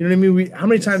 You know what I mean? How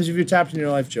many times have you tapped in your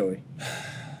life, Joey? A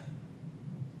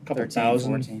couple 13,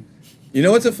 thousand. 14. You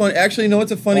know what's a funny Oh, I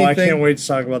thing? can't wait to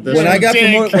talk about this. When I got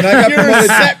promoted,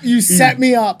 You set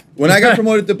me up. when I got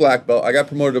promoted to black belt, I got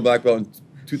promoted to black belt in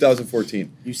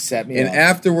 2014. You set me And up.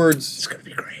 afterwards, it's gonna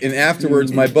be great. and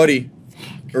afterwards, my buddy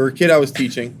or a kid I was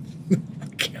teaching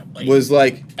was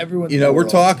like, Everyone you know, we're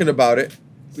talking about it.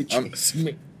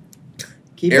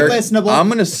 Keep Eric, it listenable. I'm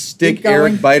gonna stick Keep going.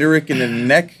 Eric Beiderich in the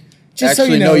neck. Just so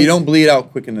Actually, you no, know, you don't bleed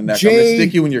out quick in the neck. I'm gonna Jay-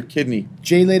 stick you in your kidney.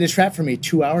 Jay laid a trap for me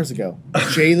 2 hours ago.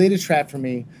 Jay laid a trap for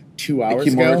me 2 hours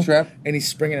Kimura ago. trap? And he's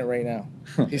springing it right now.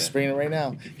 He's springing it right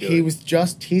now. He was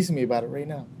just teasing me about it right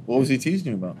now. What was he teasing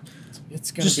you about?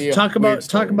 It's gonna Just be a talk weird about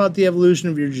story. the evolution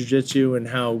of your jiu-jitsu and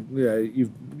how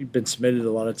you've been submitted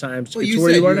a lot of times to Well, get you to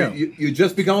where said you are now. you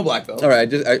just become a black belt. All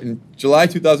right, in July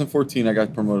 2014, I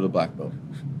got promoted to black belt,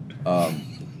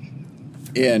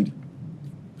 and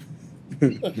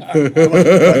Let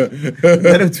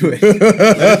him do it.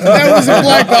 That was a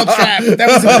black belt trap. That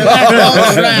was a black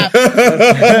belt trap.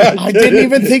 I didn't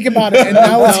even think about it, and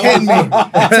now it's hitting me.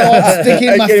 It's all sticking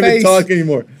in I my can't face. even talk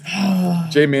anymore.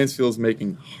 Jay Mansfield's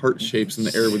making heart shapes in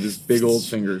the air with his big old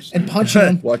fingers. And punching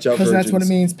him. Watch out, Because that's what it virgins.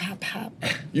 means. Pop, pop.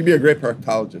 You'd be a great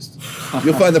proctologist.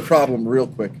 You'll find the problem real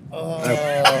quick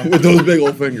with those big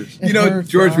old fingers. You know, hurts,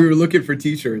 George, bro. we were looking for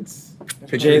T-shirts.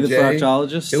 Picture Jay of the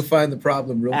proctologist. He'll find the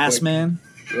problem real Ass quick. man.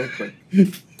 Real quick.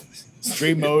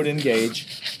 Street mode engage.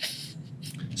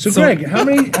 So, Greg, how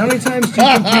many times do you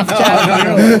think you've tapped in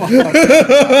your life?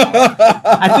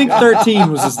 I think 13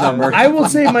 was his number. I will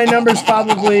say my number's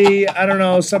probably, I don't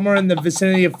know, somewhere in the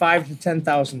vicinity of 5,000 to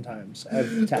 10,000 times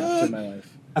I've tapped in my life.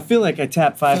 I feel like I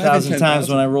tapped 5,000 times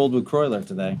when I rolled with Croyler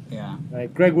today. Yeah.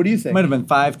 Right, Greg, what do you think? Might have been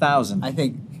 5,000. I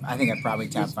think I probably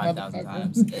tapped 5,000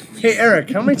 times. At least. Hey, Eric,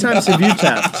 how many times have you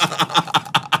tapped?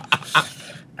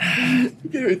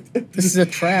 This is a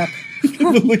trap.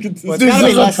 Look at this. Well, it's gotta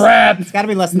be less, It's got to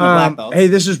be less than the black belt. Hey,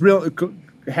 this is real.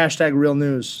 Hashtag real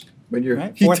news. When you're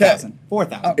right? he 4,000.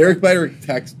 4,000. Eric Beiderich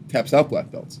taps out black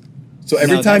belts. So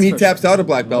every No, time that's he for taps out a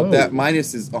black belt, Oh. that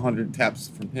minus is 100 taps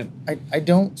from him. I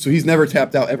don't So he's never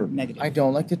tapped out ever. Negative. I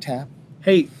don't like to tap.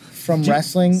 Hey, From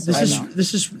wrestling, this I is don't.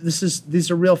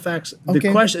 these are real facts. Okay.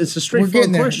 The question, it's a We're straightforward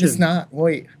getting there. question. It's not.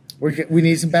 Wait. We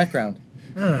need some background.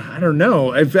 I don't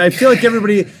know. I feel like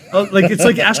everybody like it's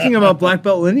like asking about black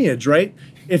belt lineage, right?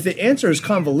 If the answer is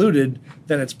convoluted,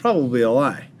 then it's probably a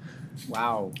lie.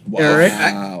 Wow. Eric,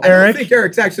 Wow. I Eric, don't think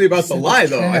Eric's actually about to lie,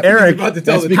 though. I think Eric, he's about to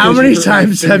tell the how truth. many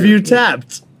times have you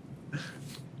tapped?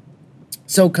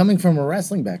 So coming from a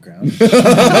wrestling background,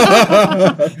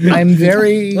 I'm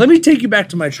very Let me take you back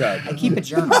to my tribe. I keep a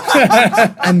journal.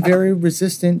 I'm very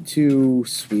resistant to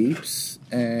sweeps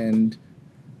and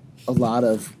a lot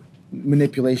of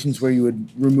manipulations where you would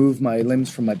remove my limbs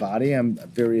from my body. I'm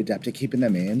very adept at keeping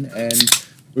them in and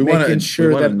We making want to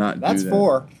sure that not That's do that.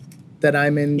 4. that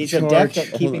I'm in He's charge. adept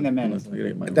at keeping them in.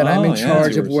 That I'm in Oh, yeah.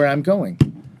 charge of Yours. where I'm going.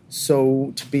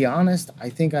 So to be honest, I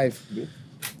think I've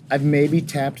maybe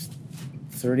tapped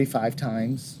 35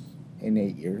 times in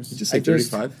 8 years. Did you say I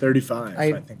just- 35? 35, I-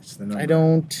 I think it's the number. I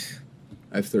don't.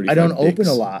 I have 35 I don't open dicks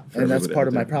a lot, for and that's everybody part out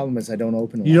of my there. problem. Is I don't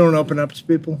open a You lot. don't open up to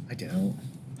people? I don't.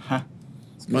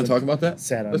 You want to talk about that?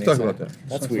 Sad on Let's me, talk sir. about that.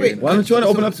 That's Wait, weird. Why don't you want to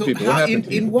open up to people? What how- happened?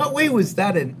 in what way was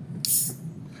that a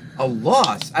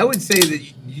loss? I would say that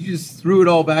you just threw it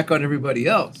all back on everybody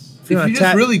else. If Yeah, you're just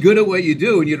tap- really good at what you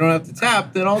do and you don't have to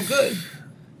tap, then all good.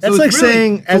 That's it's like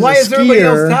saying, so as why a is everybody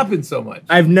else skier, tapping so much?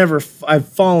 I've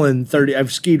fallen 30.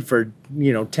 I've skied for 10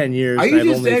 years. Are and you I've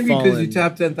just only angry because you fallen.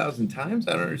 tap 10,000 times?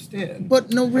 I don't understand.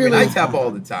 But no, I really. mean, I tap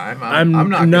all the time. I'm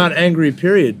I'm not good. angry.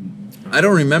 Period. I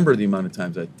don't remember the amount of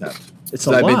times I tapped. It's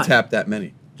 'Cause a I've been lot. tapped that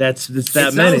many. It's It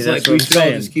that many. sounds That's like what we I'm should all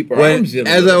saying. just keep our When, arms in. a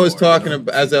as I little was more, talking, you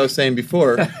know? as I was saying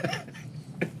before,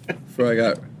 before I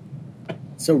got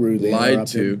So rudely lied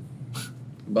interrupted. to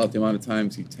about the amount of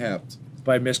times he tapped.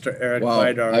 By Mr. Eric Wow,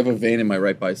 Vidar. I have a vein in my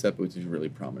right bicep, which is really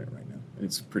prominent right now.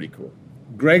 It's pretty cool.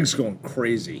 Greg's going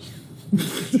crazy.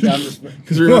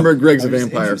 Because remember, Greg's a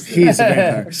vampire. He's a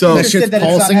vampire. So That shit's that it's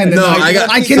pulsing not in the No, night. I got-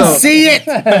 I can so- see it.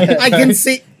 I can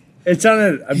see. It's on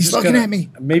it. I'm He's just looking gonna, at me.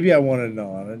 Maybe I want to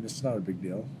know on it. It's not a big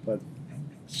deal, but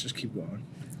let's just keep going.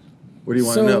 What do you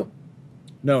want So- to know?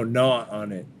 No, gnaw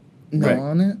on it. No Right.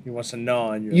 on it. He wants to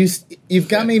gnaw on your. You've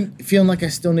got me feeling like I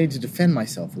still need to defend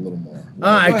myself a little more.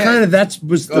 I kind of that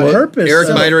was the Well, purpose. Eric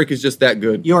So- Meiderick is just that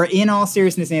good. Your in all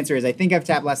seriousness answer is I think I've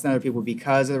tapped less than other people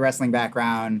because of the wrestling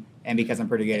background and because I'm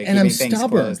pretty good at And keeping I'm things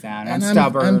stubborn. closed down. And I'm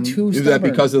stubborn. I'm too Is stubborn. that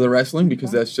because of the wrestling? Because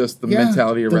that's just the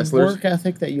mentality of the wrestlers. work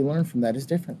ethic that you learn from that is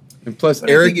different. And plus, But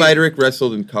I Eric think Meiderick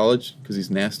wrestled in college because he's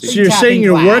nasty. So you're Tapping saying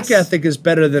your glass. work ethic is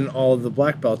better than all of the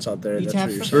black belts out there? You That's tap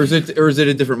what you're for- saying. Or is it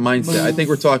a different mindset? I think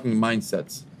we're talking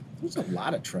mindsets. There's a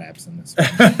lot of traps in this.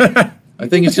 I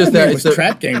think it's just It that was it's a,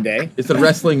 trap game day. it's a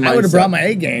wrestling mindset. I would have brought my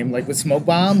A game, like with smoke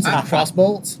bombs and cross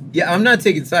bolts. Yeah, I'm not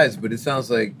taking sides, but it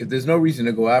sounds like if there's no reason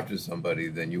to go after somebody,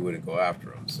 then you wouldn't go after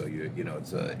them. So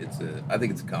I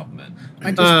think it's a compliment.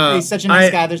 He's such a nice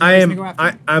guy. There's no I reason am. to go after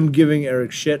him. I'm giving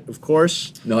Eric shit, of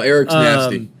course. No, Eric's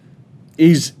nasty.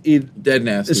 He, Dead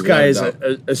nasty. this guy is without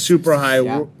a doubt. a super high,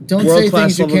 Yeah. Don't world say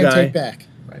class things you level can't guy. take back.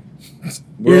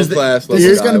 World class. This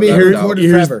is gonna be without a here doubt.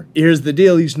 recorded forever. Here's the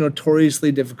deal. He's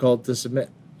notoriously difficult to submit.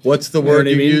 What's the know word what I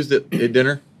you mean? used at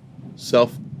dinner?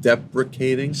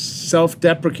 Self-deprecating.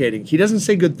 Self-deprecating. He doesn't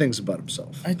say good things about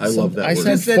himself. I love that I word.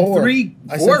 said Just said four. three,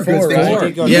 I four said good four, things. right? He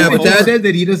did go Yeah, to but the- that- said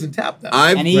that he doesn't tap that.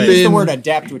 I've and he used been. the word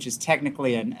adept, which is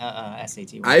technically an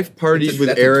SAT word. I've partied That's a- with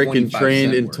that's a Eric and 25 trained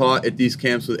cent and word. taught at these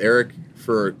camps with Eric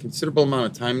for a considerable amount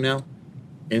of time now.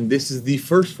 And this is the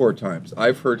first 4 times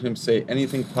I've heard him say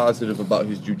anything positive about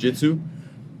his jujitsu.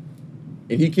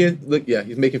 And he can't look. Yeah,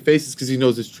 he's making faces because he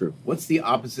knows it's true. What's the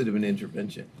opposite of an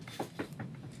intervention?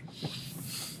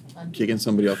 Kicking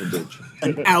somebody off a bridge.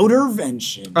 An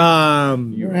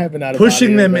outervention. You're having out of Pushing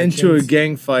body them into a interventions.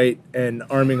 gang fight and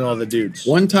arming all the dudes.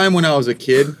 One time when I was a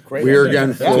kid, Great we were idea.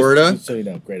 in Florida, Just so you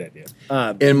know, great idea.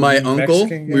 and my uncle,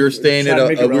 Mexican we were gang? staying at Trying to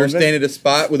make it we were relevant? staying at a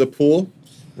spot with a pool,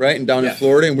 right, and down in Yeah.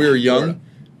 Florida, and we were young, Florida.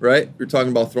 right? We were talking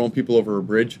about throwing people over a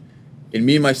bridge. And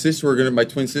me and my sister my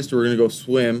twin sister were gonna go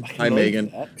swim. Hi,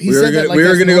 Megan. He We were said that gonna, like we were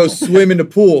that's gonna go normal. swim in the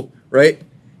pool, right?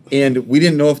 And we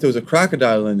didn't know if there was a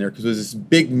crocodile in there because it was this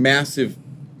big, massive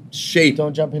shape.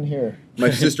 Don't jump in here. My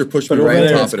sister pushed me But over right on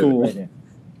there, top it's of cool. it.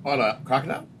 On a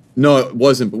crocodile? No, it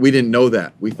wasn't, but we didn't know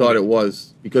that. We thought it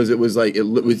was because it was like it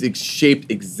was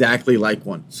shaped exactly like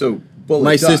one. So bullet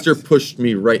My ducks. sister pushed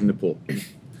me right in the pool.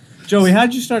 Joey,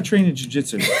 how'd you start training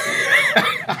jujitsu?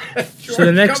 So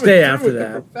the next day after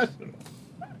that,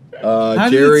 How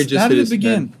Jerry did just how hit did it his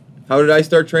begin? head. How did I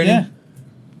start training? Yeah.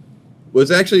 Well,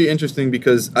 it's actually interesting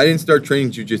because I didn't start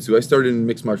training jiu-jitsu. I started in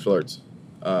mixed martial arts.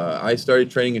 I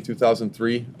started training in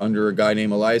 2003 under a guy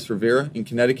named Elias Rivera in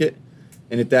Connecticut.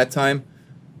 And at that time,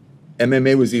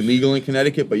 MMA was illegal in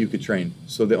Connecticut, but you could train.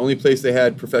 So the only place they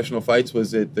had professional fights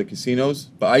was at the casinos.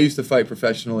 But I used to fight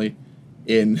professionally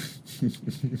in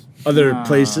other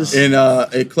places.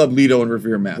 at Club Lido in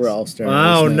Revere, Mass. We're all starting.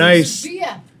 Wow, with nice. names.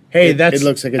 Hey, It that's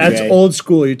looks like a that's J. old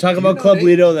school. You talk about know Club Nate?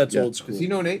 Lido, that's Yeah. old school. Does he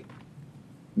know Nate?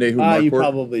 Nate, who, You Marquardt?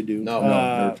 probably do. No,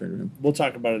 Never trained with him. We'll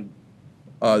talk about it.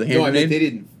 The No, I hand mean grenade? they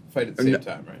didn't fight at the same No.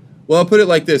 time, right? Well, I'll put it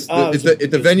like this: Oh, at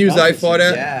the venues I fought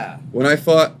at, Yeah. when I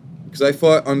fought, because I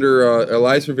fought under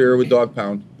Elias Rivera with Dog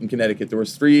Pound in Connecticut, there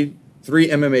was three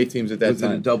MMA teams at that Was it a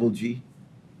time. double G?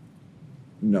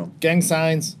 No, Gang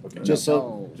signs. Just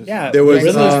so. Yeah, there was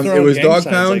Riddler's it throwing was gang Dog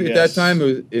signs, Pound I at that guess. time. It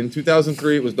was in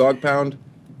 2003. It was Dog Pound.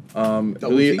 I G?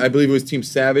 believe it was Team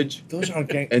Savage, Those aren't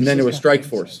gang. and then it was Strike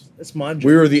Force. That's Manji.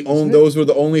 We were the only; those were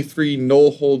the only 3 no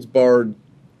holds barred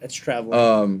That's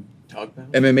traveling. Dog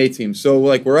pound? MMA teams. So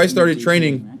like where I started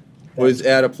training was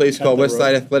at a place Cut called the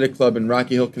Westside rope. Athletic Club in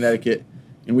Rocky Hill, Connecticut,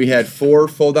 and we had 4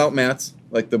 fold-out mats,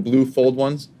 like the blue fold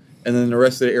ones, and then the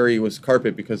rest of the area was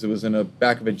carpet because it was in the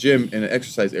back of a gym in an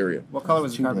exercise area. What color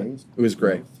was the carpet? It was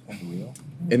gray,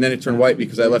 and then it turned white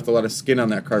because I left a lot of skin on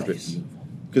that carpet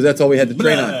because that's all we had to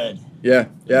train on. Yeah,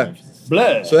 yeah.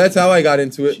 Blood. So that's how I got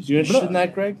into it. You interested in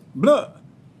that, Greg? Blood.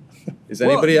 Is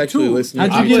anybody actually listening?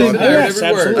 How'd you to get me into talk? that? Yes,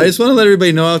 absolutely. I just want to let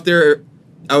everybody know out there.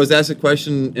 I was asked a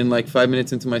question in like 5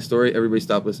 minutes into my story. Everybody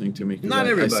stopped listening to me. 'cause Not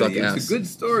I everybody. suck It's ass. a good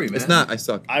story, man. It's not. I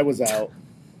suck. I was out.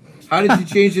 How did you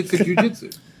change it to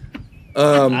jujitsu?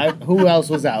 Who else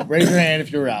was out? Raise your hand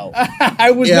if you were out.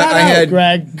 I was Yeah, not I out. had-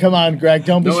 Greg, come on, Greg.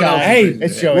 Don't be No one shy. else Hey, raised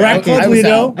it's their Joey. hand. We're at Okay, Club I was Lido.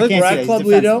 out. I can't We're see at it. Club He's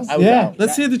Lido. defenseless. I was Yeah, out.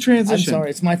 let's hear the I'm transition. sorry.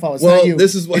 It's my fault. It's Well, not you.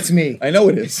 this is what It's me. I know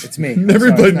it is. It's me. I'm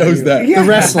Everybody sorry, it's not knows you. that. The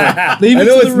wrestler. Leave I it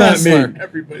know to it's the not wrestler. me.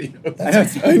 Everybody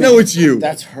knows. I know it's you,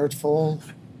 That's hurtful.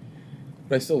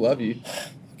 but I still love you.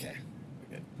 Okay.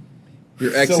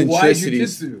 Your So why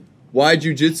eccentricities. jujitsu? Why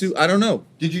jujitsu? I don't know.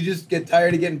 Did you just get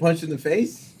tired of getting punched in the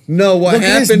face? No, what Look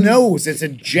at his happened? nose. It's a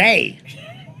J.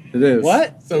 It is.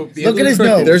 What? So Look at his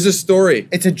nose. There's a story.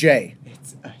 It's a J.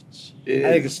 I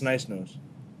think it's a nice nose.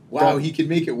 Wow, he could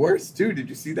make it worse too. Did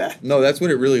you see that? No, that's what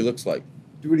it really looks like.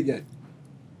 Do it again.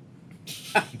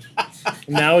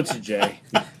 Now it's a J.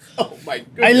 Oh my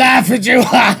goodness. I laugh at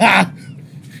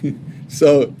you.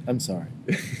 So I'm sorry.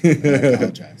 I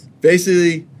apologize.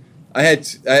 basically, I had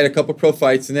a couple pro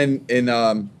fights, and then in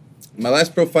my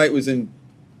last pro fight was in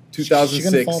She gonna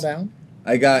 2006. fall down?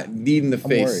 I got kneed in the I'm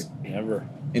face, worried. Never.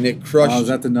 and it crushed. Oh, is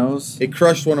that the nose? It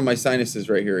crushed one of my sinuses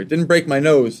right here. It didn't break my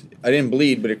nose. I didn't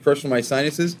bleed, but it crushed one of my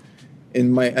sinuses.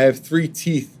 And I have 3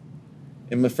 teeth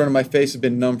in the front of my face have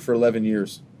been numb for 11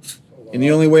 years. And the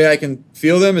only way I can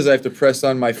feel them is I have to press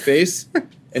on my face,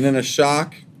 and then a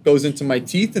shock goes into my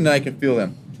teeth, and then I can feel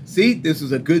them. See, this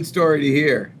was a good story to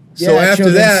hear. So after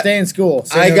children, that, stay in school.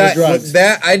 Say I no to got drugs.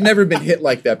 that. I'd never been hit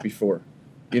like that before,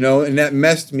 and that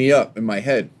messed me up in my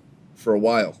head for a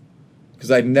while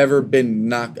because I'd never been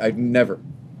knocked. I'd never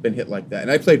been hit like that,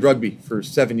 and I played rugby for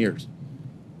 7 years,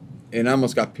 and I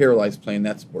almost got paralyzed playing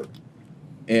that sport,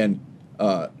 and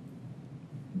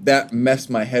that messed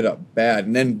my head up bad.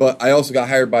 And then, but I also got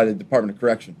hired by the Department of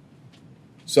Correction,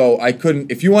 so I couldn't.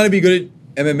 If you want to be good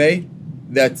at MMA,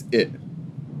 that's it.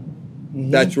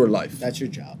 That's your life. That's your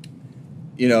job.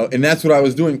 And that's what I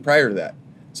was doing prior to that.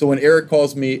 So when Eric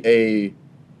calls me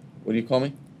what do you call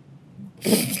me?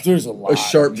 There's a lot. A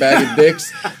sharp bag of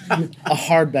dicks. A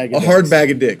hard bag A of dicks. hard bag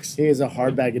of dicks. He is a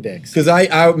hard bag of dicks. Because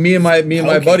me and my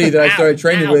buddy that I started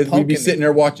training Ow, with, we'd be poking sitting me.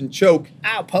 there watching Choke.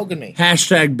 Ow, poking me.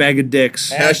 Hashtag bag of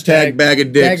dicks. Hashtag bag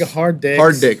of dicks. Bag of hard dicks.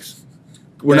 Hard dicks.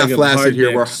 We're Bag not of flaccid hard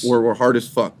here. dicks. We're hard as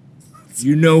fuck.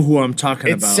 You know who I'm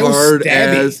talking It's about. so hard stabby.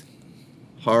 as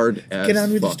Get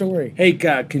on with the fuck. story. Hey,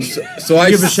 God, can you So I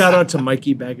give a shout out to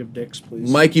Mikey Bag of Dicks, please?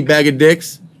 Mikey bag of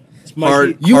dicks. It's Mikey.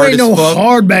 Hard. You hard ain't as no fuck.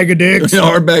 hard bag of dicks.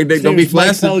 Hard bag of dicks. His Don't name be is Mike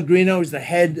flaccid. Pellegrino. He's the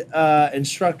head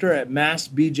instructor at Mass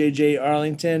BJJ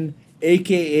Arlington,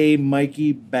 a.k.a.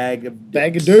 Mikey Bag of Dicks.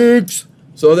 Bag of dicks.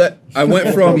 So that I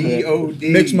went from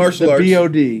B.O.D. mixed martial The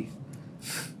arts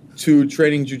BOD. to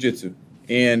training jujitsu,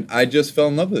 and I just fell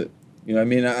in love with it. I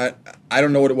mean, I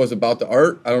don't know what it was about the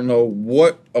art. I don't know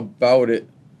what about it,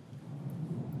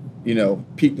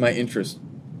 piqued my interest.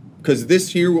 Because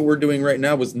this here, what we're doing right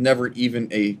now, was never even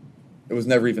in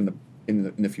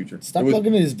the future. Stop it was,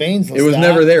 looking at his veins. It was Lestat.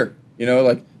 never there.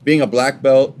 Like being a black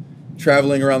belt,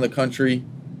 traveling around the country,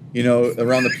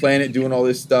 around the planet, doing all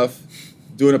this stuff,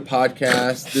 doing a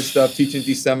podcast, this stuff, teaching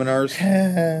these seminars.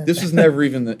 This was never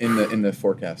even in the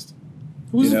forecast.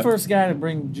 Who was You the know? first guy to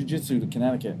bring jiu-jitsu to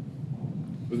Connecticut?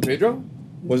 Was it Pedro?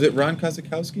 Was it Ron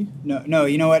Kazakowski? No,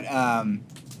 you know what?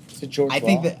 Is it George I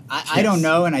think Law? that I don't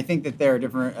know, and I think that there are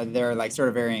different. There are like sort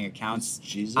of varying accounts.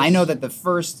 Jesus. I know that the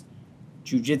first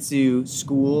jiu-jitsu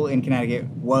school in Connecticut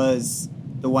was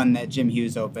the one that Jim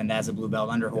Hughes opened as a blue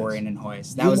belt under Horian and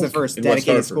Hoist. That You was the look- first in West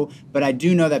dedicated Hartford. school. But I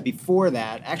do know that before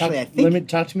that, actually, I think,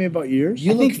 Talk to me about yours.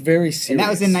 You I look think- very serious. and that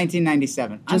was in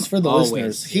 1997. Just I'm for the always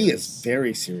listeners, he serious. is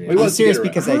very serious. He I'm wants to serious get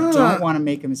because I around. don't want to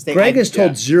make a mistake. Greg I- has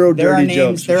told zero There are dirty names-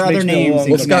 jokes. there are which other makes me names love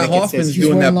in Well, him. Scott Connecticut Hoffman's says- He's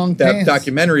doing wearing long that pants.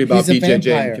 documentary about He's a BJJ in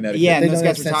vampire. Connecticut. Yeah, and They those don't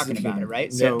guys have were sense talking of about it, humor.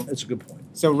 right? Yeah, So, that's a good point.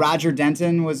 so Roger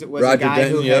Denton was a Roger guy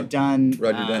Denton, who yep. had done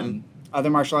Roger Denton. other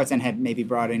martial arts and had maybe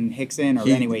brought in Hickson or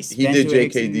He, anyway. he did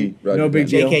JKD. Roger No big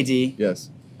Denton. deal. JKD. Yes,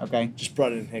 Okay. Just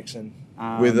brought in Hickson.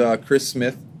 with Chris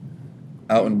Smith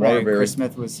out in Right, Waterbury. Chris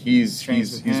Smith was He's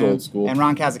trains with him. old school. And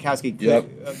Ron Kazakowski could, Yep.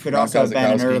 could Ron also have been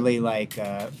an Kazakowski. early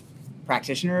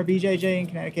practitioner of BJJ in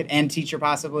Connecticut and teacher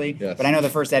possibly. Yes. But I know the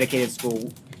first dedicated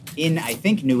school in I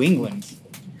think New England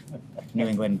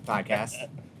podcast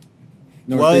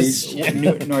Northeast.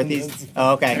 was Northeast.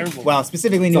 Oh, okay. Terrible. Well,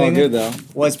 specifically It's New all England good, though.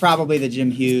 was probably the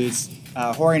Jim Hughes.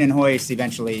 Horian and Hoist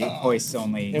eventually Hoist's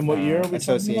only And what year are we talking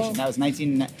association. about? That was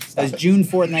That was June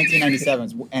 4th,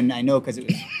 1997, and I know because it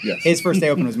was Yes. his first day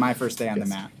open was my first day on the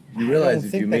mat. You I realize don't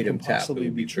if think you that made can him tap, it possibly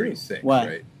would be be pretty true. sick, What?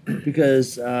 right?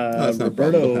 Because that's not a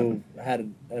Roberto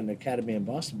had an academy in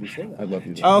Boston before that. I'd love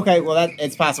you. Oh, okay. Well,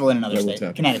 it's possible in another Yeah, we'll state,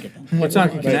 tap. Connecticut. Then. We're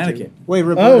talking Connecticut. Wait, Oh,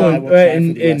 Roberto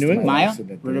in New England. Maya.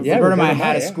 Yeah, Roberto Roberto Maya had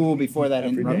Maya, a yeah. school before that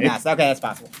in Every day. Mass. Okay, that's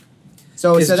possible.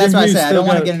 So Is that's Jim why I Hughes said I still don't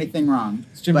want to got- get anything wrong.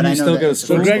 Jim but I Hughes know still that got a it's So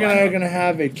school? Greg and I are going to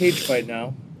have a cage fight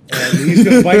now. And he's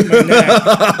going to bite my neck.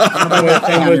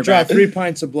 I'm going to draw 3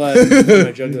 pints of blood from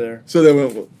my jugular. So they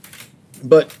went.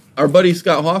 But our buddy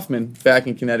Scott Hoffman back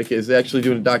in Connecticut is actually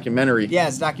doing a documentary. Yeah,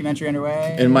 it's a documentary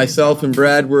underway. And myself and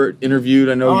Brad were interviewed.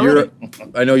 I know Oh, you're. really?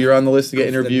 I know you're on the list to get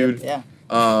interviewed. Yeah,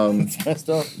 It's messed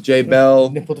up. Jay Bell.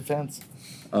 Nipple defense.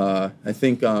 I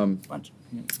think bunch.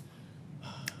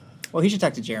 Well, he should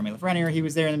talk to Jeremy Lafreniere. He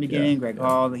was there in the beginning. Greg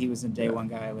Hall. He was a day one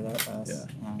guy with us.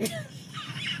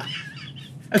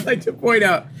 I'd like to point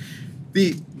out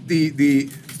the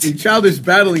childish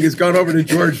battling has gone over to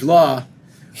George Law,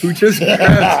 who just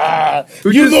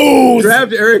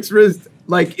grabbed Eric's wrist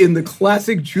like in the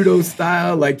classic judo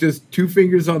style, like just 2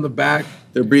 fingers on the back.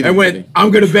 They're breathing. And went,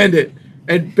 I'm gonna bend it.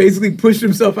 And basically pushed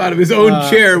himself out of his own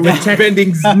chair with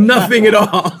bending nothing at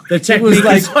all. The technique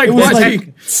was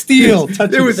like steel.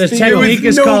 There was the steel. technique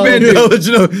is no called bending.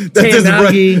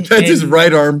 That's his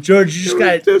right arm. George, you just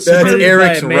got That's surrounded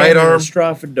Eric's by a man right in a arm.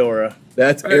 straw fedora.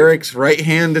 That's Eric's right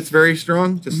hand that's very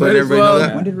strong. Just let Might as everybody well. know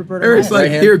that. When did Roberto Eric's Maia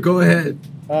like, hand. here, go ahead.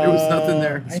 There was nothing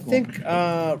there. I think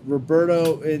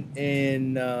Roberto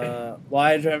in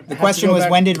The question was,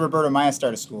 when did Roberto Maia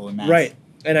start a school in math? Right.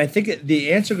 And I think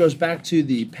the answer goes back to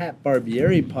the Pat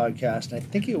Barbieri podcast. I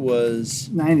think it was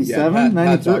 97,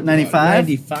 93, 95.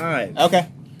 95. Okay.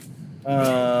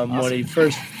 When he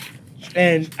first,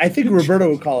 and I think Roberto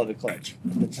would call it a clutch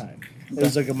at the time. It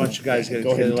was like a bunch of guys getting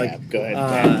together. Like, Go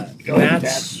ahead.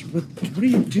 Matt's. What are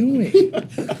you doing?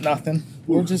 Nothing.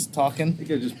 We're just talking. I think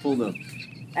I just pulled a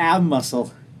ab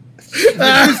muscle.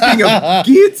 Speaking of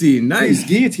guillotine, nice.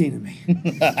 He's guillotining me.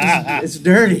 It's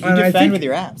dirty. You And I defend think- with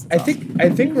your abs. I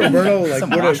think Roberto like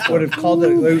Some would have called it.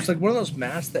 It was like one of those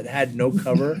masks that had no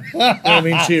cover. You know what I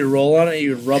mean? So you roll on it,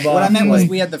 you would rub off. What I meant was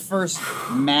like, we had the first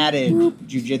matted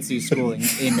jujitsu school in New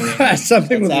England.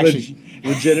 something with That's actually-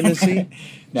 legitimacy.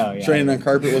 No, yeah. Training on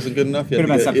carpet wasn't good enough. You had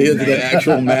Could've to been get, you had to something get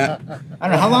actual mat. I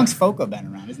don't know. How long's Foco been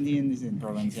around? Isn't he in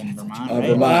Providence in Vermont? Right?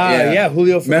 Vermont. Yeah,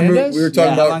 Julio Remember Fernandez. we were talking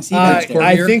Yeah, how about long's he Alex been?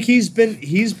 I Cormier? think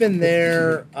he's been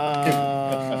there.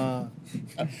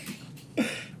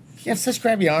 You have such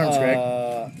crabby arms, Greg.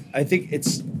 I think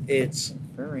it's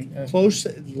Furry. close.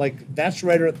 Like that's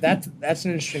right. That's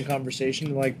an interesting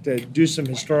conversation. Like to do some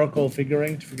historical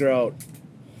figuring to figure out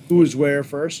who was where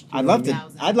first. I'd love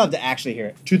to actually hear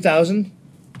it. 2000.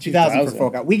 2000 for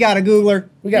Foco. We got a Googler.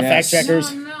 We got Yes. fact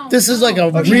checkers. No. This is like a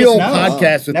Oh, she real just knows.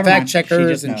 podcast with Never fact mind. She checkers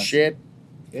just and knows. shit.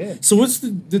 So what's the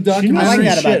I documentary? like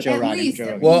that about Shit. Joe At Rogan. least, Joe at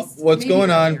Rogan. Well, least. what's Maybe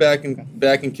going on better.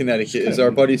 back in Connecticut is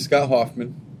our buddy Scott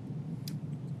Hoffman.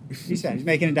 He's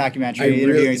making a documentary, I really-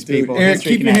 interviewing dude, people. Eric,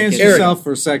 history keep your hands to Connecticut. yourself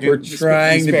for a second. We're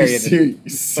trying to be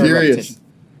serious.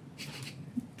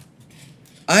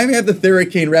 I have the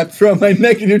Theracane wrapped around my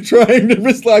neck, and you're trying to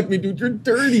wrist lock me, dude. You're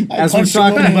dirty. As we're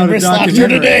talking about a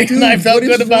documentary. And I felt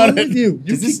good about it. You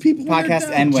Does this keep people podcast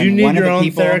end Do you when need one of your the own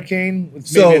people Theracane with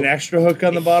So- maybe an extra hook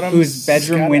on the bottom? whose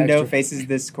bedroom Scott window extra. faces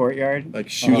this courtyard like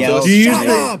shoot yells, Do you use "Shut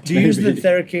the up!" Do you use the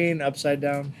Theracane upside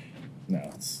down? No,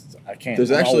 I can't.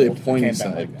 There's I'm actually a old. pointy Can't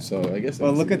bend side, like that. so I guess.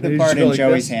 Well, look at the You part just go in like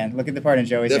Joey's this? hand. Look at the part in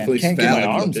Joey's definitely hand. Can't get my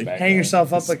phallic arms looking. back. Hang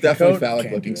yourself up It's like a definitely coat. phallic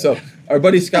Can't looking. do So that. our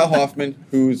buddy Scott Hoffman,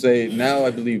 who's a now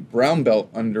I believe brown belt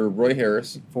under Roy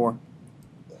Harris. 4.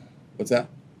 What's that?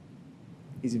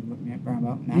 He's a brown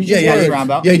belt. now. Yeah, Brown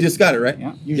belt. Yeah, he just got it right.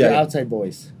 Yeah. Use Yeah. your outside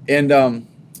voice. And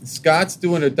Scott's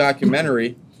doing a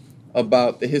documentary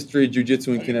about the history of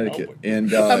jiu-jitsu in Connecticut,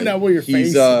 and I'm not where your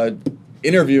he's face.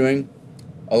 interviewing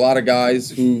a lot of guys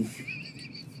who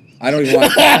I don't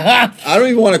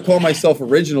even want to call myself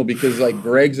original because like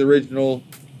Greg's original,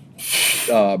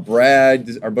 Brad,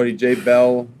 our buddy Jay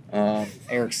Bell,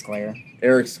 Eric Sclair.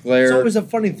 Eric Sclair. It's always a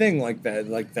funny thing like that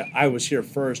I was here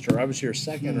first or I was here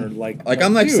second or like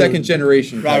I'm like dude. second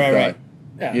generation type guy. Right.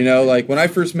 Yeah. You know, like when I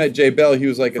first met Jay Bell, he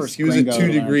was like First he was a gringo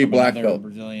 2-degree from black another belt.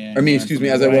 Brazilian, I mean, learned excuse from me,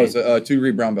 a as I guy- was a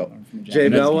 2-degree brown belt. from a Jay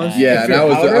Japanese Bell was? guy. Yeah, If and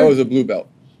you're I powder? was a blue belt.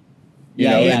 You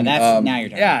Yeah, know, yeah. and, That's now you're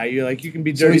talking. Yeah, you're like you can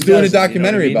be So dirty. he's doing a dozen, you know what I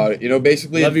documentary mean? about it. You know,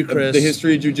 basically Love you, Chris. the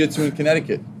history of jiu-jitsu in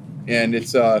Connecticut, and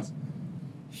it's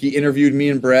he interviewed me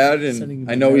and Brad, Sending and you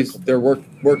I know medical they're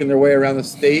working their way around the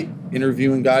state,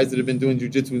 interviewing guys that have been doing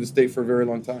jiu-jitsu in the state for a very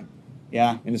long time,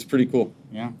 Yeah, and it's pretty cool.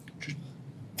 yeah.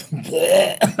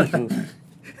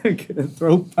 I'm gonna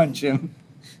throat punch him.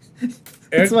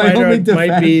 Eric my only Bider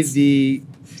might be defense. the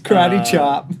Karate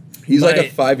chop. He's like My- a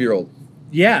 5-year-old.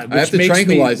 yeah, which have to makes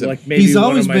tranquilize me him. like maybe He's one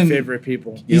always of my been- favorite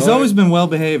people. You He's know? always been well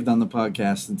behaved on the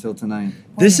podcast until tonight.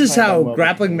 This is Well, how well,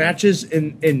 grappling matches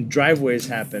in driveways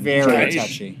happen. Very Right?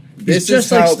 touchy. It's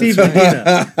just like Steve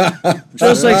Medina.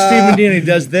 Just like Steve Medina, he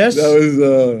does this, That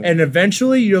was and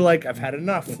eventually you're like, I've had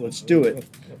enough. Let's do it.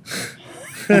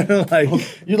 Like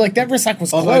You're like, that wrist lock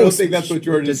was Although I don't close. think that's what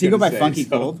George Does is he go gonna by say, Funky so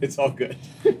Cold? It's all good.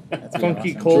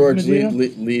 funky cold George. Medina.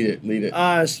 Lead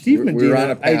it. Steve We're Medina. on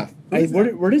a path.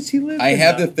 Where does he live? I In,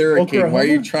 have the Theracane. Why are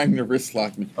you Oklahoma? trying to wrist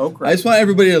lock me? Okra. I just want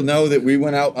everybody to know that we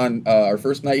went out on our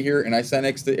first night here, and I sat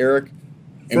next to Eric.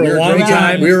 And For we a were long drinking.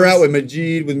 time. We were out with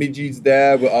Majid's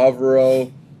dad, with Alvaro.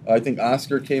 I think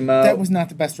Oscar came out. That was not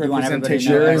the best You want everybody to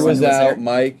representation. know Jerry everyone was who was out. there.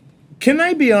 Mike. Can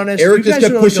I be honest? Eric You just guys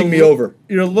kept are like pushing a me li- over.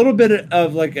 You're a little bit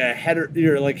of like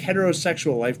you're like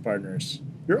heterosexual life partners.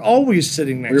 You're always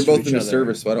sitting next We were to both each in the other.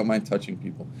 service, so I don't mind touching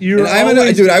people. You're And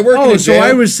always, dude, I work in a so jail.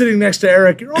 I was sitting next to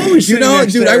Eric. You're always You sitting know,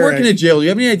 next dude, to I Eric. work in a jail. You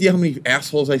have any idea how many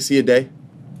assholes I see a day?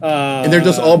 And And they're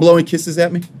just all blowing kisses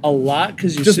at me? a lot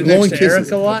because you Just sit next blowing to kisses.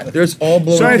 Eric a lot. They're just all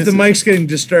blowing Sorry if kisses. the mic's getting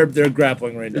disturbed. They're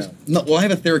grappling right now. No, well, I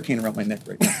have a Theracane around my neck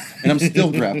right now. And I'm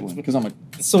still grappling because I'm a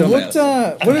So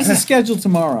dumbass. what is the schedule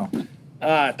tomorrow?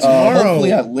 Tomorrow.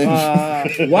 hopefully I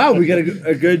live. Wow, we got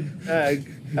a good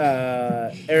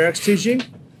Eric's teaching.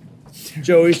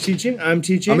 Joey's teaching. I'm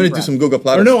teaching. I'm going to do some Google Or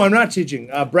Platters. no, I'm not teaching.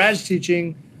 Brad's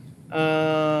teaching.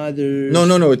 There's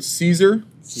No. It's Caesar,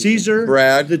 Caesar,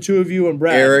 Brad, the two of you, and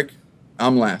Brad. Eric.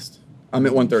 I'm last. I'm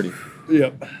at 1:30.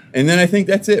 Yep. And then I think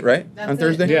that's it, right? On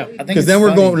Thursday? Yeah. I think Because it's then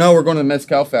funny. we're going to the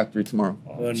Mezcal factory tomorrow.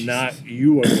 Well, not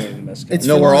you are going to Mezcal. It's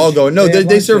No, for we're all lunch. going. No, They have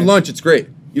they lunch serve there. lunch. It's great.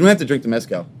 You don't have to drink the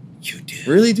Mezcal. You do.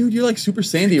 Really, dude? You're like super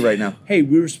sandy right now. Hey,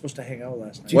 we were supposed to hang out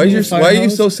last night. Why Do you are need a why are fire you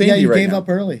hose? so sandy Yeah, you right gave now? up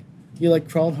early. You like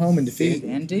crawled home in defeat.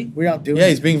 Andy? We're out doing Yeah, it.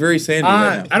 he's being very sandy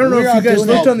right now. I don't know We're if out you guys doing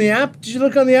looked it. on the app. Did you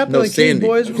look on the app? No, Like, hey, Sandy.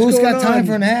 boys, what's Who's going got time on?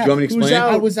 for a nap? Do you want me to Who's explain?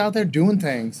 out? I was out there doing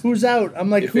things. Who's out?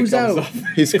 I'm like, who's out?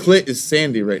 His clit is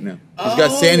sandy right now. He's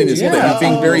got sand in his clit. He's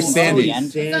being very sandy.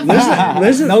 Listen, Nobody's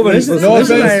listen, listening. listen, No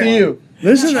offense I- to you.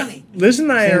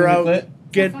 Listen, I are out.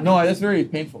 Get No, that's very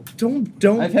painful. don't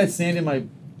I've had sand in my.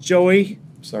 Joey.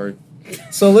 Sorry.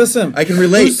 So listen, I can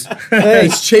relate. hey,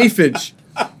 It's chafage.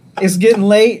 it's getting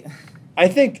late. I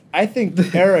think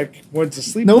Eric went to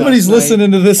sleep. Nobody's last night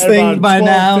listening to this at thing about by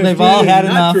now. They've 12:15. all had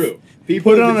enough.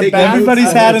 Put on a bath.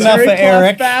 Everybody's had enough terry of cloth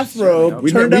Eric. bathrobe.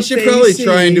 We turned up should the probably AC.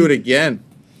 try and do it again.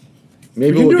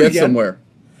 Maybe We can we'll do it get again. somewhere.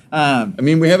 I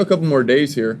mean, we have a couple more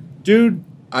days here. Dude.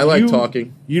 I like you-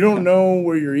 talking. You don't know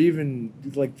where you're even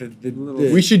like the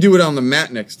We should do it on the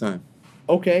mat next time.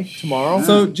 okay tomorrow.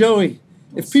 So Joey,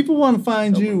 if people want to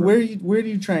find you, where do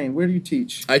you train? Where do you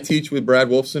teach? I teach with Brad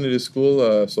Wolfson at his school,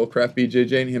 Soulcraft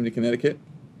BJJ in Hamden, Connecticut.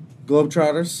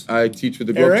 Globetrotters. I teach with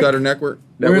the Eric? Globetrotter Network.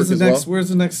 Where's the as next? well. Where's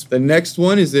the next? The next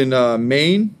one is in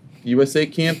Maine, USA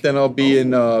camp. Then I'll be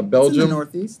in It's in Belgium, the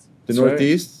Northeast. the That's right.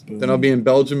 Northeast. Then I'll be in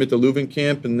Belgium at the Leuven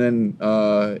camp, and then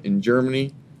in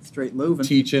Germany Straight Leuven.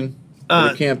 teaching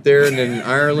at a camp there, and then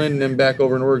Ireland, and then back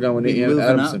over in Oregon with Big Nate Leuven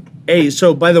Adamson. Hey,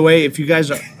 so by the way, if you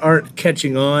guys aren't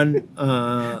catching on,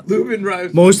 Leuven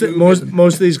rhymes. most with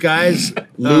of these guys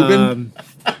Leuven?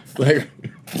 Like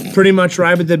pretty much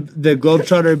ride with the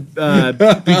Globetrotter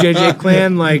BJJ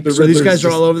clan. Like, so these guys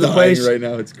are all over the dying place. right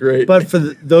now. It's great. But for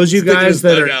those you Sticking guys his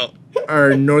that thumb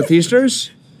are out.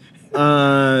 Northeasters,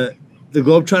 the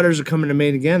Globetrotters are coming to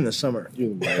Maine again this summer,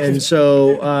 and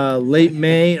so late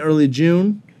May, early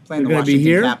June. Playing the They're gonna be Washington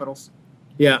here? Capitals.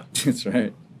 Yeah, That's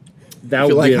right. that If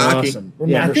you would be like hockey. awesome.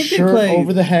 Remember, Yeah, I think they shirt play-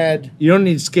 over the head. you don't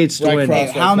need skates to Right win. cross,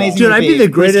 How amazing Dude, would I'd it be the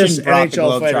if Christian greatest brought the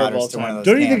NHL fighter of Globetrotters all to one time. those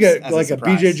Don't you think camps as like a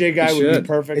surprise? BJJ guy He would be should.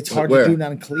 perfect? It's hard Where? to do it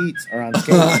on cleats or on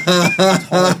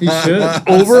skates. He should.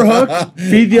 Overhook,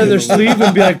 feed the other sleeve,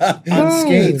 and be like, on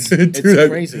skates. Dude, It's that'd-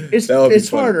 crazy. It's That would be it's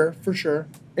funny. harder for sure.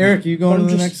 Eric, you going I'm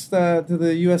to the just- next to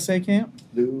the USA camp?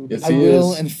 Yes, I he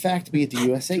will, is. in fact, be at the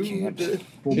USA camp.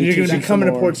 We'll And you're going to teaching be coming some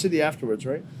to more. Port City afterwards,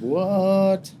 right?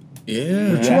 What?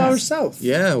 Yeah. 2 hours south.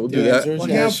 Yeah, we'll do Dude, that. there's- Well,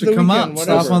 Yeah, yeah, You for should the come weekend, up.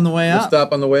 whatever. Stop on the way We'll out.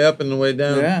 stop on the way up and the way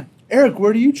down. Yeah. Eric,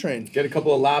 where do you train? Get a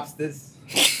couple of lobsters.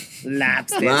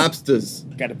 Lobsters.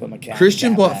 Got to put my cat.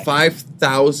 Christian cat bought back.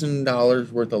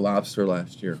 $5,000 worth of lobster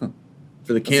last year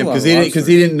for the camp lot because of he lobster.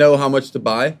 didn't know how much to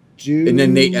buy, Dude. and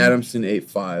then Nate Adamson ate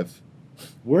 5.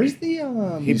 Where's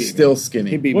the He's still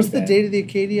skinny. He beat what's me the bad. date of the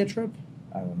Acadia trip?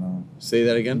 I don't know. Say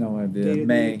that again. No idea. Dated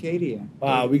May. Acadia.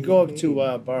 We go up to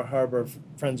Bar Harbor.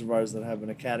 Friends of ours that have an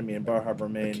academy in Bar Harbor,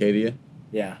 Maine. Acadia.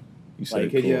 Yeah, You said Like,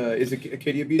 it cool. Acadia, is it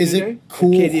Acadia BJJ? Is it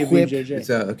cool Acadia whip? BJJ. It's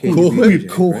a Cool whip.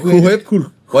 Cool Cool whip.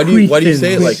 Why do you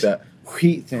say it like that?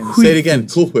 Wheat thins. Say it again.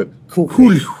 Cool whip. Cool Cool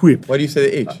whip. whip. Why do you say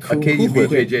the H? Acadia Cool whip.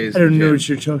 BJJ is I don't know gym. what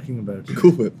you're talking about.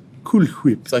 Cool whip. Cool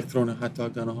whip. It's like throwing a hot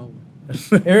dog down a hallway.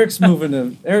 Eric's moving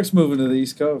to the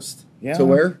East Coast. Yeah. To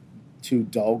where? To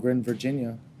Dahlgren,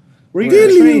 Virginia. Where you going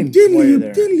to train while you're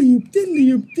there?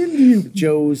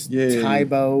 Joe's Yeah.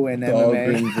 Tybo and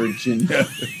Dahlgren, MMA. Virginia.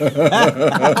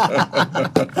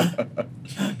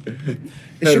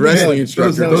 It Head should be wrestling good.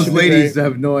 instructor. Those should be ladies great.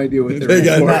 have no idea what They they're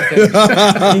in got for.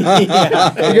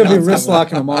 You're gonna be wrist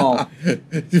locking them all.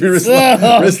 wrist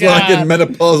locking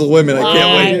menopausal women. I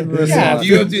can't wait. Yeah. Do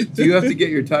you have to get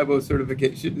your Tybo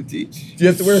certification to teach? Do you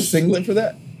have to wear a singlet for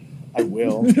that? I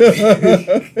will.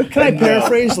 Can I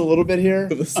paraphrase a little bit here?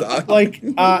 For the sock? Like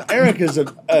Eric is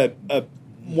a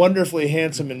wonderfully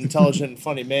handsome and intelligent and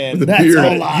funny man. With a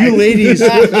beard.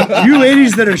 You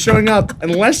ladies that are showing up,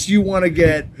 unless you want to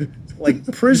get like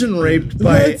prison raped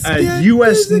by a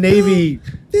U.S. Navy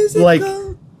like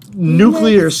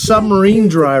nuclear submarine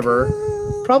driver,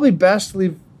 probably best to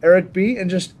leave Eric be and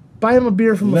just buy him a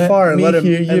beer from afar and let him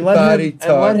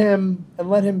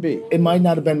be. It might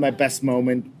not have been my best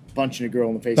moment punching a girl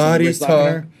in the face. Body and wrist locking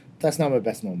her. That's not my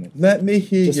best moment. Let me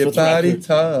hear Just your for the body record.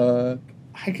 talk.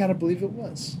 I gotta believe it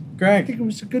was. I Greg, think it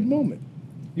was a good moment.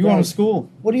 you want to school?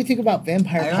 What do you think about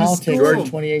vampire I politics in understand.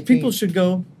 2018? People should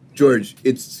go. George,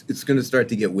 it's going to start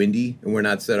to get windy, and we're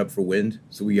not set up for wind,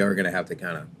 so we are going to have to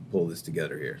kind of pull this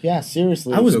together here. Yeah,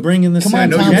 seriously. I was bringing this Come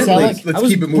in. on, I know Tom you're Selleck. let's I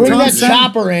was keep it moving. Bring Tom that Selleck.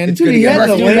 chopper in. It's gonna he get had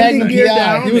the rusty. landing gear PI.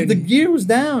 down. It was, the gear was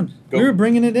down. We were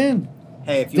bringing it in.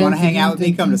 Hey, if you want to hang out with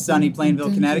me, come to sunny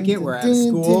Plainville, Connecticut. We're at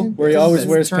school. Where he always It's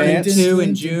wears turning pants. 2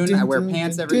 in June. I wear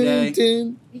pants every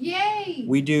day. Yay!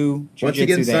 We do Once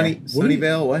jiu-jitsu again, there.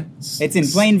 Sunnyvale, what? It's in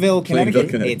Plainville, Connecticut.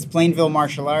 Connecticut. It's Plainville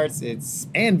Martial Arts. It's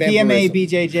And PMA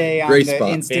vampirism. BJJ on Great the spot.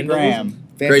 Instagram.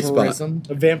 Great spot. Vampirism.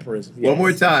 A vampirism. One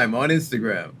more time on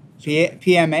Instagram.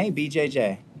 PMA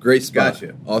BJJ. Great spot.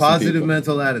 Gotcha. Awesome Positive people.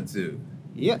 mental attitude.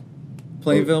 Yep.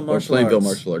 Plainville Or Martial Plainville Arts.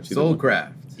 Martial Arts. either one.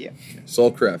 Soulcraft.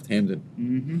 Soulcraft, Hamden.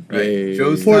 Mm-hmm. Right. Yay.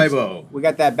 Joe's Ports- Tybo. We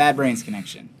got that Bad Brains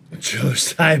connection.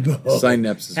 Joe's Tybo.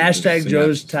 Synapses. Hashtag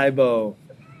Joe's Tybo.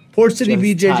 Port City Joe's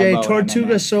BJJ. Tybo,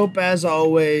 Tortuga MMA. Soap as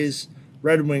always.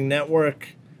 Red Wing Network.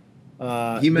 He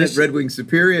meant This- Red Wing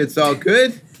Superior. It's all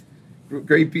good.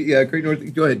 Great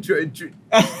North. Go ahead. Sorry,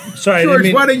 I George, didn't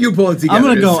mean- why don't you pull it together? I'm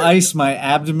gonna go ice my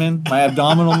abdomen, my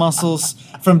abdominal muscles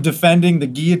from defending the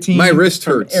guillotine. My wrist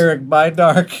from hurts. Eric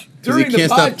Bydark Because he During the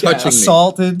can't stop podcast. touching me.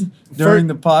 assaulted during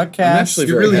the podcast. actually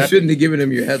You very really happy. shouldn't have given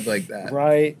him your head like that.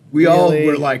 Right. We all really.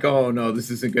 were like, "Oh no, this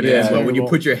isn't going to Yeah. end well." When you Terrible.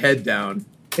 put your head down,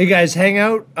 Hey guys, hang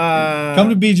out. Come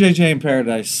to BJJ in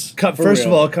Paradise. First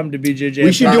of real. all, come to BJJ.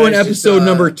 We should do an Paradise. episode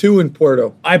number 2 in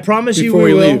Porto. I promise you before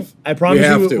we we will. leave. I promise We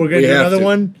have you to. we're going We to do have another to.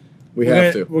 one. We We're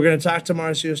have gonna, to. We're going to talk to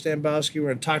Marcio Stambowski. We're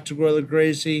going to talk to Gorilla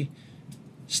Gracie.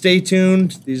 Stay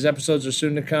tuned. These episodes are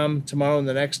soon to come. Tomorrow and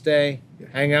the next day.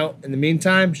 Hang out. In the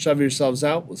meantime, shove yourselves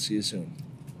out. We'll see you soon.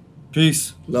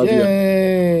 Peace. Love you.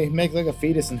 Yay! Make like a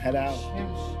fetus and head out.